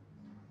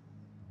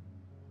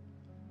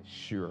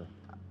 Sure,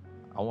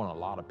 I want a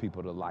lot of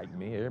people to like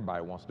me.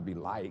 Everybody wants to be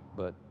liked,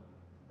 but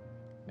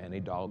man, they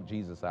dog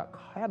Jesus out.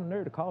 I had a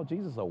nerve to call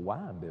Jesus a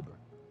wine bibber.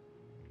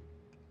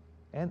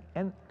 And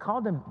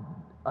called him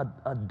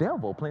a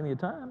devil plenty of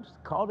times.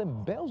 Called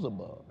him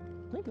Beelzebub.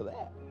 Think of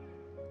that.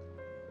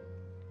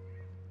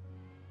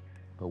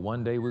 But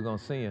one day we're going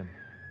to see him.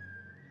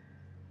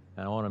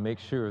 And I want to make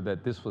sure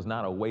that this was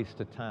not a waste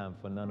of time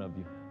for none of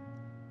you.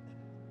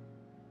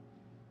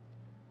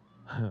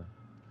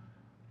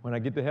 When I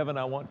get to heaven,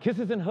 I want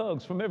kisses and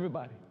hugs from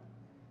everybody.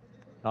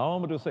 All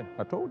I'm going to do is say,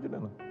 I told you,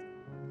 didn't I?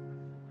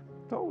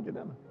 Told you,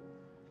 didn't I?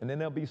 And then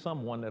there'll be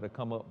someone that'll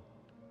come up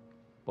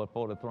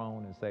before the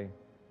throne and say,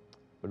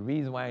 but the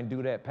reason why I didn't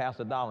do that,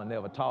 Pastor Darling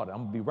never taught it. I'm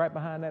going to be right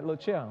behind that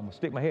little chair. I'm going to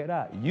stick my head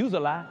out. Use a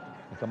lie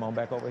and come on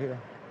back over here.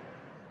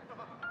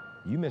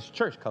 You missed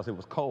church because it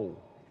was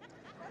cold.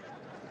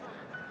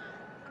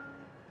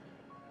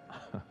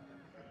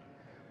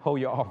 Hold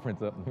your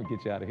offerings up. Let me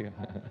get you out of here.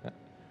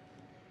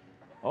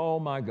 Oh,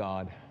 my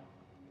God.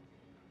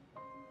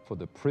 For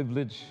the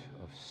privilege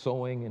of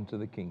sowing into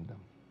the kingdom.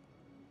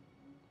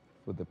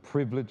 For the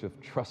privilege of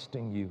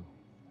trusting you.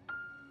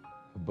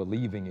 Of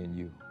believing in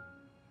you.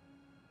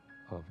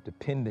 Of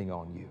depending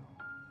on you.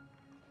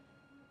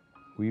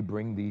 We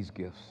bring these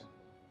gifts.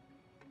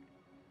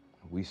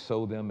 We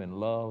sow them in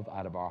love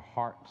out of our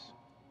hearts.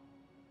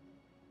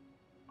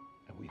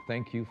 And we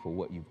thank you for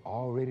what you've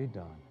already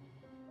done.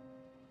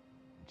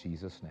 In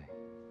Jesus' name,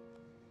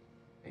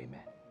 amen.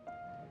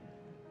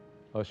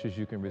 Ushers,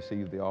 you can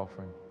receive the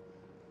offering.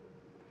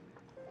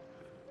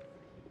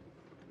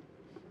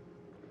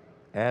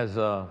 As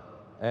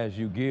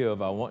you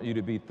give, I want you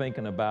to be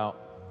thinking about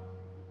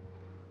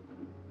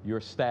your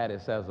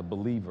status as a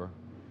believer.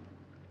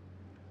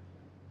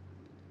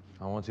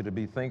 I want you to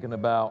be thinking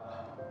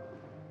about,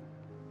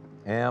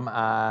 am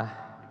I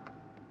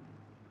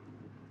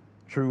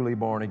truly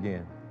born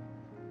again?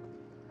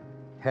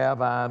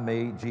 Have I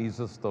made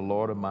Jesus the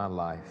Lord of my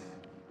life?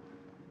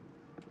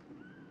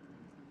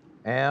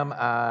 Am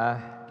I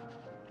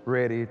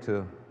ready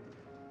to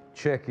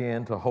check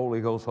in to Holy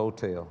Ghost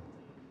Hotel?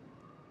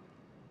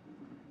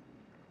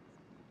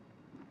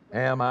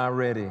 Am I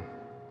ready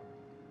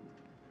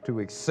to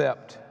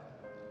accept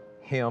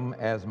him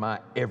as my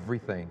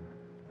everything?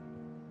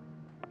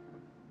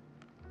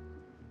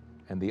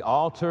 And the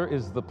altar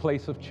is the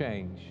place of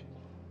change.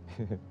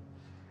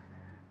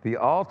 The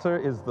altar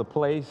is the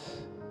place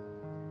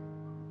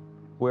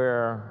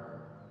where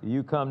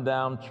you come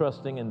down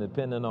trusting and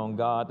depending on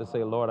God to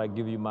say, Lord, I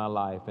give you my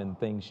life, and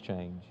things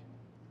change.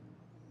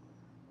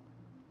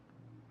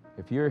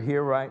 If you're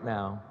here right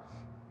now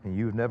and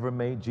you've never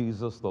made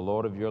Jesus the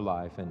Lord of your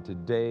life, and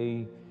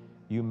today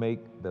you make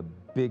the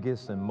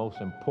biggest and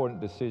most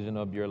important decision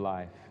of your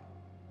life,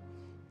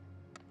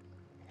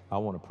 I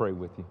want to pray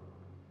with you.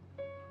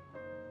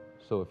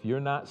 So if you're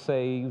not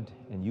saved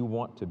and you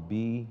want to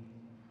be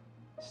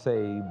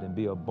saved and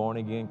be a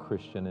born-again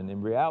Christian, and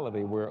in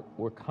reality,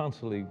 we're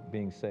constantly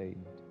being saved.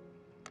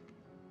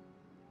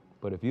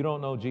 But if you don't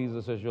know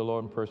Jesus as your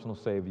Lord and personal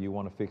Savior, you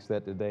want to fix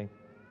that today,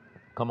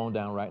 come on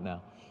down right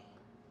now.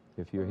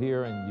 If you're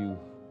here and you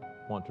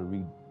want to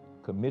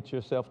recommit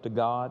yourself to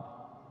God,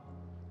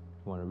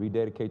 you want to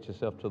rededicate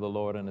yourself to the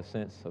Lord in a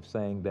sense of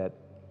saying that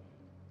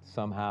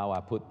somehow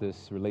I put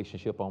this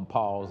relationship on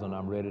pause and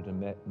I'm ready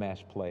to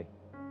mash play,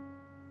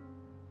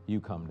 you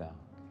come down.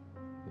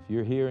 If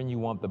you're here and you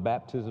want the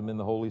baptism in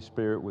the Holy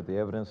Spirit with the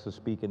evidence of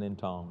speaking in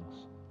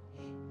tongues,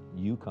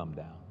 you come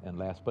down. And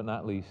last but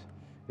not least,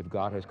 if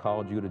God has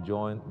called you to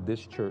join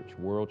this church,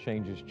 World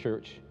Changers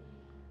Church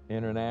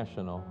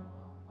International,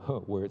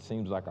 where it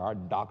seems like our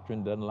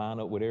doctrine doesn't line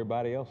up with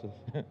everybody else's,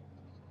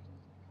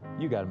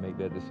 you got to make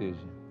that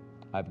decision.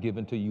 I've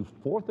given to you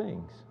 4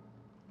 things: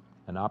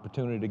 an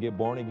opportunity to get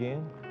born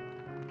again,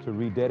 to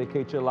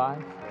rededicate your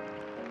life,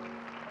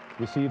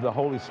 receive the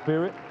Holy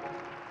Spirit,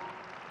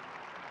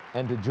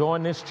 and to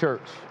join this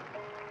church.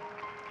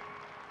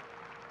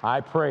 I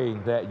pray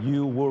that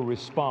you will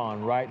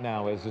respond right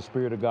now as the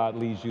Spirit of God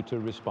leads you to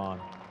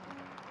respond.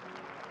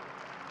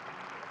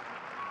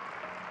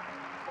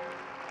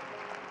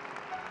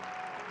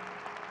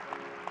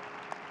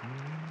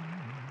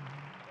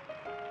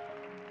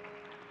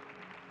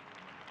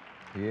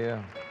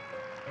 Yeah.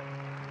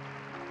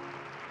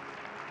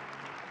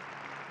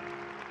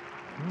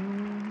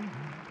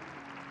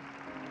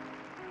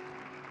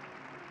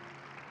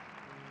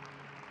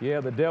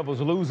 Yeah, the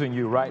devil's losing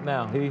you right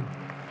now.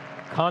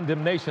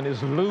 Condemnation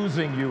is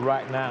losing you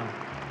right now.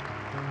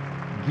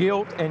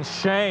 Guilt and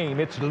shame,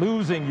 it's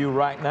losing you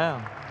right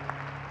now.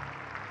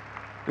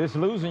 It's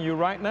losing you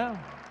right now.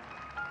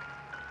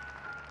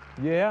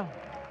 Yeah.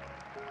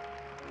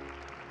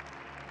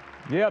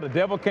 Yeah, the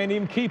devil can't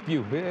even keep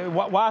you.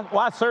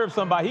 Why serve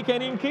somebody? He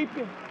can't even keep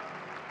you.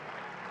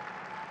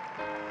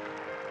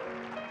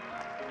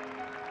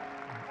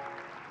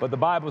 But the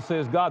Bible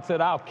says, God said,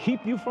 I'll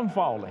keep you from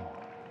falling,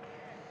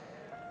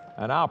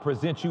 and I'll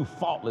present you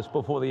faultless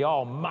before the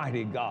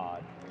Almighty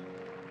God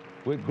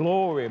with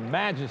glory,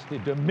 majesty,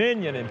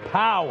 dominion, and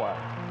power.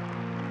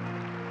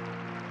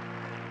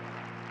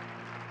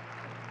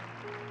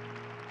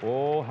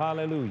 Oh,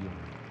 hallelujah.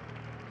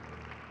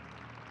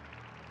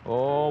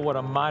 Oh, what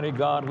a mighty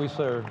God we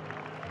serve.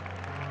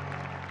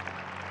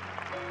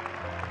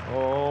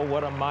 Oh,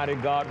 what a mighty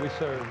God we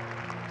serve.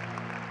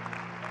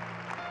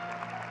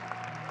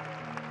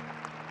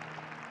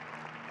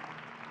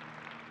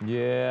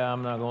 Yeah,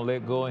 I'm not going to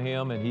let go of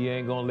him, and he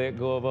ain't going to let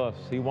go of us.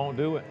 He won't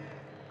do it.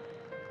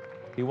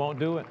 He won't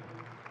do it.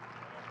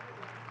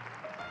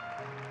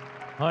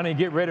 Honey,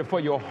 get ready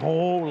for your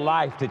whole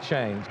life to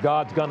change.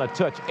 God's going to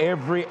touch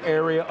every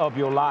area of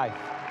your life.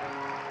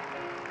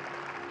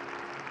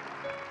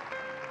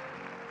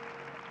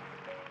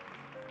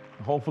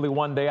 Hopefully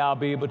one day I'll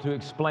be able to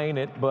explain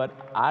it, but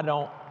I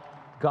don't.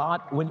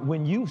 God,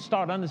 when you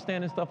start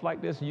understanding stuff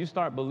like this and you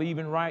start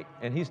believing right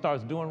and he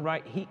starts doing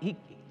right,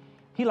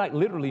 he like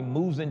literally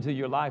moves into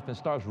your life and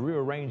starts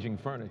rearranging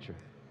furniture.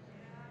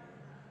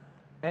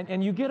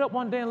 And you get up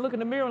one day and look in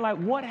the mirror like,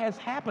 what has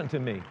happened to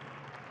me?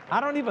 I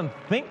don't even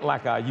think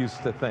like I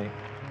used to think.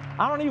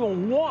 I don't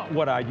even want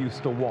what I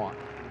used to want.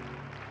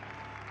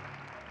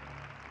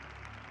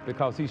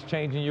 Because he's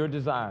changing your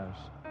desires.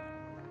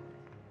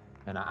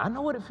 And I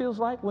know what it feels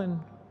like when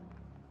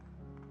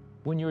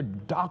your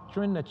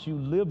doctrine that you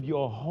lived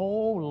your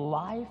whole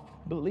life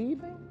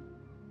believing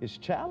is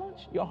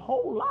challenged. Your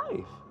whole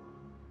life.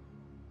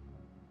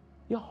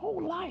 Your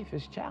whole life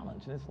is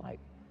challenged. And it's like,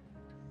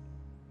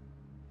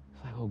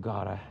 oh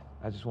God,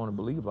 I just want to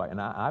believe like.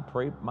 And I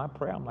pray, my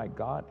prayer, I'm like,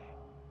 God,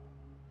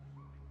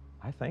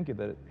 I thank you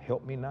that it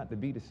helped me not to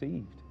be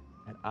deceived.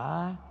 And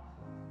I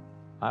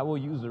will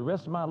use the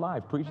rest of my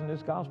life preaching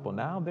this gospel.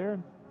 Now there are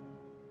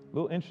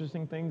little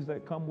interesting things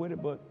that come with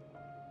it, but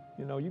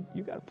you know, you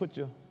got to put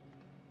your,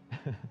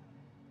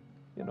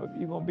 you know,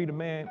 you're going to be the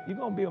man, you're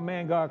going to be a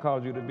man God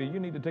calls you to be. You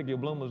need to take your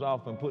bloomers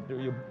off and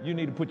you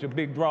need to put your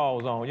big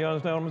drawers on. You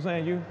understand what I'm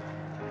saying?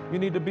 You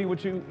need to be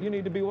you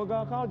need to be what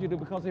God called you to,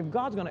 because if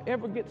God's going to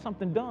ever get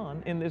something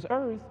done in this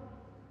earth,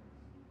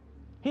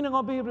 he's not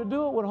going to be able to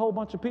do it with a whole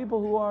bunch of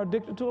people who are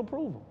addicted to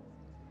approval.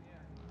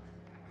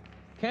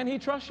 Can he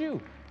trust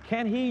you?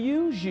 Can he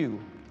use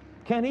you?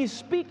 Can he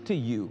speak to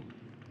you?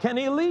 Can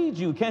he lead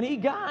you? Can he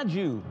guide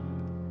you?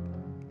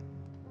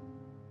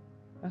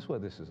 That's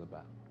what this is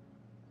about.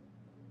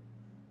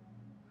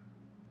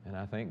 And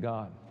I thank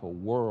God for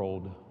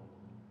world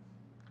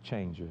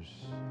changers.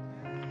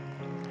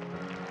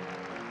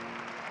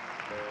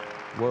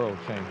 World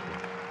changers.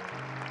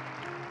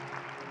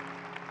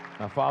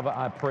 Now, Father,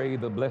 I pray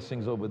the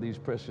blessings over these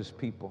precious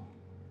people,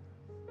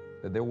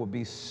 that there will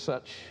be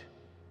such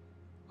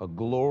a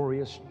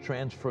glorious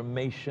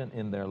transformation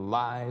in their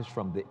lives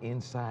from the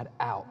inside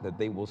out, that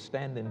they will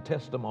stand in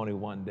testimony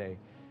one day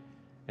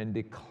and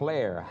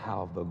declare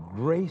how the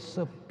grace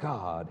of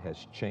God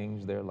has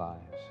changed their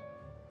lives.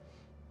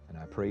 And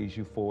I praise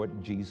you for it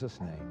in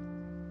Jesus'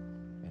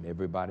 name. And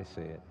everybody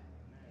said,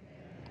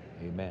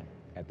 amen.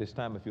 At this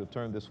time, if you'll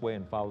turn this way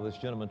and follow this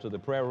gentleman to the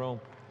prayer room,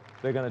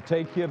 they're going to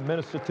take you,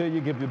 minister to you,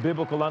 give you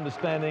biblical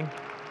understanding.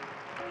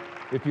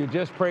 If you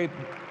just prayed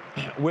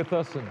with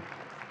us and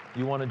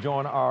you want to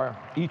join our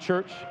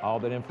e-church, all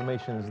that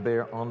information is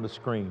there on the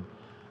screen.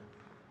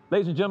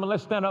 Ladies and gentlemen,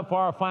 let's stand up for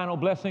our final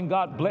blessing.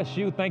 God bless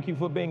you. Thank you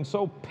for being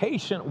so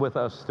patient with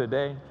us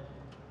today.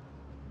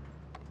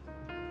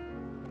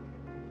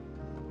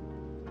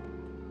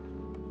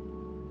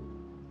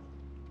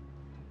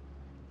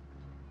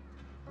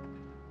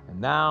 And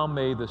now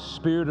may the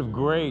Spirit of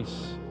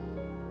grace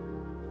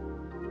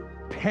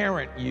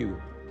parent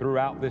you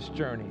throughout this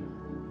journey.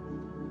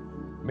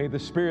 May the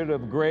Spirit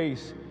of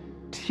grace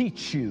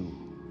teach you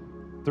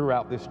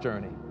throughout this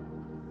journey.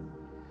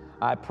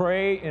 I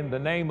pray in the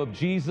name of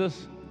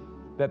Jesus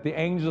that the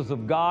angels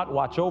of God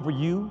watch over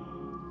you,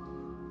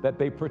 that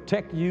they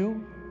protect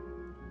you,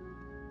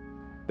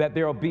 that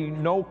there will be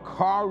no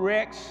car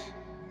wrecks,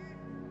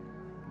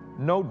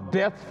 no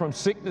death from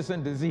sickness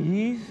and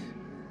disease,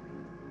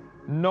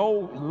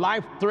 no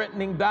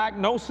life-threatening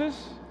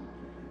diagnosis.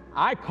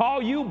 I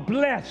call you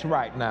blessed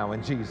right now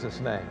in Jesus'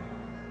 name.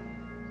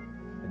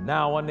 And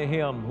now unto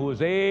him who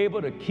is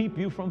able to keep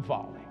you from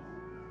falling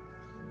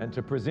and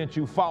to present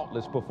you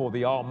faultless before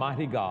the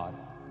Almighty God,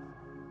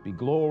 be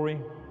glory,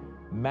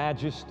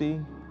 majesty,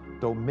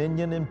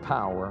 dominion, and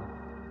power,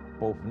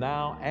 both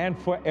now and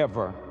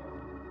forever.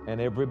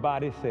 And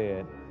everybody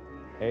said,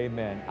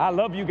 amen. I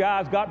love you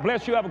guys. God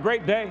bless you. Have a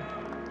great day.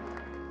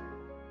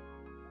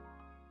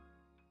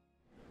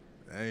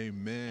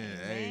 Amen.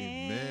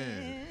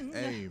 Amen.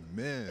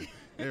 Amen.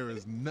 There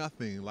is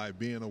nothing like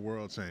being a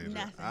world changer.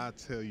 Nothing. I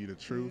tell you the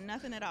truth.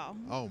 Nothing at all.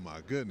 Oh my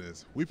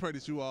goodness. We pray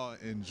that you all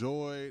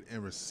enjoyed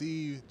and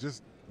received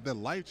just the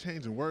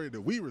life-changing word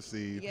that we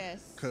received.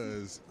 Yes.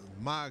 Because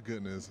my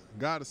goodness,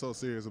 God is so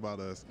serious about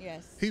us.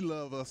 Yes. He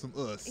loves us some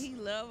us. He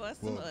loves us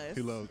some Well, us.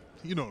 he loves,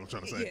 you know what I'm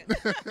trying to say.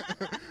 Yeah.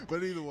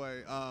 But either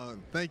way,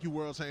 thank you,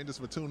 World Changers,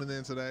 for tuning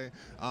in today.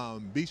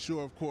 Be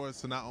sure, of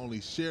course, to not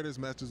only share this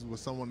message with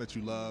someone that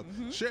you love,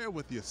 share it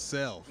with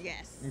yourself.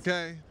 Yes.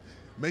 Okay?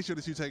 Make sure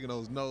that you're taking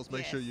those notes.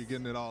 Make sure Yes. you're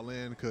getting it all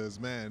in because,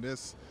 man,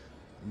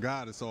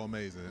 God is so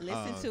amazing.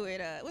 Listen to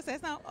it. What's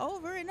that song?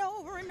 Over and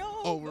over and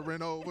over. Over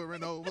and over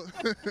and over.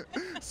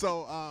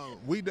 So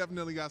we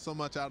definitely got so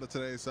much out of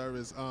today's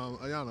service.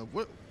 Ayana,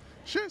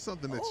 share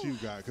something that you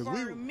got because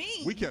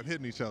we kept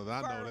hitting each other.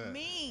 I know that. For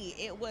me,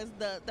 it was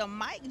the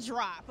mic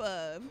drop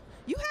of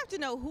you have to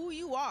know who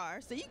you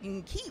are so you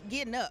can keep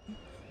getting up.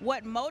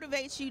 What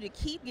motivates you to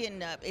keep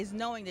getting up is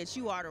knowing that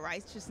you are the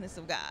righteousness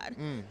of God.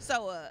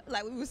 So,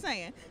 like we were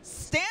saying,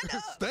 stand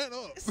up. Stand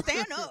up.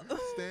 Stand up.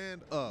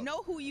 Stand up.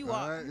 Know who you All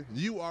are. right?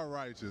 You are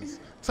righteous.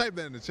 Type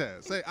that in the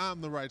chat. Say,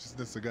 I'm the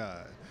righteousness of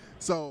God.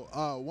 So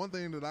one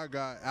thing that I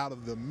got out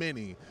of the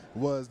many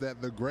was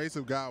that the grace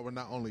of God will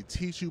not only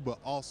teach you, but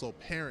also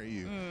parent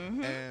you.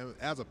 And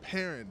as a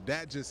parent,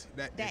 that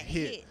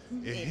hit.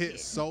 It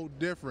hit so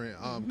different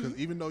because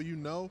even though you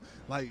know,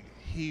 like,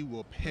 he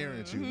will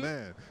parent you,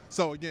 man.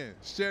 So again,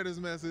 share this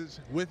message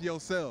with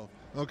yourself,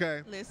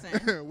 okay?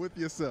 Listen. With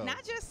yourself.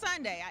 Not just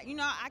Sunday.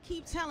 I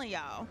keep telling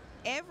y'all,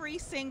 every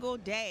single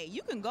day,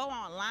 you can go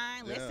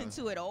online, listen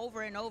to it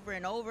over and over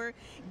and over,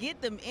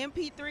 get them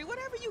MP3,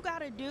 whatever you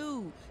got to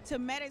do to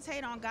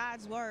meditate on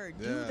God's word.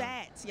 Do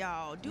that,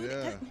 y'all. Do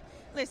that.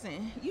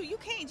 Listen, you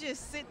can't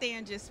just sit there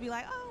and just be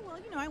like, oh, well,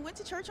 I went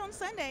to church on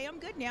Sunday. I'm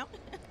good now.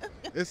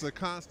 It's a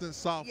constant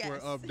software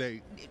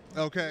update,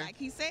 okay? Like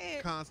he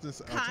said. Constant.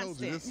 I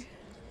told you this.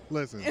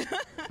 Listen,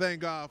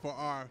 thank God for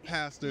our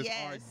pastors,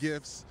 our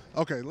gifts.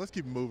 Okay, let's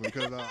keep moving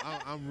because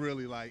I'm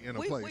really like in a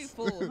place. We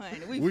full,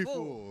 honey.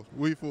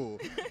 We full.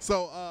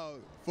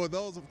 So for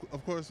those,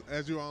 of course,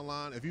 as you're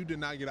online, if you did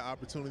not get an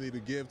opportunity to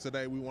give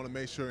today, we want to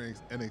make sure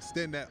and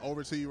extend that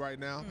over to you right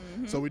now.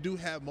 So we do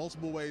have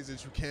multiple ways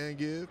that you can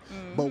give,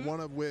 but one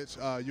of which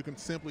you can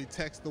simply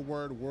text the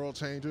word World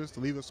Changers to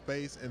leave a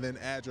space and then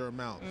add your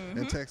amount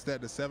and text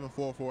that to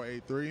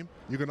 74483.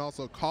 You can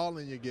also call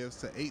in your gifts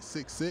to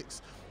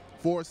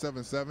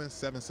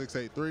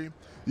 866-477-7683.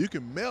 You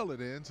can mail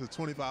it in to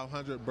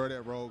 2500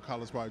 Burdette Road,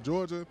 College Park,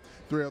 Georgia,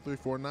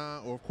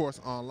 30349, or of course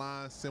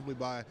online simply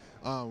by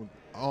on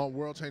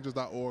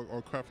worldchangers.org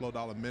or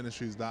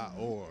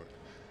creflo-ministries.org.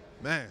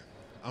 Man,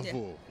 I'm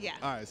full. Yeah.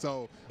 All right,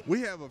 so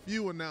we have a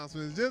few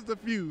announcements, just a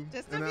few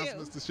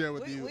announcements to share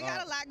with you. We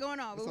got a lot going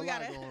on, but we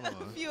got a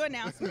few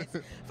announcements.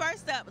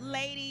 First up,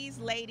 ladies,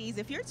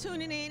 if you're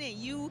tuning in and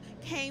you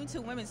came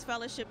to Women's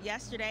Fellowship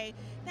yesterday,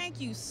 thank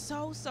you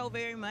so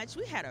very much.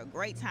 We had a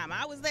great time.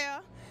 I was there.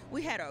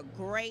 We had a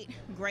great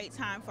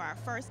time for our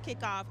first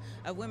kickoff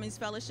of Women's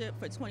Fellowship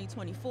for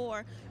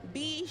 2024.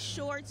 Be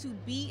sure to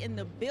be in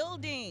the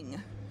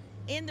building.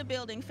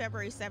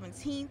 February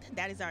 17th.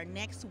 That is our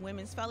next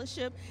Women's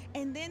Fellowship.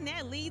 And then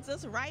that leads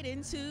us right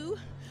into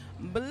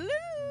Bloom.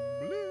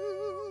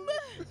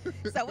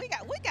 So we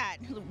got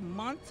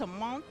month to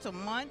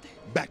month.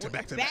 Back to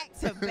back.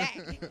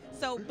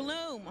 So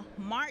Bloom,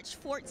 March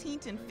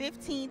 14th and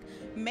 15th.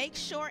 Make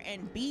sure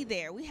and be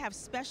there. We have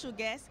special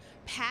guests,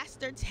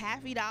 Pastor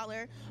Taffy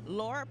Dollar,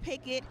 Laura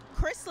Pickett,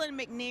 Chrislyn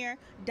McNair,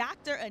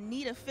 Dr.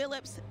 Anita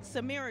Phillips,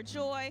 Samira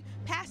Joy,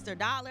 Pastor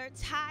Dollar,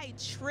 Ty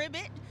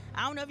Tribbett,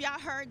 I don't know if y'all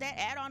heard that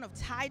add-on of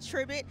Thai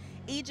Tribute,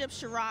 Egypt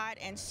Charade,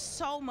 and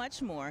so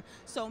much more.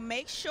 So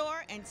make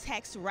sure and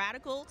text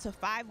RADICAL to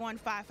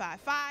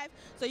 51555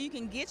 so you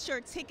can get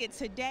your ticket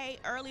today.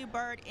 Early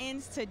bird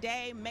ends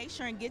today. Make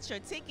sure and get your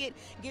ticket.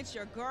 Get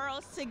your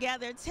girls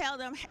together. Tell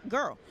them,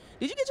 girl,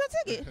 did you get your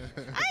ticket?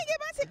 I ain't get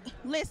my ticket.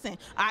 Listen,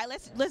 all right,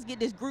 let's get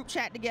this group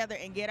chat together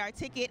and get our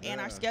ticket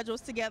and our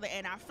schedules together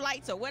and our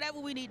flights or whatever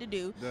we need to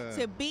do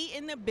to be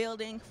in the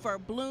building for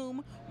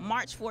Bloom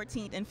March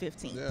 14th and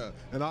 15th. Yeah,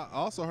 and I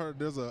also heard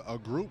there's a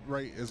group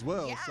rate as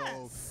well. Yes.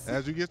 So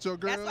as you get your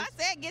girls, that's what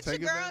I said, get your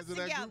girls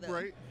together. That group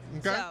rate.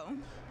 Okay.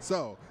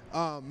 So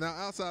now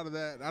outside of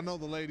that, I know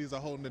the ladies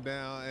are holding it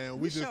down, and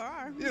we just, sure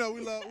are. you know,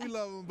 we love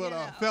them. But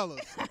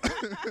fellas,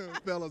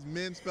 fellas,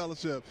 men's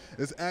fellowship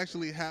is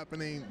actually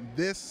happening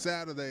this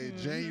Saturday,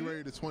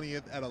 January the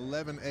 20th at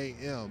 11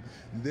 a.m.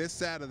 This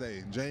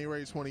Saturday,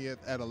 January 20th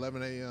at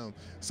 11 a.m.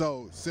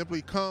 So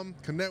simply come,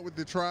 connect with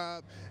the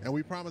tribe, and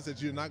we promise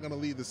that you're not going to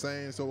leave the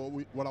same. So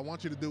what I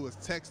want you to do is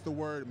text the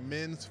word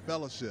men's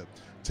fellowship.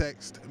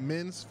 Text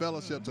men's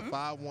fellowship to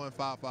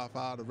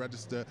 51555 to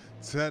register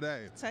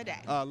today.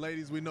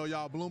 Ladies, we know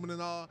y'all blooming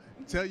and all.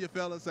 Tell your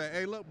fellas, say,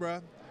 hey, look,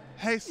 bruh.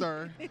 Hey,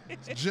 sir,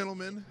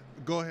 gentlemen,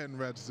 go ahead and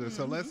register.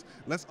 So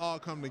let's all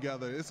come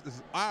together. This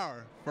is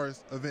our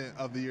first event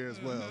of the year as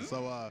well.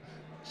 So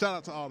shout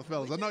out to all the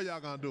fellas. I know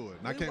y'all gonna do it.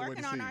 And I can't wait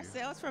to see you. We're working on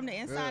ourselves from the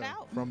inside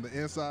out. From the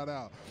inside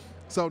out.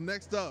 So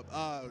next up,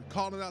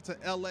 calling out to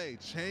LA,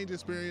 Change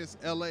Experience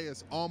LA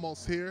is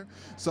almost here.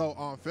 So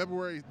on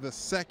February the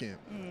 2nd,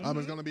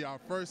 it's gonna be our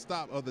first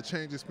stop of the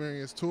Change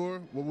Experience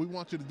tour. What we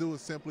want you to do is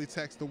simply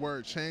text the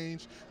word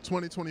change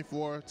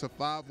 2024 to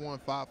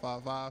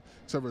 51555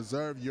 to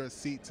reserve your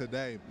seat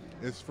today.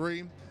 It's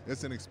free,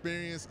 it's an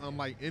experience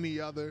unlike any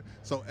other.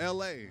 So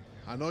LA,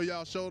 I know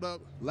y'all showed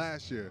up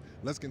last year.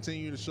 Let's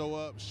continue to show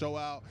up, show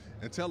out,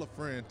 and tell a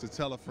friend to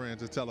tell a friend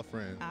to tell a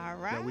friend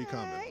that we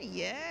coming.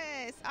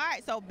 Yes. All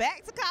right, so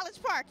back to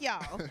College Park,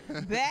 y'all.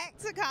 Back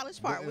to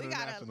College Park.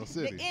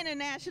 The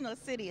international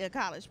city of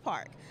College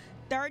Park.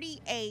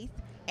 38th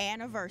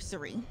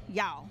anniversary,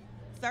 y'all.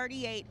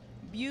 38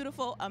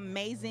 beautiful,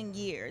 amazing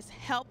years.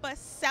 Help us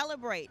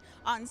celebrate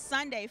on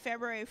Sunday,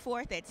 February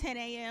 4th at 10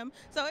 a.m.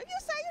 So if you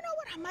say, you know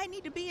what, I might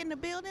need to be in the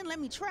building, let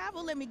me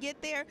travel, let me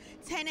get there,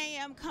 10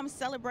 a.m., come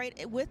celebrate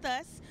it with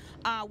us.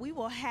 We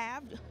will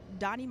have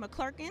Donnie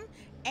McClurkin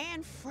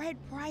and Fred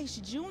Price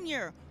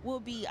Jr.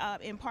 will be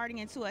imparting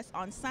into us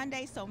on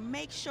Sunday. So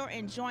make sure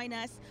and join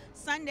us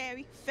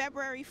Sunday,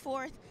 February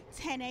 4th,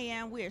 10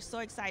 a.m. We are so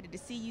excited to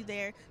see you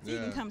there so you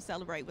can come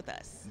celebrate with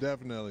us.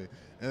 Definitely.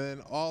 And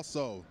then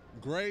also,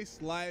 Grace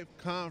Life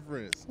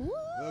Conference. Woo!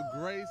 The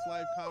Grace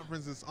Life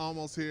Conference is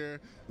almost here.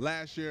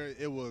 Last year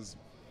it was,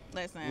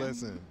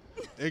 listen,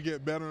 it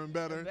get better and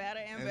better.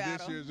 And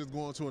this year is just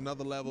going to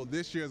another level.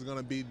 This year is going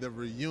to be the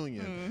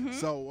reunion.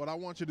 So what I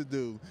want you to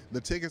do, the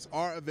tickets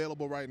are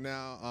available right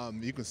now.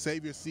 You can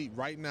save your seat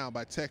right now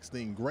by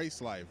texting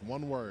Grace Life,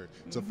 one word,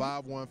 to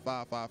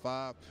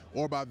 51555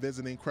 or by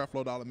visiting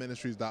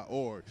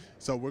creflo-ministries.org.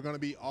 So we're going to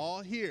be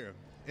all here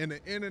in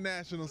the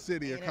international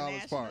city of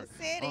College Park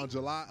on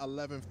July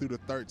 11th through the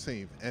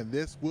 13th. And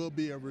this will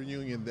be a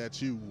reunion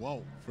that you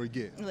won't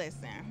forget.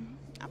 Listen,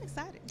 I'm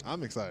excited.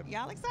 I'm excited.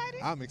 Y'all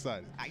excited? I'm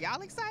excited. Are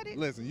y'all excited?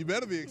 Listen, you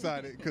better be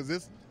excited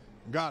because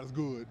God is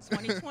good.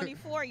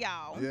 2024,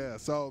 y'all. Yeah,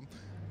 so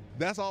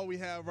that's all we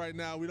have right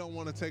now. We don't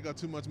want to take up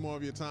too much more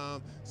of your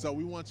time. So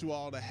we want you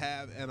all to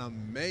have an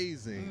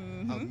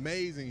amazing,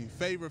 amazing,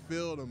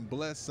 favor-filled and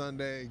blessed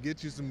Sunday.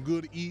 Get you some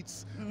good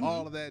eats,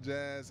 all of that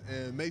jazz.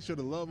 And make sure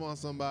to love on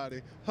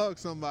somebody, hug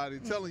somebody,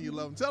 tell them you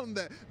love them. Tell them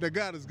that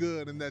God is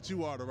good and that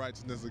you are the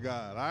righteousness of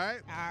God, all right?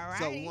 All right.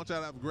 So we want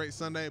y'all to have a great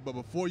Sunday. But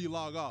before you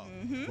log off,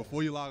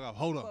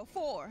 hold up.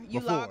 Before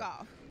you log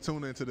off.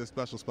 Tune into this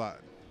special spot.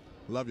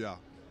 Love y'all.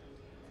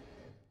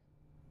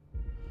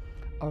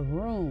 A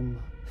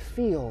room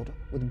filled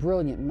with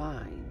brilliant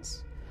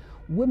minds.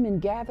 Women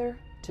gather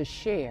to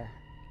share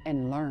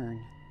and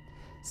learn.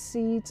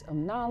 Seeds of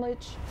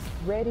knowledge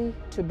ready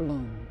to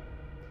bloom.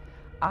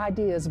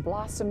 Ideas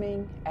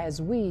blossoming as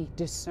we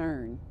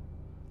discern.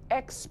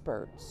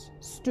 Experts,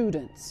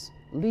 students,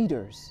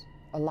 leaders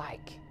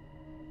alike,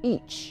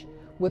 each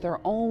with her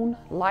own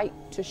light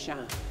to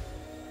shine.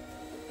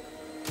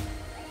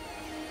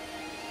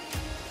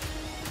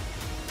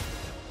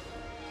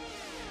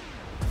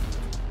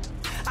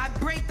 I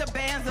break the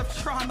bands of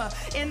trauma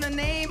in the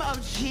name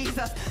of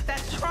Jesus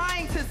that's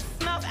trying to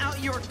snuff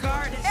out your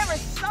garden. There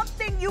is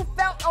something you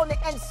felt on the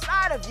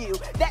inside of you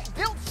that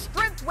built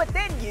strength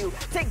within you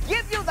to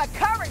give you the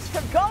courage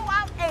to go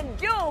out and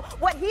do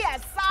what He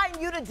has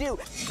signed you to do.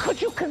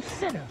 Could you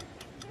consider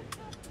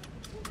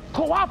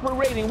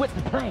cooperating with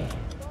the plan?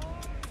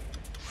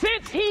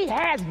 Since He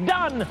has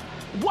done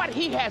what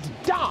He has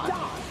done.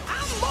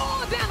 I'm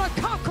more than a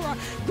conqueror.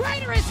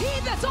 Greater is He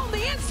that's on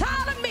the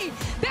inside of me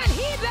than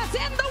he that's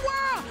in the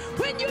world.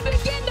 When you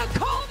begin to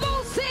call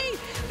those things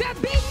that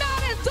be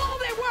not as though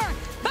they were,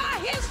 by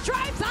His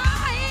stripes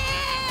I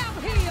am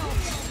healed.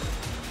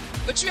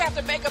 But you have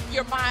to make up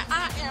your mind.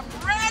 I am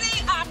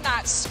ready. I'm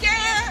not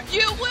scared.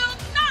 You will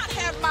not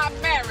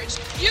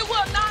church. You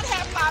will not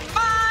have my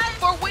mind,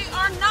 for we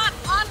are not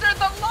under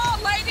the law,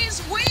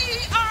 ladies. We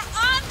are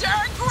under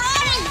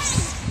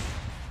grace.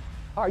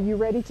 Are you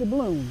ready to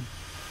bloom?